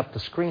tightened up the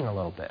screen a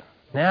little bit.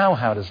 Now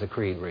how does the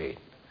Creed read?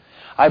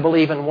 I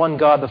believe in one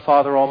God the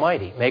Father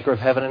Almighty, maker of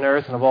heaven and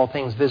earth and of all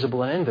things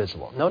visible and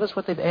invisible. Notice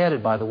what they've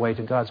added, by the way,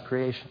 to God's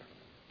creation.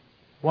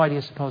 Why do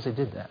you suppose they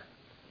did that?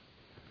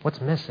 What's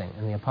missing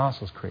in the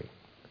Apostles' Creed?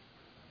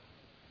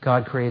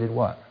 God created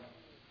what?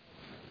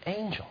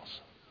 Angels.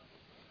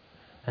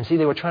 And see,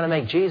 they were trying to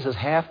make Jesus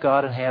half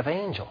God and half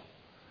angel.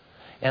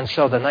 And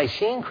so the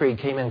Nicene Creed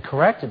came in and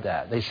corrected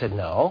that. They said,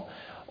 no,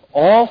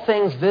 all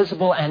things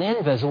visible and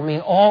invisible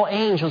mean all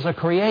angels are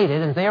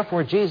created, and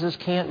therefore Jesus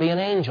can't be an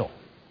angel.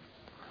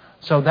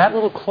 So that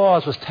little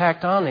clause was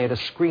tacked on there to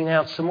screen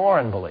out some more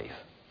unbelief.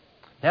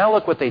 Now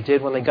look what they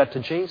did when they got to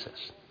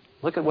Jesus.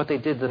 Look at what they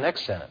did the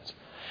next sentence.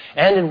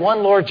 And in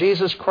one Lord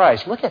Jesus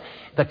Christ. Look at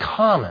the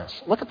commas.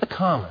 Look at the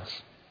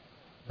commas.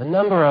 The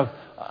number of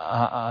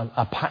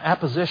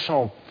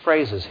appositional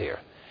phrases here.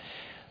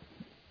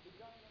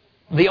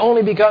 The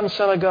only begotten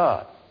Son of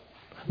God,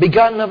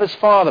 begotten of His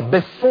Father,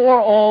 before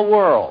all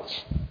worlds,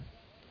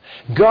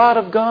 God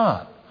of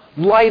God,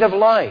 light of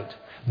light,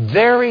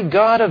 very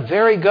God of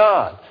very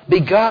God,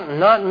 begotten,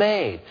 not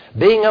made,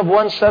 being of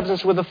one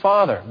substance with the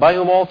Father, by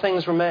whom all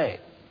things were made.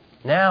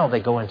 Now they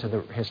go into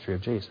the history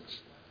of Jesus.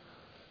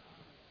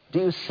 Do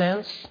you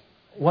sense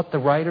what the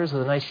writers of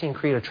the Nicene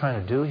Creed are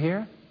trying to do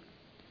here?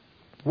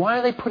 Why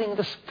are they putting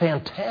this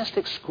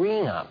fantastic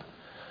screen up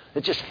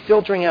that's just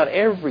filtering out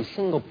every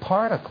single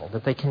particle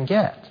that they can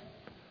get?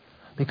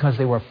 Because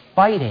they were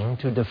fighting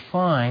to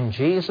define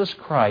Jesus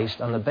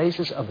Christ on the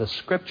basis of the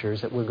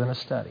Scriptures that we're going to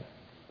study.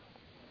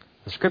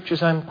 The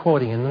Scriptures I'm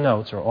quoting in the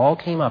notes all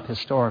came up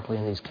historically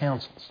in these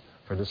councils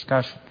for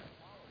discussion.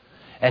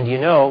 And you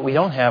know, we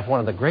don't have one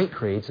of the great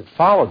creeds that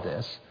followed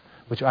this,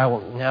 which I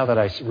will, now that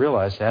I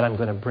realize that, I'm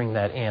going to bring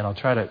that in. I'll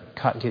try to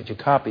get you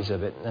copies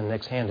of it in the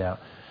next handout.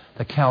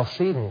 The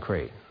Chalcedon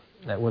Creed.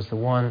 That was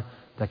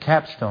the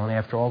capstone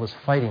after all this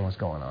fighting was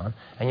going on.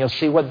 And you'll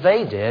see what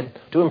they did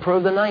to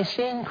improve the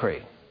Nicene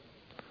Creed.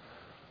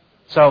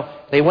 So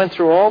they went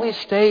through all these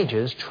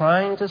stages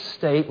trying to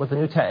state what the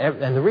New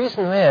Testament... And the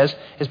reason is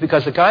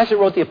because the guys that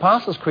wrote the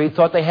Apostles' Creed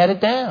thought they had it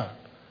down.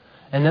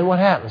 And then what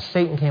happened?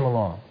 Satan came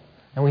along.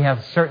 And we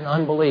have certain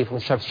unbelief.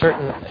 We have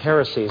certain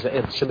heresies,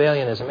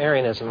 Sabellianism,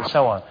 Arianism, and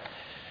so on.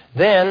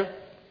 Then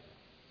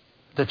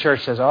the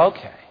church says,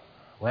 okay,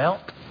 well,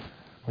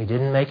 we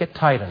didn't make it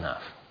tight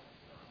enough.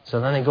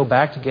 So then they go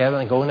back together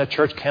and they go into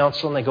church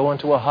council and they go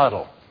into a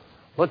huddle.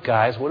 Look,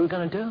 guys, what are we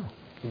going to do?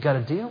 We've got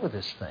to deal with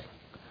this thing.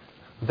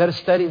 We've got to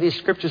study these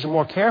Scriptures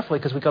more carefully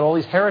because we've got all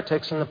these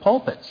heretics in the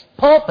pulpits.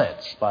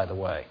 Pulpits, by the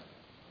way.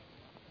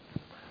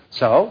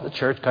 So the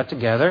church got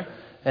together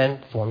and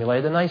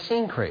formulated the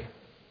Nicene Creed.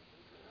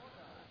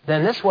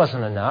 Then this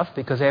wasn't enough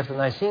because after the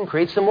Nicene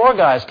Creed, some more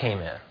guys came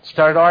in,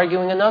 started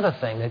arguing another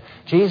thing, that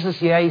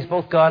Jesus, yeah, He's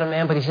both God and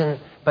man,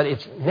 but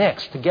it's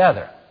mixed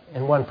together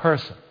in one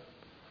person.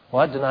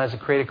 Well, that denies the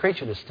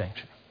creator-creature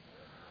distinction.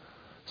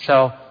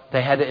 So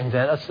they had to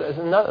invent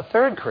a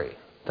third creed,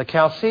 the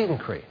Chalcedon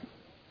Creed.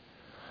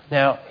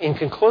 Now, in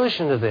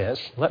conclusion to this,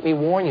 let me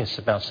warn you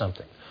about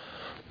something.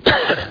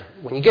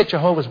 When you get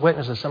Jehovah's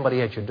Witnesses,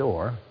 somebody at your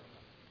door,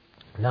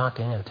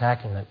 knocking and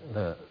attacking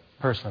the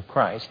person of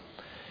Christ,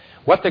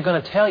 what they're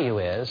going to tell you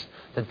is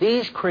that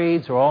these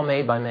creeds are all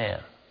made by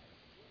man.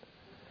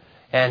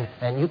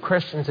 And you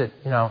Christians,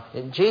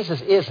 Jesus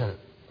isn't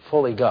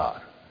fully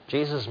God.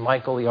 Jesus,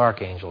 Michael the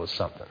Archangel, is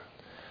something.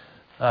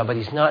 But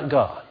He's not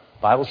God.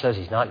 The Bible says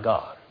He's not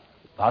God.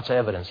 Lots of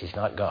evidence He's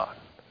not God.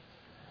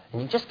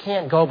 And you just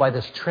can't go by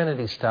this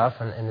Trinity stuff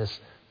and this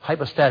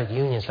hypostatic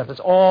union stuff. It's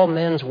all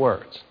men's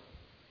words.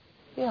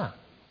 Yeah,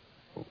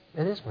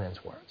 it is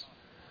men's words.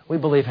 We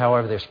believe,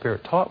 however, they're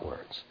Spirit-taught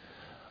words.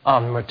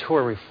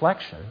 Mature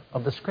reflection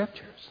of the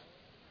Scriptures.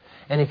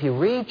 And if you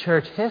read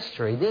church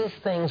history, these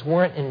things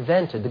weren't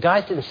invented. The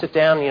guys didn't sit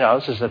down,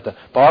 this is at the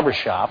barber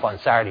shop on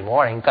Saturday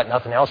morning, got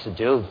nothing else to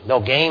do, no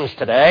games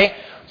today,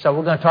 so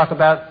we're going to talk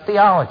about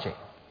theology.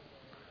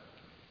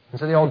 And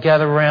so they all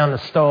gather around the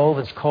stove,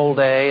 it's a cold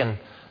day, and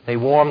they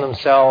warm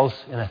themselves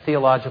in a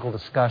theological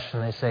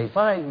discussion. They say,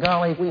 by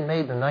golly, we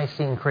made the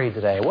Nicene Creed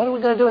today. What are we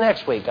going to do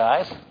next week,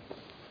 guys?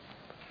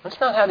 That's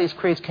not how these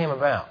creeds came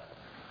about.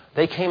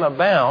 They came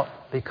about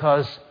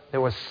because there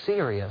were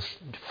serious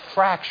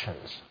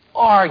fractions,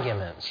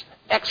 arguments,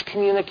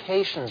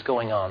 excommunications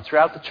going on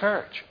throughout the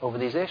church over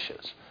these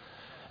issues.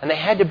 And they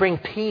had to bring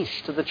peace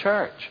to the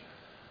church.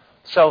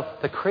 So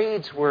the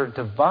creeds were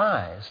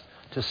devised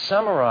to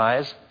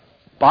summarize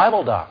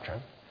Bible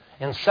doctrine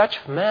in such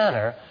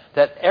manner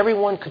that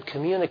everyone could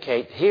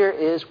communicate, here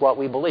is what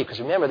we believe.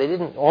 Because remember, they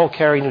didn't all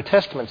carry New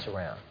Testaments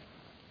around.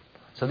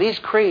 So these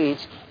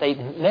creeds, they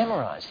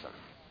memorized them.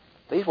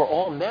 These were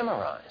all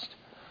memorized.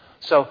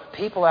 So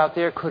people out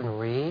there couldn't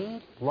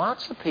read.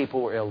 Lots of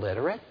people were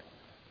illiterate.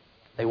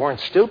 They weren't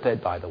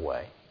stupid, by the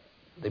way.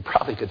 They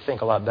probably could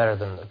think a lot better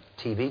than the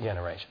TV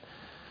generation.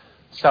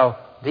 So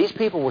these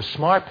people were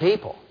smart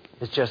people.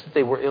 It's just that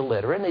they were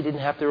illiterate and they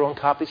didn't have their own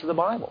copies of the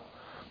Bible.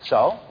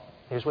 So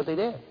here's what they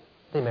did.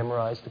 They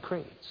memorized the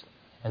creeds.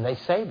 And they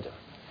saved them.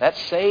 That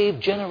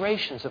saved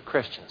generations of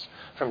Christians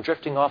from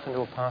drifting off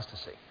into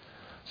apostasy.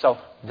 So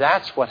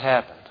that's what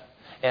happened.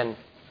 And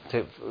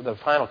to the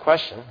final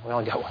question, we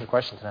only got one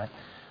question tonight.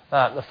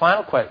 The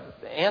final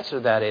answer to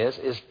that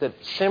is that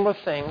similar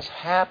things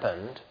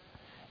happened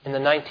in the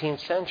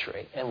 19th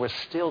century, and we're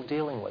still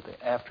dealing with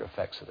the after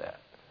effects of that.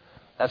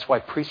 That's why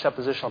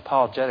presuppositional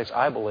apologetics,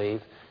 I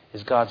believe,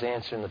 is God's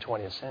answer in the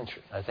 20th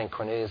century. I think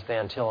Cornelius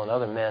Van Til and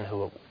other men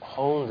who have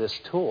honed this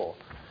tool,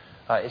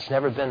 it's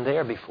never been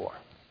there before.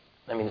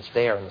 I mean, it's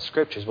there in the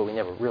Scriptures, but we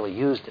never really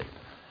used it.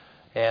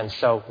 And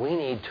so we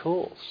need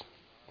tools.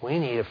 We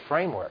need a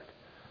framework.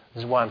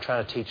 This is why I'm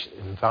trying to teach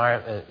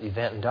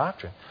event and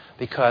doctrine,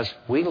 because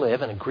we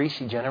live in a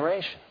greasy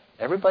generation.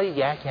 Everybody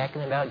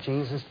yakking about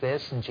Jesus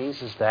this and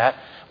Jesus that.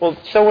 Well,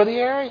 so are the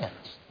Arians.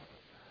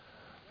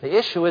 The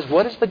issue is,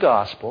 what is the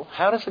gospel?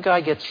 How does the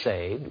guy get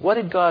saved? What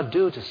did God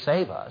do to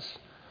save us?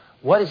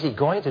 What is He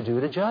going to do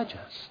to judge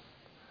us?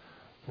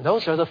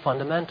 Those are the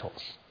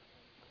fundamentals.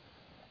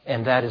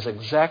 And that is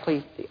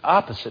exactly the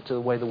opposite to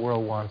the way the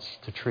world wants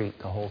to treat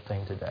the whole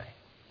thing today.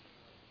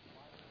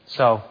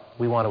 So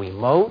we want to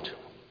emote,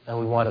 and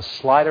we want to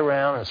slide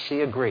around in a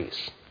sea of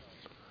grease.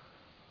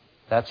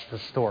 That's the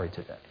story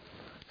today.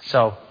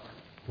 So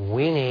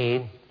we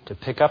need to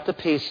pick up the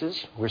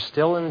pieces. We're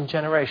still in the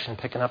generation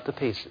picking up the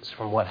pieces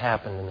from what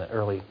happened in the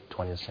early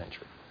 20th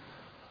century.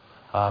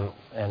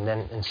 And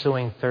then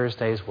ensuing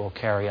Thursdays, we'll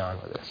carry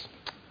on with this.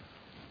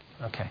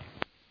 Okay.